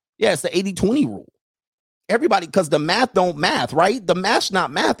 yeah, it's the 80-20 rule. Everybody, because the math don't math, right? The math's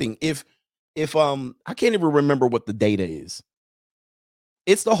not mathing. If I can't even remember what the data is.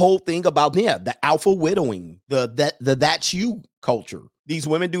 It's the whole thing about the alpha widowing, the that's you culture. These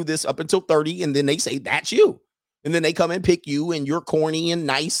women do this up until 30, and then they say that's you. And then they come and pick you, and you're corny and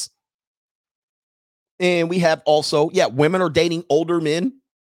nice. And we have also, women are dating older men,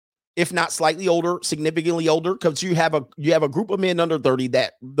 if not slightly older, significantly older, because you have a group of men under 30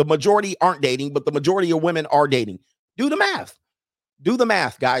 that the majority aren't dating, but the majority of women are dating. Do the math. Do the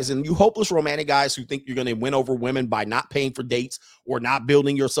math, guys. And you hopeless romantic guys who think you're going to win over women by not paying for dates or not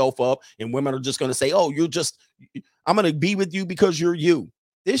building yourself up, and women are just going to say, oh, I'm going to be with you because you're you.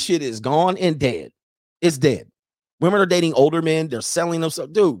 This shit is gone and dead. It's dead. Women are dating older men. They're selling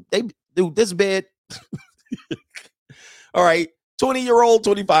themselves. Dude, this bed. All right. 20-year-old,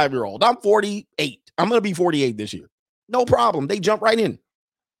 25-year-old. I'm 48. I'm going to be 48 this year. No problem. They jump right in.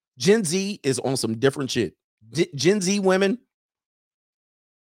 Gen Z is on some different shit. Gen Z women,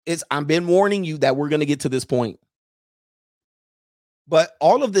 I've been warning you that we're going to get to this point. But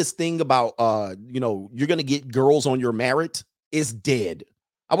all of this thing about, you're going to get girls on your merit is dead.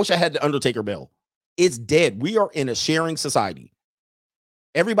 I wish I had the Undertaker bell. It's dead. We are in a sharing society.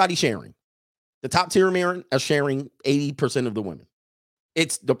 Everybody sharing. The top tier men are sharing 80% of the women.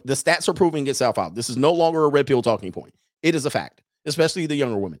 It's the stats are proving itself out. This is no longer a red pill talking point. It is a fact, especially the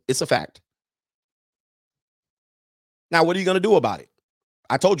younger women. It's a fact. Now, what are you going to do about it?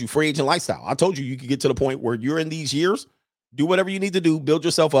 I told you, free agent lifestyle. I told you could get to the point where you're in these years, do whatever you need to do, build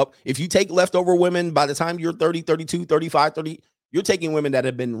yourself up. If you take leftover women by the time you're 30, 32, 35, 30, you're taking women that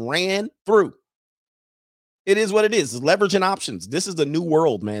have been ran through. It is what it is. It's leveraging options. This is the new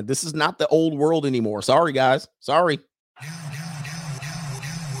world, man. This is not the old world anymore. Sorry, guys. Sorry.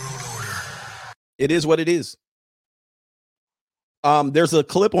 It is what it is. There's a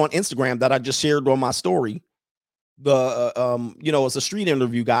clip on Instagram that I just shared on my story. It's a street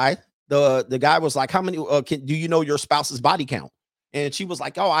interview guy. The guy was like, how many, do you know your spouse's body count? And she was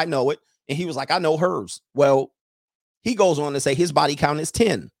like, oh, I know it. And he was like, I know hers. Well, he goes on to say his body count is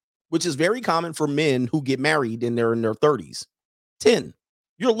 10, which is very common for men who get married and they're in their 30s. 10.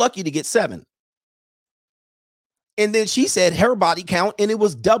 You're lucky to get 7. And then she said her body count, and it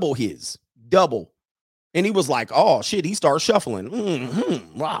was double his. Double. And he was like, oh, shit, he started shuffling.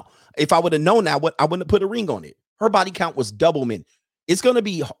 Wow. If I would have known that, I wouldn't have put a ring on it. Her body count was double men. You're going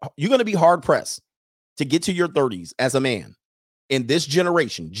to be hard pressed to get to your 30s as a man in this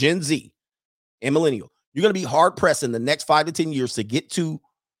generation, Gen Z and millennial. You're going to be hard pressed in the next 5 to 10 years to get to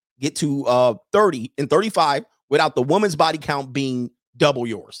 30 and 35 without the woman's body count being double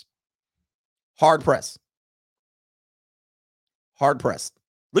yours. Hard pressed. Hard pressed.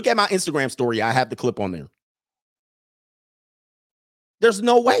 Look at my Instagram story. I have the clip on there. There's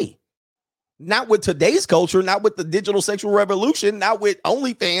no way. Not with today's culture, not with the digital sexual revolution, not with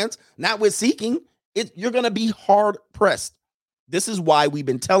OnlyFans, not with Seeking. You're going to be hard pressed. This is why we've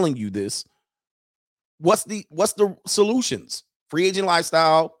been telling you this. What's the solutions? Free agent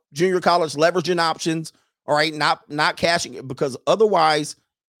lifestyle, junior college leveraging options. All right, not cashing it, because otherwise,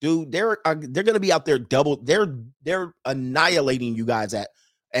 dude, they're going to be out there double. They're annihilating you guys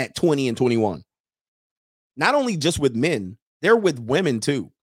at 20 and 21. Not only just with men, they're with women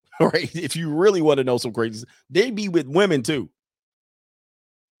too. All right, if you really want to know some crazy, they be with women too.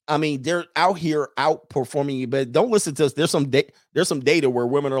 I mean, they're out here outperforming you, but don't listen to us. There's some data where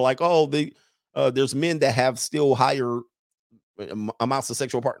women are like, oh, there's men that have still higher amounts of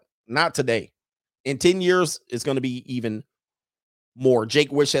sexual partner. Not today. In 10 years, it's going to be even more.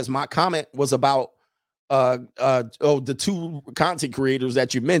 Jake Wish says my comment was about the 2 content creators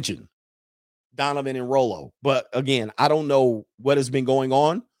that you mentioned, Donovan and Rolo. But again, I don't know what has been going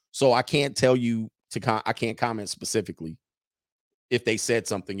on, so I can't tell you I can't comment specifically if they said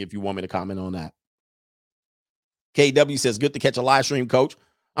something, if you want me to comment on that. KW says, good to catch a live stream, coach.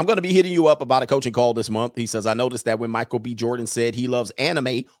 I'm going to be hitting you up about a coaching call this month. He says, I noticed that when Michael B. Jordan said he loves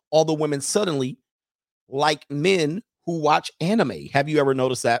anime, all the women suddenly like men who watch anime. Have you ever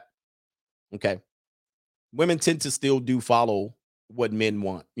noticed that? Okay. Women tend to still do follow what men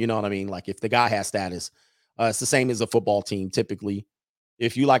want. You know what I mean? Like if the guy has status, it's the same as a football team. Typically,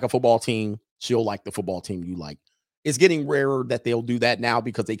 if you like a football team, she'll like the football team you like. It's getting rarer that they'll do that now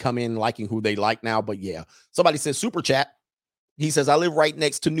because they come in liking who they like now. But yeah, somebody says super chat. He says, I live right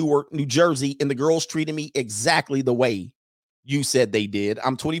next to Newark, New Jersey, and the girls treated me exactly the way you said they did.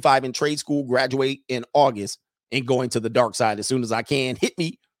 I'm 25 in trade school, graduate in August, and going to the dark side as soon as I can. Hit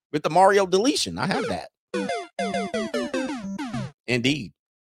me with the Mario deletion. I have that. Indeed.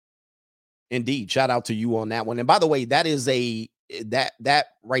 Shout out to you on that one. And by the way, that is that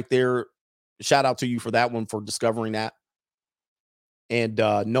right there. Shout out to you for that one, for discovering that and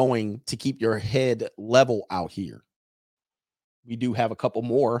knowing to keep your head level out here. We do have a couple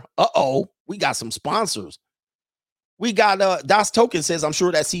more. We got some sponsors. We got Das Token says, I'm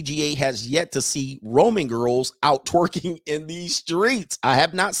sure that CGA has yet to see Roman girls out twerking in these streets. I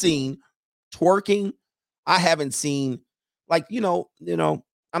have not seen twerking. I haven't seen, like,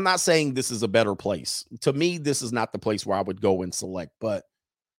 I'm not saying this is a better place. To me, this is not the place where I would go and select, but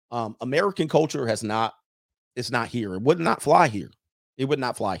American culture it's not here. It would not fly here. It would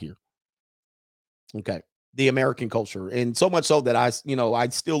not fly here. Okay. The American culture. And so much so that I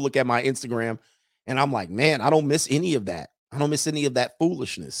still look at my Instagram and I'm like, man, I don't miss any of that. I don't miss any of that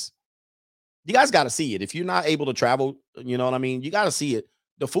foolishness. You guys got to see it. If you're not able to travel, you know what I mean? You got to see it.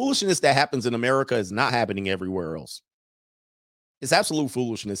 The foolishness that happens in America is not happening everywhere else. It's absolute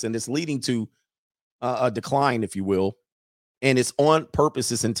foolishness, and it's leading to a decline, if you will. And it's on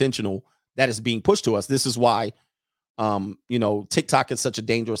purpose. It's intentional that is being pushed to us. This is why, TikTok is such a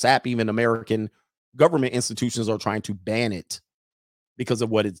dangerous app. Even American government institutions are trying to ban it because of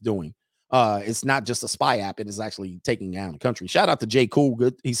what it's doing. It's not just a spy app. It is actually taking down the country. Shout out to Jay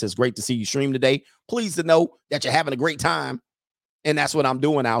Coolgood. He says, great to see you stream today. Pleased to know that you're having a great time. And that's what I'm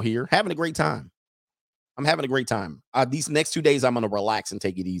doing out here. Having a great time. I'm having a great time. These next 2 days, I'm going to relax and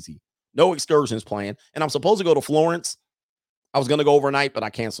take it easy. No excursions planned. And I'm supposed to go to Florence. I was going to go overnight, but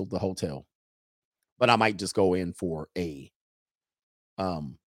I canceled the hotel. But I might just go in for a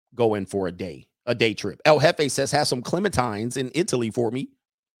day trip. El Jefe says, have some clementines in Italy for me.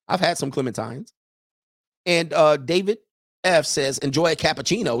 I've had some clementines. And David F says, enjoy a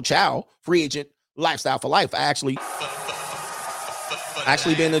cappuccino. Ciao. Free agent lifestyle for life. I actually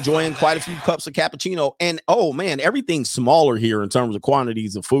been enjoying quite a few cups of cappuccino. And oh man, everything's smaller here in terms of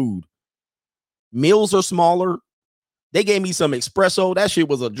quantities of food. Meals are smaller. They gave me some espresso. That shit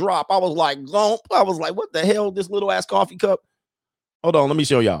was a drop. I was like, gulp. I was like, what the hell? This little ass coffee cup. Hold on, let me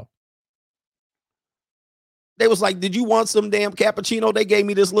show y'all. They was like, did you want some damn cappuccino? They gave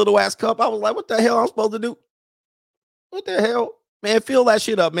me this little ass cup. I was like, what the hell I'm supposed to do? What the hell? Man, fill that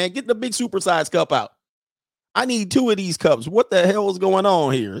shit up, man. Get the big supersized cup out. I need 2 of these cups. What the hell is going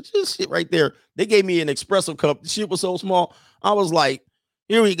on here? It's just shit right there. They gave me an espresso cup. The shit was so small. I was like,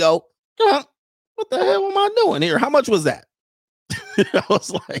 here we go. What the hell am I doing here? How much was that? I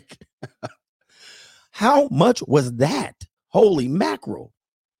was like, how much was that? Holy mackerel.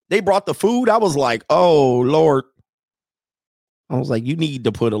 They brought the food. I was like, oh, Lord. I was like, you need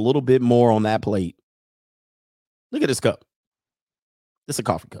to put a little bit more on that plate. Look at this cup. It's a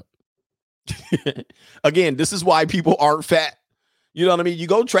coffee cup. Again, this is why people aren't fat. You know what I mean? You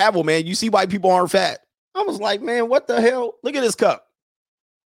go travel, man. You see why people aren't fat. I was like, man, what the hell? Look at this cup.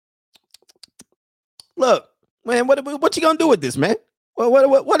 Look, man, what you gonna do with this, man?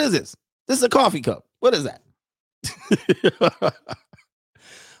 What is this? This is a coffee cup. What is that?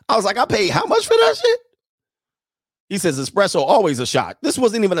 I was like, I paid how much for that shit? He says espresso, always a shot. This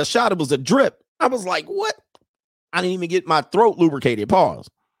wasn't even a shot. It was a drip. I was like, what? I didn't even get my throat lubricated. Pause.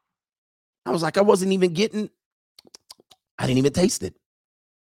 I was like, I didn't even taste it. It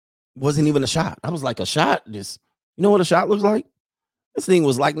wasn't even a shot. I was like, a shot? You know what a shot looks like? This thing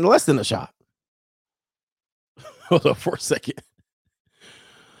was like less than a shot. Hold on for a second.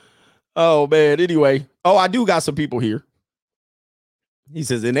 Oh, man. Anyway. Oh, I do got some people here. He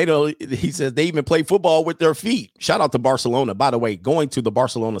says, and they even play football with their feet. Shout out to Barcelona. By the way, going to the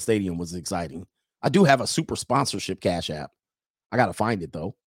Barcelona stadium was exciting. I do have a super sponsorship cash app. I got to find it,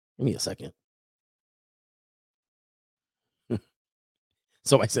 though. Give me a second.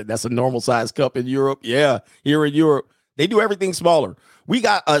 So I said, that's a normal size cup in Europe. Yeah, here in Europe, they do everything smaller. We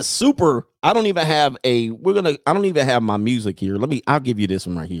got a super, I don't even have my music here. I'll give you this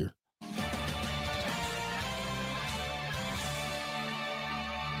one right here.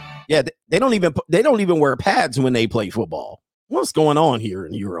 Yeah, they don't even wear pads when they play football. What's going on here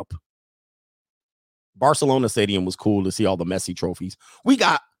in Europe? Barcelona Stadium was cool to see all the Messi trophies. We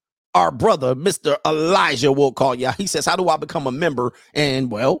got our brother, Mr. Elijah, will call you. He says, how do I become a member?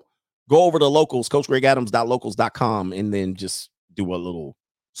 And well, go over to locals, coachgregadams.locals.com, and then just do a little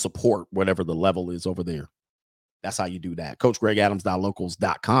support, whatever the level is over there. That's how you do that.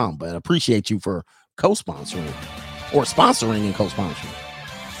 coachgregadams.locals.com. But I appreciate you for co-sponsoring or sponsoring and co-sponsoring.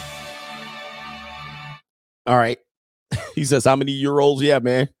 All right. He says, how many euros? Yeah,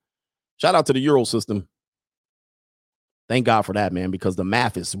 man. Shout out to the Euro system. Thank God for that, man, because the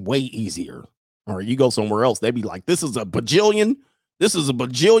math is way easier. All right, you go somewhere else, they'd be like, this is a bajillion. This is a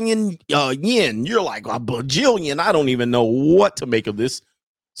bajillion yen. You're like, a bajillion. I don't even know what to make of this.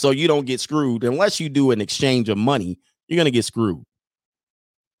 So you don't get screwed. Unless you do an exchange of money, you're going to get screwed.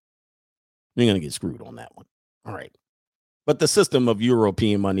 You're going to get screwed on that one. All right. But the system of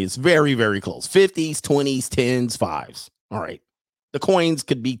European money is very, very close. 50s, 20s, 10s, 5s. All right. The coins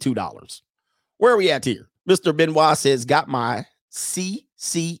could be $2. Where are we at here? Mr. Benoit says, got my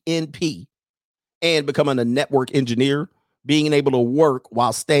CCNP and becoming a network engineer, being able to work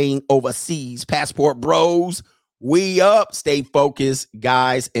while staying overseas. Passport bros, we up. Stay focused,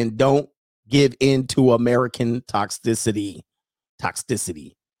 guys, and don't give in to American toxicity.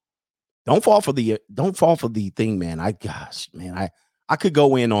 Don't fall for the thing, man. I I could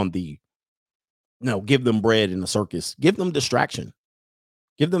go in on the, give them bread in the circus. Give them distraction.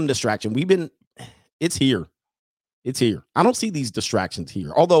 Give them distraction. It's here. It's here. I don't see these distractions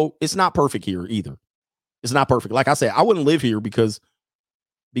here. Although it's not perfect here either. It's not perfect. Like I said, I wouldn't live here because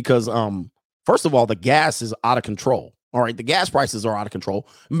first of all, the gas is out of control. All right. The gas prices are out of control.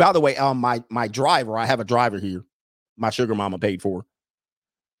 And by the way, my driver, I have a driver here. My sugar mama paid for.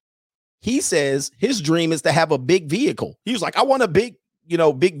 He says his dream is to have a big vehicle. He was like, I want a big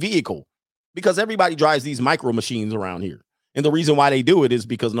vehicle, because everybody drives these micro machines around here. And the reason why they do it is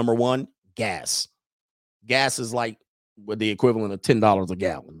because, number one, gas. Gas is like the equivalent of $10 a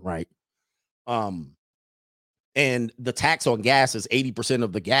gallon, right? And the tax on gas is 80%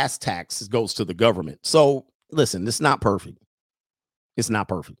 of the gas tax goes to the government. So listen, it's not perfect. It's not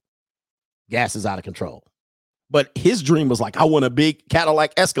perfect. Gas is out of control. But his dream was like, I want a big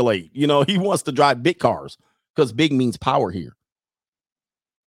Cadillac Escalade. He wants to drive big cars because big means power here.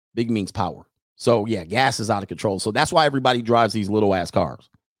 Big means power. So yeah, gas is out of control. So that's why everybody drives these little ass cars.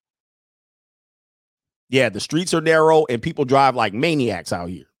 Yeah, the streets are narrow and people drive like maniacs out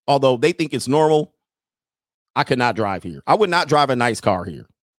here. Although they think it's normal, I could not drive here. I would not drive a nice car here.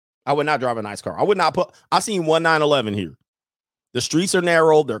 I would not drive a nice car. I would not I've seen 911 here. The streets are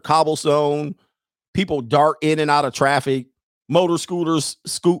narrow. They're cobblestone. People dart in and out of traffic. Motor scooters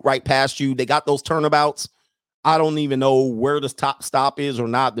scoot right past you. They got those turnabouts. I don't even know where the top stop is or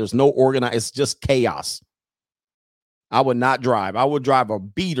not. There's no organized. It's just chaos. I would not drive. I would drive a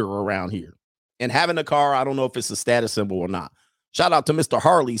beater around here. And having a car, I don't know if it's a status symbol or not. Shout out to Mr.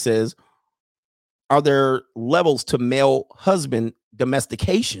 Harley says, are there levels to male husband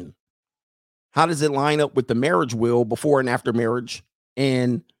domestication? How does it line up with the marriage will before and after marriage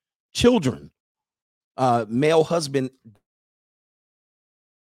and children? Male husband.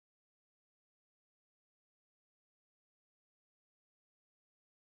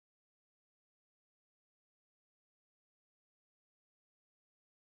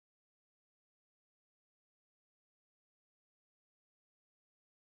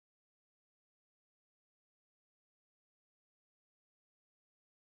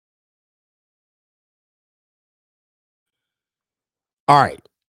 All right.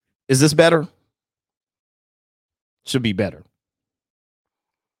 Is this better? Should be better.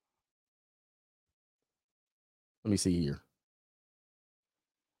 Let me see here.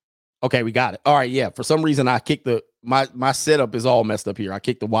 Okay, we got it. All right, yeah. For some reason, I kicked my setup is all messed up here. I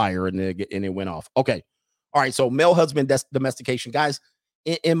kicked the wire and it went off. Okay. All right. So male husband domestication, guys.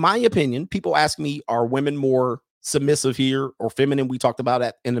 In my opinion, people ask me, are women more submissive here or feminine? We talked about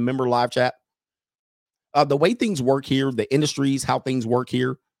that in the member live chat. The way things work here, the industries, how things work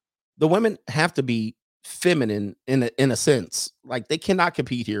here, the women have to be feminine in a sense. Like they cannot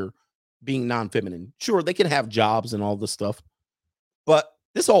compete here being non-feminine. Sure, they can have jobs and all this stuff, but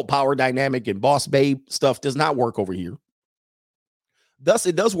this whole power dynamic and boss babe stuff does not work over here. Thus,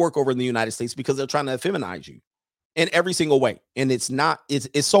 it does work over in the United States because they're trying to feminize you in every single way. And it's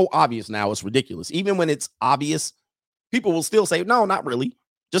so obvious now, it's ridiculous. Even when it's obvious, people will still say, no, not really.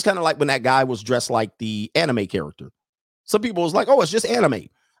 Just kind of like when that guy was dressed like the anime character. Some people was like, oh, it's just anime.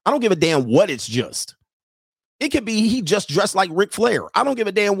 I don't give a damn what it's just. It could be he just dressed like Ric Flair. I don't give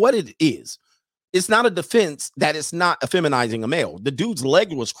a damn what it is. It's not a defense that it's not feminizing a male. The dude's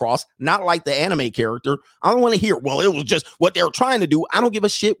leg was crossed, not like the anime character. I don't want to hear, well, it was just what they were trying to do. I don't give a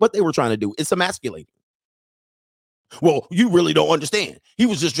shit what they were trying to do. It's emasculating. Well, you really don't understand. He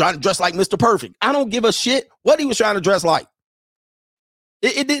was just trying to dress like Mr. Perfect. I don't give a shit what he was trying to dress like.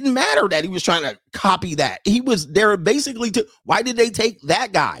 It didn't matter that he was trying to copy that. He was there basically why did they take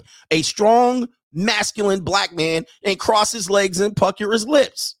that guy, a strong, masculine black man, and cross his legs and pucker his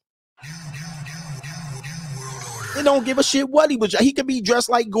lips? They don't give a shit what he could be dressed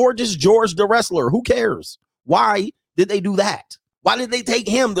like Gorgeous George the wrestler. Who cares? Why did they do that? Why did they take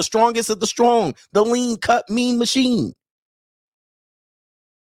him, the strongest of the strong, the lean cut mean machine?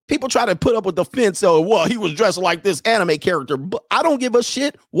 People try to put up with the fence. Oh, well, he was dressed like this anime character, but I don't give a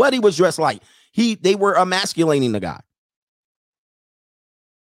shit what he was dressed like. They were emasculating the guy.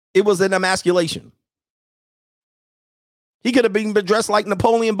 It was an emasculation. He could have been dressed like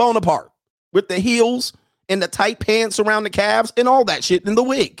Napoleon Bonaparte with the heels and the tight pants around the calves and all that shit in the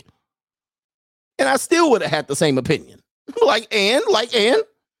wig. And I still would have had the same opinion. And.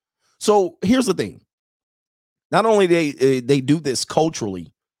 So here's the thing. Not only they do this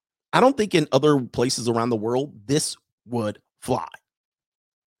culturally, I don't think in other places around the world this would fly.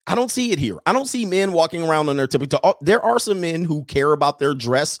 I don't see it here. I don't see men walking around on their typical. There are some men who care about their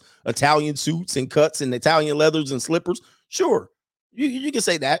dress, Italian suits and cuts and Italian leathers and slippers. Sure, you can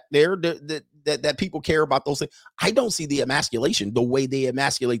say that. that people care about those things. I don't see the emasculation the way they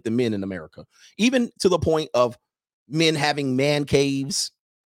emasculate the men in America, even to the point of men having man caves,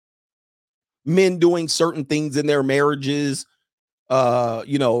 men doing certain things in their marriages.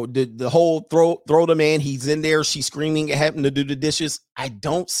 The whole throw the man, he's in there, she's screaming at him to do the dishes. I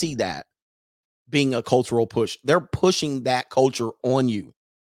don't see that being a cultural push. They're pushing that culture on you.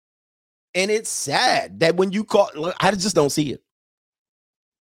 And it's sad that when you I just don't see it.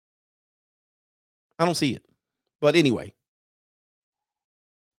 I don't see it. But anyway.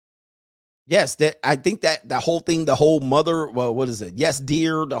 Yes, I think that whole thing, the whole mother, well, what is it? Yes,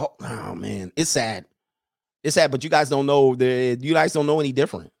 dear. Oh man, it's sad. It's sad, but you guys don't know any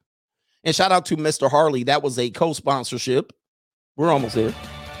different. And shout out to Mr. Harley. That was a co-sponsorship. We're almost there.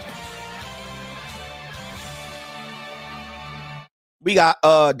 We got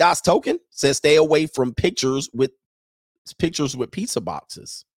Das Token says stay away from pictures with pizza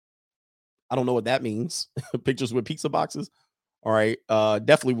boxes. I don't know what that means. Pictures with pizza boxes. All right.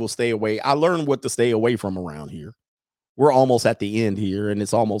 Definitely will stay away. I learned what to stay away from around here. We're almost at the end here, and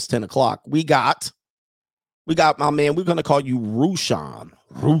it's almost 10 o'clock. We got my man. We're going to call you Rushan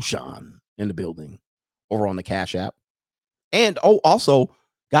in the building over on the Cash App. And also,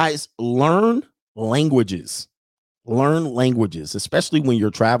 guys, learn languages, especially when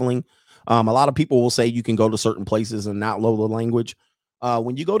you're traveling. A lot of people will say you can go to certain places and not know the language.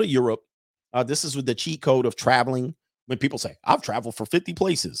 When you go to Europe, this is with the cheat code of traveling. When people say, I've traveled for 50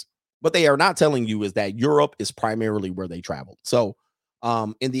 places, what they are not telling you is that Europe is primarily where they traveled. So,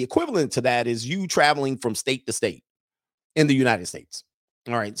 and the equivalent to that is you traveling from state to state in the United States.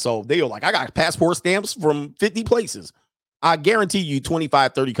 All right. So they are like, I got passport stamps from 50 places. I guarantee you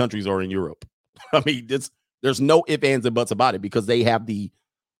 25, 30 countries are in Europe. I mean, there's no ifs, ands, and buts about it because they have the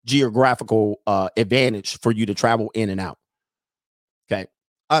geographical advantage for you to travel in and out. Okay.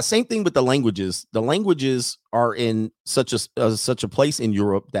 Same thing with the languages. The languages are in such a place in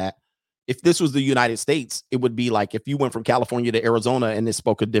Europe that if this was the United States, it would be like if you went from California to Arizona and they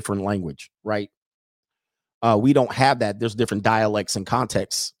spoke a different language, right? We don't have that. There's different dialects and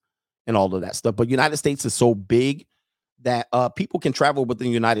contexts and all of that stuff. But United States is so big that people can travel within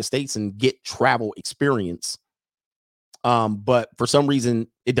the United States and get travel experience. But for some reason,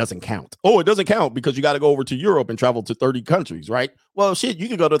 it doesn't count. Oh, it doesn't count because you got to go over to Europe and travel to 30 countries, right? Well, shit, you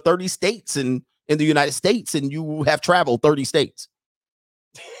can go to 30 states in the United States and you have traveled 30 states.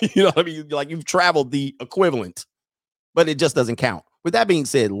 You know what I mean? Like you've traveled the equivalent, but it just doesn't count. With that being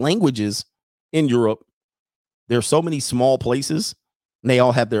said, languages in Europe, there's so many small places and they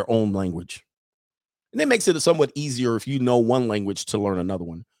all have their own language. And it makes it somewhat easier if you know one language to learn another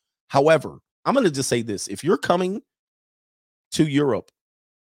one. However, I'm going to just say this. If you're coming to Europe,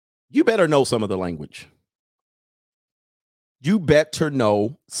 you better know some of the language. You better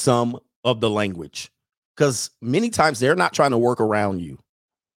know some of the language because many times they're not trying to work around you.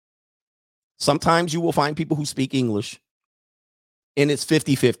 Sometimes you will find people who speak English and it's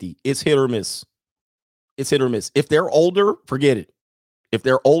 50-50. It's hit or miss. It's hit or miss. If they're older, forget it. If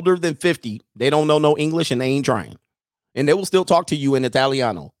they're older than 50, they don't know no English and they ain't trying. And they will still talk to you in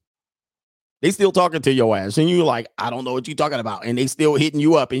Italiano. They still talking to your ass. And you're like, I don't know what you're talking about. And they still hitting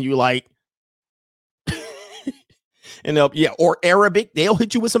you up. And you like, and or Arabic. They'll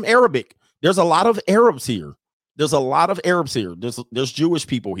hit you with some Arabic. There's a lot of Arabs here. There's Jewish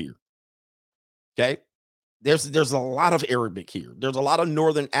people here. Okay. There's a lot of Arabic here. There's a lot of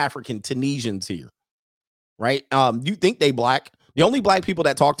Northern African Tunisians here. Right. You think they black. The only black people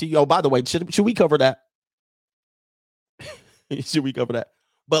that talk to you. Oh, by the way, should we cover that? Should we cover that?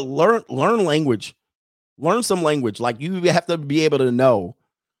 But learn language. Learn some language. Like you have to be able to know.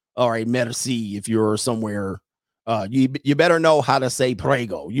 All right, merci. If you're somewhere, you better know how to say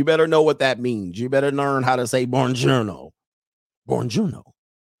prego. You better know what that means. You better learn how to say buongiorno. Buongiorno.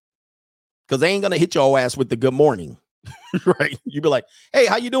 Because they ain't gonna hit your ass with the good morning. Right? You be like, hey,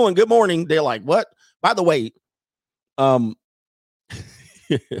 how you doing? Good morning. They're like, what? By the way,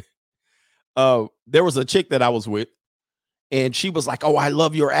 there was a chick that I was with. And she was like, oh, I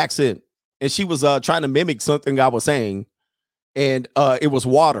love your accent. And she was trying to mimic something I was saying. And it was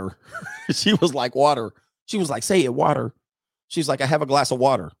water. She was like, water. She was like, say it, water. She's like, I have a glass of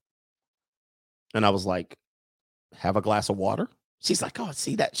water. And I was like, have a glass of water? She's like, oh,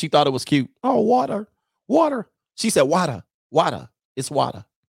 see that? She thought it was cute. Oh, water. She said, water. It's water.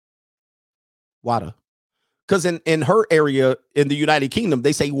 Because in her area in the United Kingdom,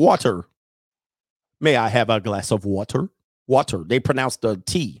 they say water. May I have a glass of water? Water. They pronounce the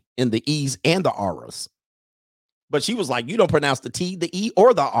T in the E's and the R's. But she was like, you don't pronounce the T, the E,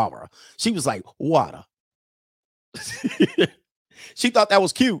 or the R. She was like, water. She thought that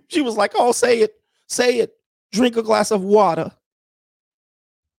was cute. She was like, oh, say it. Drink a glass of water.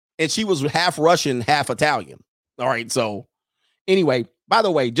 And she was half Russian, half Italian. All right. So anyway, by the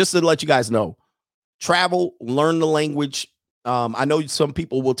way, just to let you guys know, travel, learn the language. I know some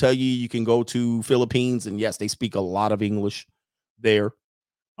people will tell you can go to Philippines, and yes, they speak a lot of English there.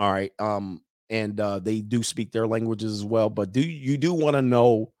 All right. And they do speak their languages as well. But you do want to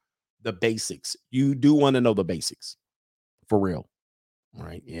know the basics. You do want to know the basics for real. All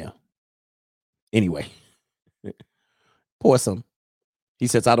right. Yeah. Anyway, Possum. He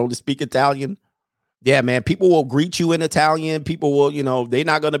says, I don't speak Italian. Yeah, man. People will greet you in Italian. People will, they're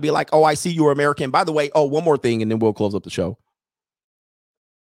not going to be like, oh, I see you're American. By the way, one more thing, and then we'll close up the show.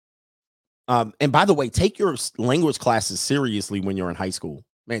 And by the way, take your language classes seriously when you're in high school.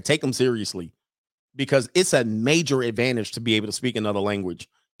 Man, take them seriously because it's a major advantage to be able to speak another language,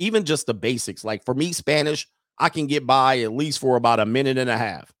 even just the basics. Like for me, Spanish, I can get by at least for about a minute and a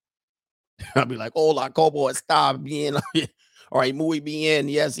half. I'll be like, hola, como está bien? All right, muy bien.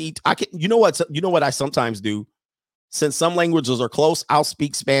 Yes, I can. You know what I sometimes do? Since some languages are close, I'll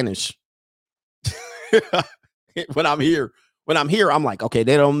speak Spanish. When I'm here, I'm like, okay,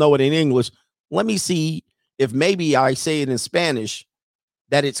 they don't know it in English. Let me see if maybe I say it in Spanish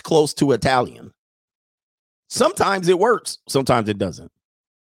that it's close to Italian. Sometimes it works, sometimes it doesn't.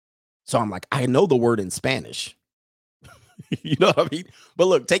 So I'm like, I know the word in Spanish. You know what I mean? But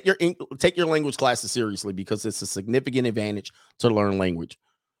look, take your language classes seriously because it's a significant advantage to learn language.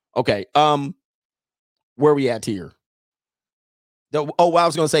 Okay, where are we at here? I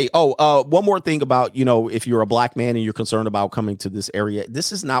was going to say, one more thing about, if you're a black man and you're concerned about coming to this area,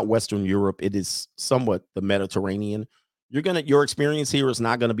 this is not Western Europe. It is somewhat the Mediterranean. Your experience here is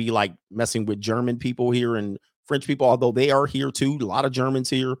not going to be like messing with German people here and French people, although they are here too. A lot of Germans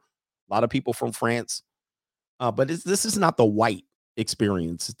here, a lot of people from France. But this is not the white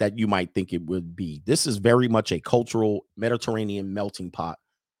experience that you might think it would be. This is very much a cultural Mediterranean melting pot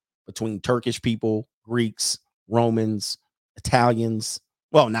between Turkish people, Greeks, Romans, Italians,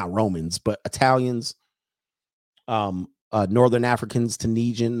 well, not Romans, but Italians, Northern Africans,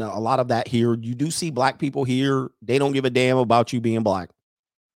 Tunisian, a lot of that here. You do see black people here. They don't give a damn about you being black.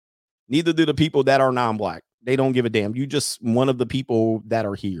 Neither do the people that are non-black. They don't give a damn. You just one of the people that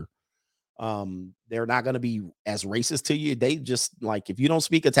are here. They're not going to be as racist to you. They just like, if you don't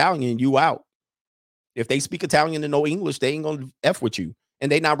speak Italian, you out. If they speak Italian and no English, they ain't going to F with you. And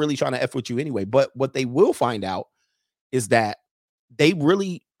they're not really trying to F with you anyway. But what they will find out is that they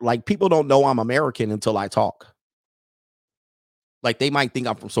really like people don't know I'm American until I talk. Like they might think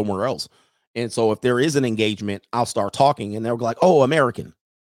I'm from somewhere else. And so if there is an engagement, I'll start talking and they'll be like, oh, American.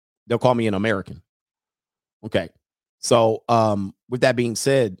 They'll call me an American. Okay. So with that being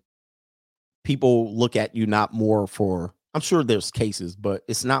said, people look at you not more for, I'm sure there's cases, but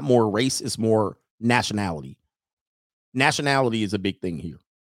it's not more race, it's more nationality. Nationality is a big thing here.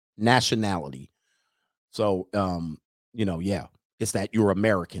 Nationality. So, yeah, it's that you're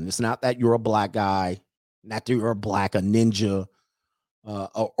American. It's not that you're a black guy, not that you're a ninja,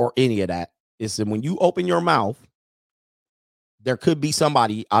 or any of that. It's that when you open your mouth, there could be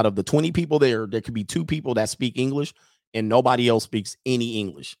somebody out of the 20 people there could be 2 people that speak English and nobody else speaks any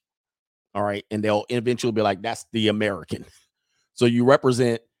English. All right. And they'll eventually be like, that's the American. So you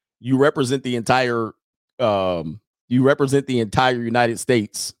represent the entire United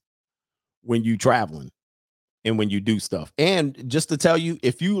States when you traveling and when you do stuff. And just to tell you,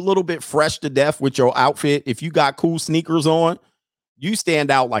 if you a little bit fresh to death with your outfit, if you got cool sneakers on, you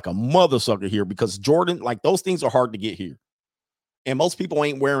stand out like a mother sucker here because Jordan, like those things are hard to get here. And most people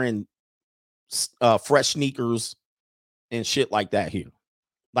ain't wearing fresh sneakers and shit like that here.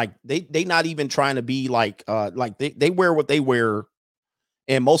 Like they not even trying to be like they wear what they wear.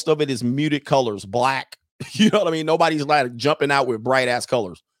 And most of it is muted colors, black. You know what I mean? Nobody's like jumping out with bright ass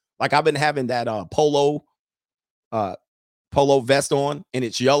colors. Like I've been having that polo vest on and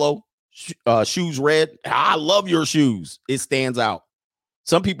it's yellow, shoes red. I love your shoes. It stands out.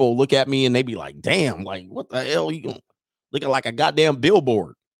 Some people look at me and they be like, damn, like what the hell are you looking like a goddamn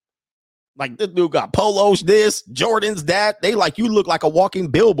billboard? Like this dude got polos, this, Jordans, that. They like, you look like a walking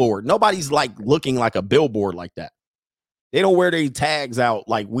billboard. Nobody's like looking like a billboard like that. They don't wear their tags out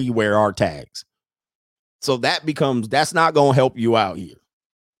like we wear our tags. So that's not going to help you out here.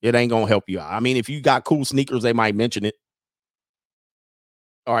 It ain't going to help you out. I mean, if you got cool sneakers, they might mention it.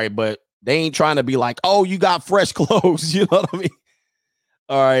 All right, but they ain't trying to be like, oh, you got fresh clothes. You know what I mean?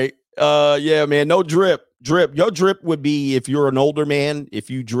 All right. Yeah, man, no drip. Your drip would be if you're an older man,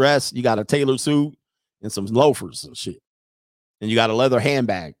 if you dress, you got a tailored suit and some loafers and shit. And you got a leather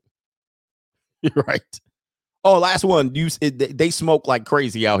handbag. You're right. Oh, last one. They smoke like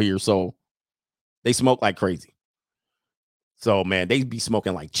crazy out here, so they smoke like crazy. So, man, they be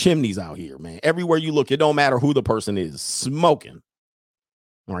smoking like chimneys out here, man. Everywhere you look, it don't matter who the person is, smoking.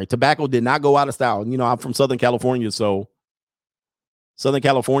 All right, tobacco did not go out of style. You know, I'm from Southern California, so Southern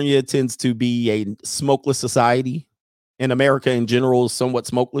California tends to be a smokeless society, and America in general is somewhat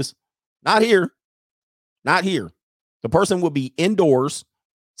smokeless. Not here. Not here. The person will be indoors,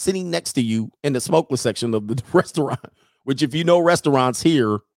 sitting next to you in the smokeless section of the restaurant, which if you know restaurants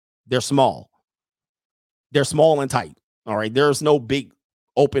here, they're small. They're small and tight. All right. There's no big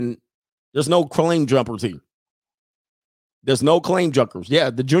open. There's no claim jumpers here. There's no claim jumpers. Yeah.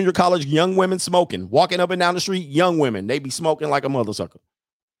 The junior college young women smoking, walking up and down the street, young women, they be smoking like a mother sucker.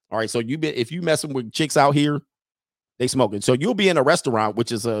 All right. So if you messing with chicks out here, they smoking. So you'll be in a restaurant,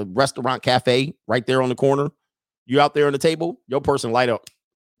 which is a restaurant cafe right there on the corner. You out there on the table, your person light up,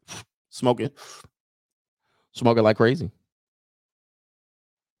 smoking like crazy.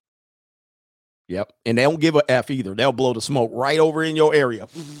 Yep. And they don't give a F either. They'll blow the smoke right over in your area.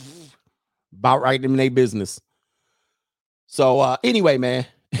 About right in their business. So anyway, man,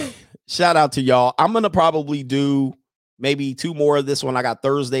 shout out to y'all. I'm going to probably do maybe 2 more of this one. I got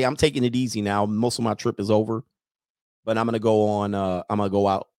Thursday. I'm taking it easy now. Most of my trip is over. But I'm going to go on. I'm going to go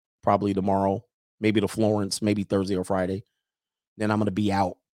out probably tomorrow, maybe to Florence, maybe Thursday or Friday. Then I'm going to be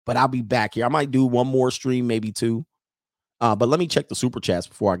out. But I'll be back here. I might do 1 more stream, maybe 2. But let me check the super chats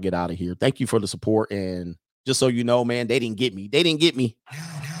before I get out of here. Thank you for the support. And just so you know, man, they didn't get me. They didn't get me.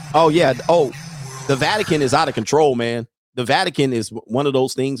 Oh, yeah. Oh, the Vatican is out of control, man. The Vatican is one of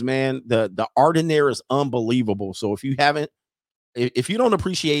those things, man. The art in there is unbelievable. So if you don't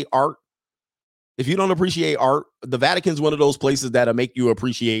appreciate art, the Vatican's one of those places that'll make you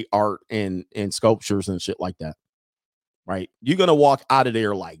appreciate art and sculptures and shit like that. Right? You're going to walk out of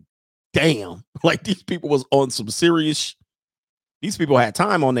there like, damn, like these people was on some serious. These people had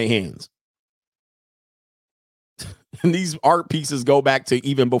time on their hands. And these art pieces go back to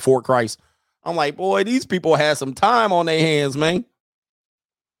even before Christ. I'm like, boy, these people had some time on their hands, man.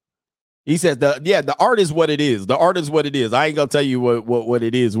 He said, the art is what it is. The art is what it is. I ain't going to tell you what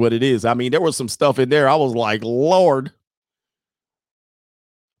it is. I mean, there was some stuff in there. I was like, Lord.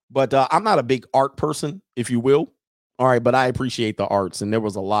 But I'm not a big art person, if you will. All right, but I appreciate the arts, and there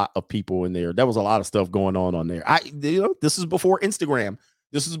was a lot of people in there. There was a lot of stuff going on there. This is before Instagram.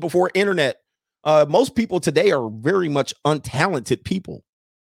 This is before internet. Most people today are very much untalented people.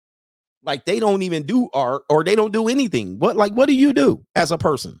 Like they don't even do art, or they don't do anything. What do you do as a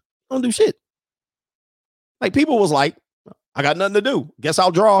person? Don't do shit. Like people was like, I got nothing to do. Guess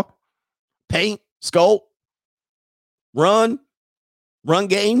I'll draw, paint, sculpt, run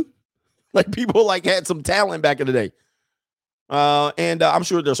game. Like people like had some talent back in the day. And I'm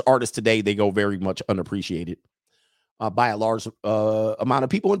sure there's artists today, they go very much unappreciated by a large amount of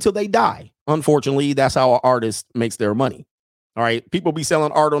people until they die. Unfortunately, that's how an artist makes their money. All right. People be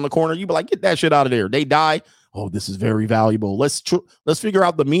selling art on the corner. You be like, get that shit out of there. They die. Oh, this is very valuable. Let's figure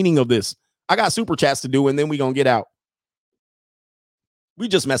out the meaning of this. I got super chats to do, and then we going to get out. We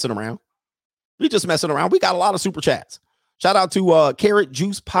just messing around. We got a lot of super chats. Shout out to Carrot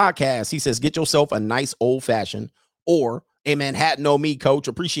Juice Podcast. He says, get yourself a nice old fashioned or a Manhattan on me, coach.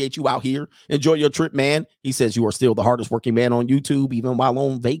 Appreciate you out here. Enjoy your trip, man. He says you are still the hardest working man on YouTube, even while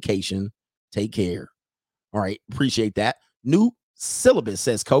on vacation. Take care. All right. Appreciate that. New Syllabus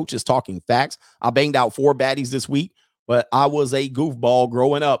says, coach is talking facts. I banged out 4 baddies this week, but I was a goofball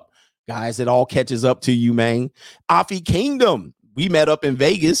growing up. Guys, it all catches up to you, man. Afi Kingdom. We met up in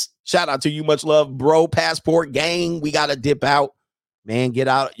Vegas. Shout out to you. Much love, bro. Passport gang. We got to dip out. Man, get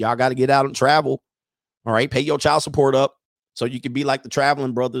out. Y'all got to get out and travel. All right. Pay your child support up so you can be like the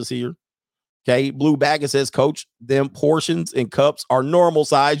traveling brothers here. Okay. Blue Bag, it says, coach, them portions and cups are normal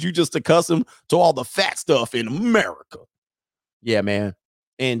size. You just accustomed to all the fat stuff in America. Yeah, man.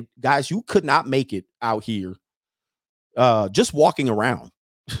 And guys, you could not make it out here just walking around.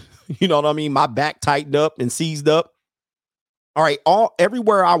 You know what I mean? My back tightened up and seized up. All right.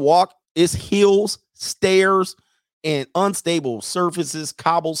 Everywhere I walk is hills, stairs, and unstable surfaces,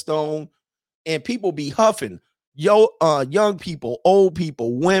 cobblestone, and people be huffing. Young people, old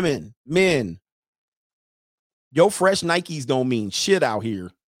people, women, men. Yo, fresh Nikes don't mean shit out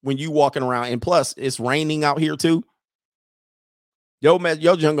here when you walking around. And plus, it's raining out here too. Yo,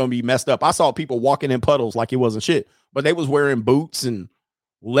 junk gonna be messed up. I saw people walking in puddles like it wasn't shit, but they was wearing boots and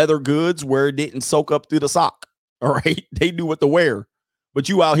leather goods where it didn't soak up through the sock. All right. They knew what to wear, but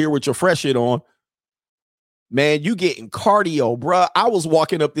you out here with your fresh shit on, man, you getting cardio, bruh. I was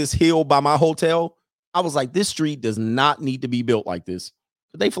walking up this hill by my hotel. I was like, this street does not need to be built like this.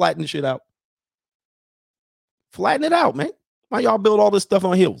 They flattened the shit out. Flatten it out, man. Why y'all build all this stuff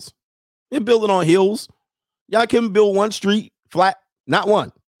on hills? You build it on hills. Y'all can build one street flat, not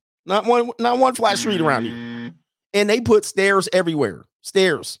one flat street around here. And they put stairs everywhere.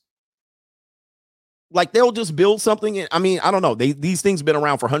 Stairs. Like they'll just build something. And, I mean, I don't know. These things been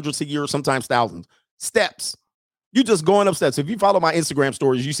around for hundreds of years, sometimes thousands. Steps. You just going up steps. If you follow my Instagram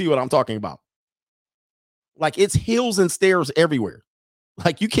stories, you see what I'm talking about. Like it's hills and stairs everywhere.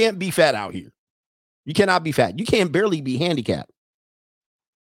 Like you can't be fat out here. You cannot be fat. You can't barely be handicapped.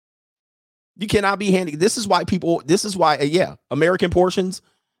 You cannot be handy. This is why, American portions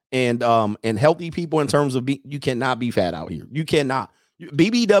and healthy people in terms of you cannot be fat out here. You cannot.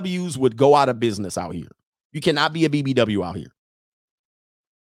 BBWs would go out of business out here. You cannot be a BBW out here.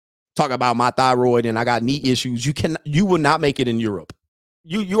 Talk about my thyroid and I got knee issues. You will not make it in Europe.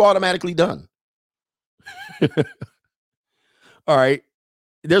 You automatically done. All right.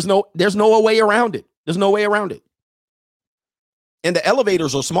 There's no way around it. There's no way around it. And the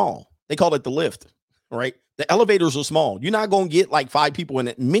elevators are small. They call it the lift, right? The elevators are small. You're not going to get like 5 people in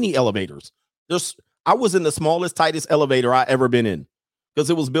it. Mini elevators. I was in the smallest, tightest elevator I ever been in because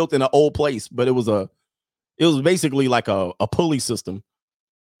it was built in an old place, but it was basically like a pulley system.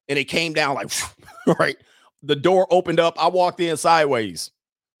 And it came down like, right? The door opened up. I walked in sideways.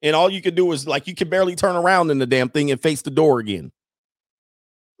 And all you could do is like, you could barely turn around in the damn thing and face the door again.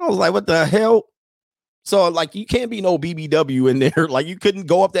 I was like, what the hell? So like, you can't be no BBW in there. Like you couldn't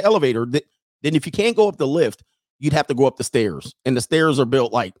go up the elevator. Then if you can't go up the lift, you'd have to go up the stairs. And the stairs are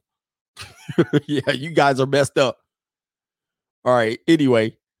built like, yeah, you guys are messed up. All right.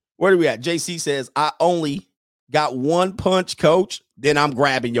 Anyway, where do we at? JC says, I only got one punch, coach. Then I'm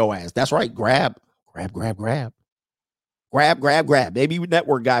grabbing your ass. That's right. Grab. Baby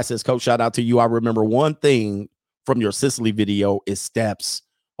Network guy says, coach, shout out to you. I remember one thing from your Sicily video is steps.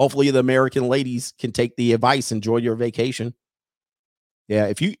 Hopefully the American ladies can take the advice. Enjoy your vacation.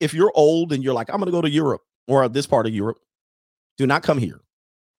 Yeah. If you're old and you're like, I'm going to go to Europe or this part of Europe, do not come here.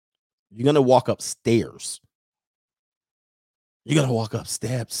 You're going to walk up stairs. You're going to walk up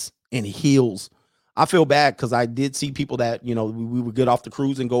steps and heels. I feel bad because I did see people that, we would get off the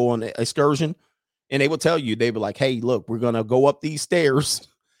cruise and go on an excursion. And they would tell you, they'd be like, hey, look, we're going to go up these stairs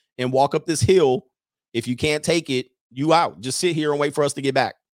and walk up this hill. If you can't take it, you out. Just sit here and wait for us to get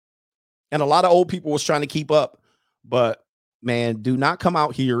back. And a lot of old people was trying to keep up. But, man, do not come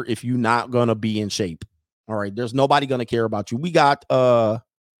out here if you're not going to be in shape. All right. There's nobody going to care about you. We got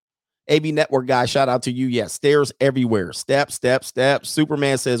AB Network guy. Shout out to you. Yeah, stairs everywhere. Steps.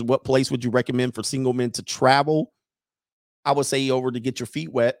 Superman says, what place would you recommend for single men to travel? I would say over to get your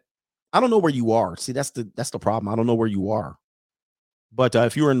feet wet. I don't know where you are. See, that's the problem. I don't know where you are. But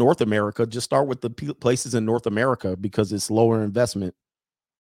if you're in North America, just start with the places in North America because it's lower investment,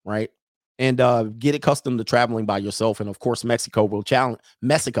 right? And get accustomed to traveling by yourself. And of course, Mexico will challenge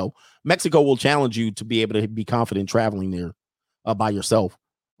you to be able to be confident traveling there by yourself.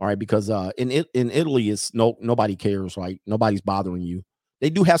 All right, because in Italy, it's nobody cares, right? Nobody's bothering you. They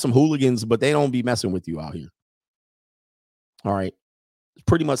do have some hooligans, but they don't be messing with you out here. All right. It's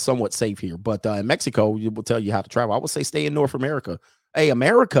pretty much somewhat safe here. But in Mexico, it will tell you how to travel. I would say stay in North America. Hey,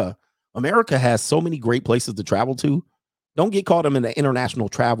 America has so many great places to travel to. Don't get caught up in the international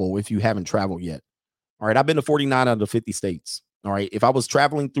travel if you haven't traveled yet. All right. I've been to 49 out of the 50 states. All right. If I was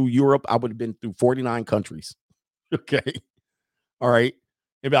traveling through Europe, I would have been through 49 countries. Okay. All right.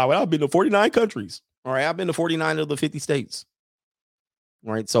 I've been to 49 countries. All right. I've been to 49 of the 50 states.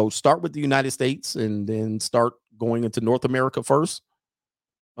 All right. So start with the United States and then start going into North America first.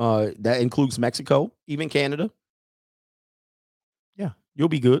 That includes Mexico, even Canada. Yeah, you'll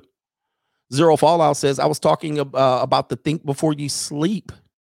be good. Zero Fallout says, I was talking about the think before you sleep.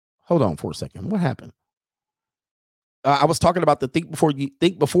 Hold on for a second. What happened? I was talking about the think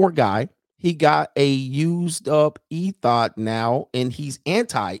before guy. He got a used up e-thought now, and he's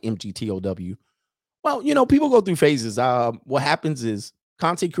anti MGTOW. Well, people go through phases. What happens is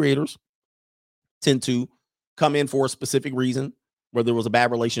content creators tend to come in for a specific reason, whether it was a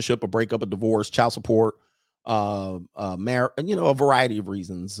bad relationship, a breakup, a divorce, child support, a variety of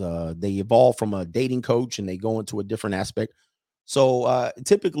reasons. They evolve from a dating coach and they go into a different aspect. So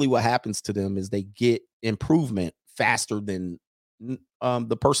typically what happens to them is they get improvement faster than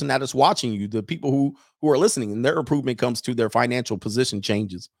the person that is watching you, the people who are listening, and their improvement comes to their financial position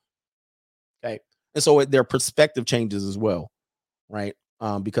changes. Okay. And so their perspective changes as well. Right.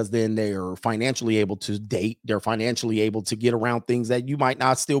 Because then they are financially able to date. They're financially able to get around things that you might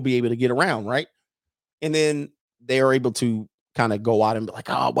not still be able to get around. Right. And then they are able to kind of go out and be like,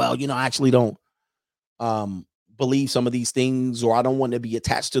 oh, well, I actually don't believe some of these things, or I don't want to be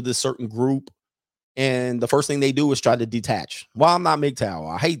attached to this certain group. And the first thing they do is try to detach. Well, I'm not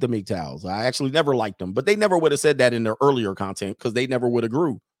MGTOW. I hate the MGTOWs. I actually never liked them, but they never would have said that in their earlier content because they never would have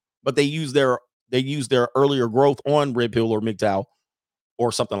grew. But they use their earlier growth on Red Pill or MGTOW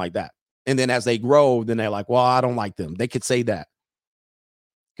or something like that. And then as they grow, then they're like, well, I don't like them. They could say that.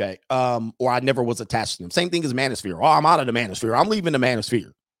 Okay. Or I never was attached to them. Same thing as Manosphere. Oh, I'm out of the Manosphere. I'm leaving the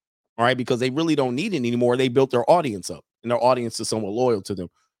Manosphere. All right. Because they really don't need it anymore. They built their audience up and their audience is somewhat loyal to them.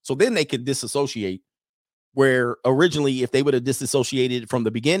 So then they could disassociate, where originally, if they would have disassociated from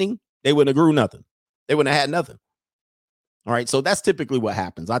the beginning, they wouldn't have grew nothing. They wouldn't have had nothing. All right. So that's typically what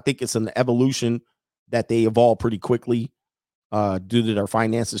happens. I think it's an evolution that they evolve pretty quickly due to their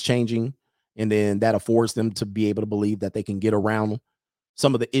finances changing. And then that affords them to be able to believe that they can get around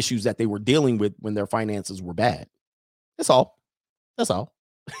some of the issues that they were dealing with when their finances were bad. That's all. That's all.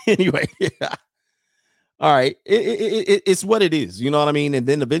 Anyway. Yeah. All right. It's what it is. You know what I mean? And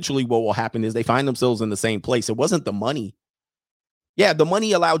then eventually what will happen is they find themselves in the same place. It wasn't the money. Yeah, the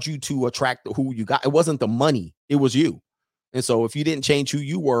money allowed you to attract who you got. It wasn't the money. It was you. And so if you didn't change who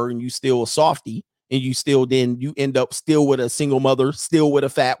you were and you still a softie and you end up still with a single mother, still with a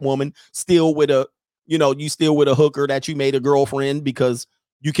fat woman, still with a, you still with a hooker that you made a girlfriend because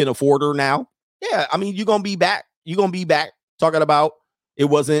you can afford her now. Yeah. I mean, you're going to be back. You're going to be back talking about it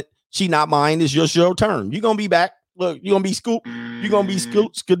wasn't, she not mine, it's just your turn. You're going to be back. Look, you're going to be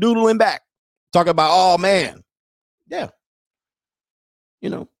skadoodling back. Talking about, oh, man. Yeah.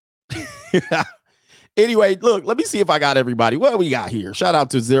 Anyway, look, let me see if I got everybody. What we got here? Shout out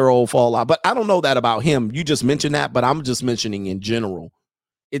to Zero Fallout. But I don't know that about him. You just mentioned that, but I'm just mentioning in general.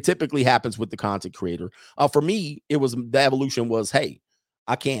 It typically happens with the content creator. For me, the evolution was, hey,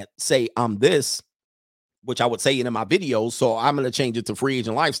 I can't say I'm this, which I would say it in my videos. So I'm going to change it to Free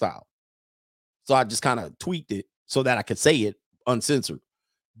Agent Lifestyle. So I just kind of tweaked it so that I could say it uncensored.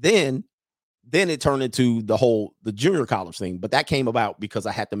 Then it turned into the junior college thing. But that came about because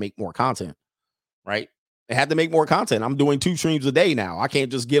I had to make more content, right? I had to make more content. I'm doing 2 streams a day now. I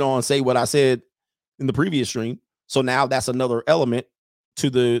can't just get on and say what I said in the previous stream. So now that's another element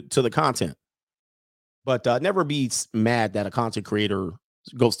to the content. But never be mad that a content creator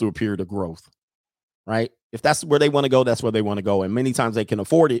goes through a period of growth. Right? If that's where they want to go, that's where they want to go. And many times they can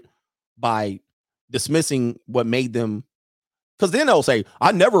afford it by dismissing what made them. Because then they'll say,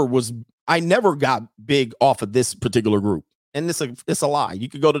 I never got big off of this particular group. And it's a lie. You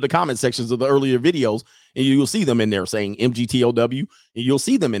could go to the comment sections of the earlier videos and you'll see them in there saying MGTOW, and you'll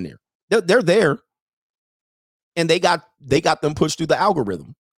see them in there. They're there. And they got them pushed through the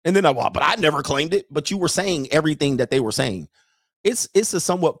algorithm. And then but I never claimed it. But you were saying everything that they were saying. It's a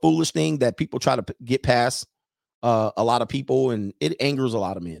somewhat foolish thing that people try to get past a lot of people, and it angers a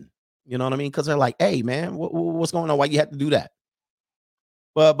lot of men. You know what I mean? Because they're like, hey, man, what's going on? Why you have to do that?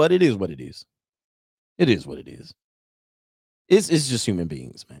 But it is what it is. It is what it is. It's just human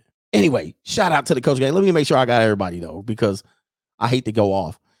beings, man. Anyway, shout out to the Coach Gang. Let me make sure I got everybody, though, because I hate to go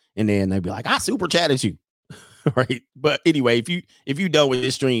off. And then they'd be like, I super chatted you. Right? But anyway, if you done with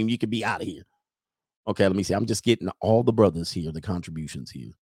this stream, you could be out of here. Okay, let me see. I'm just getting all the brothers here, the contributions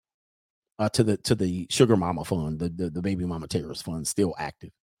here. To the Sugar Mama Fund, the Baby Mama Terrorist Fund, still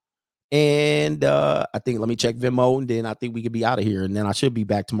active. And I think, let me check Venmo, and then I think we could be out of here. And then I should be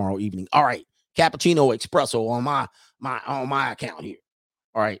back tomorrow evening. All right, Cappuccino Espresso on my account here.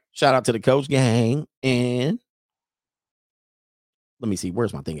 All right, shout out to the Coach Gang. And let me see,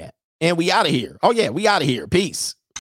 where's my thing at? And we out of here. Oh yeah, we out of here. Peace.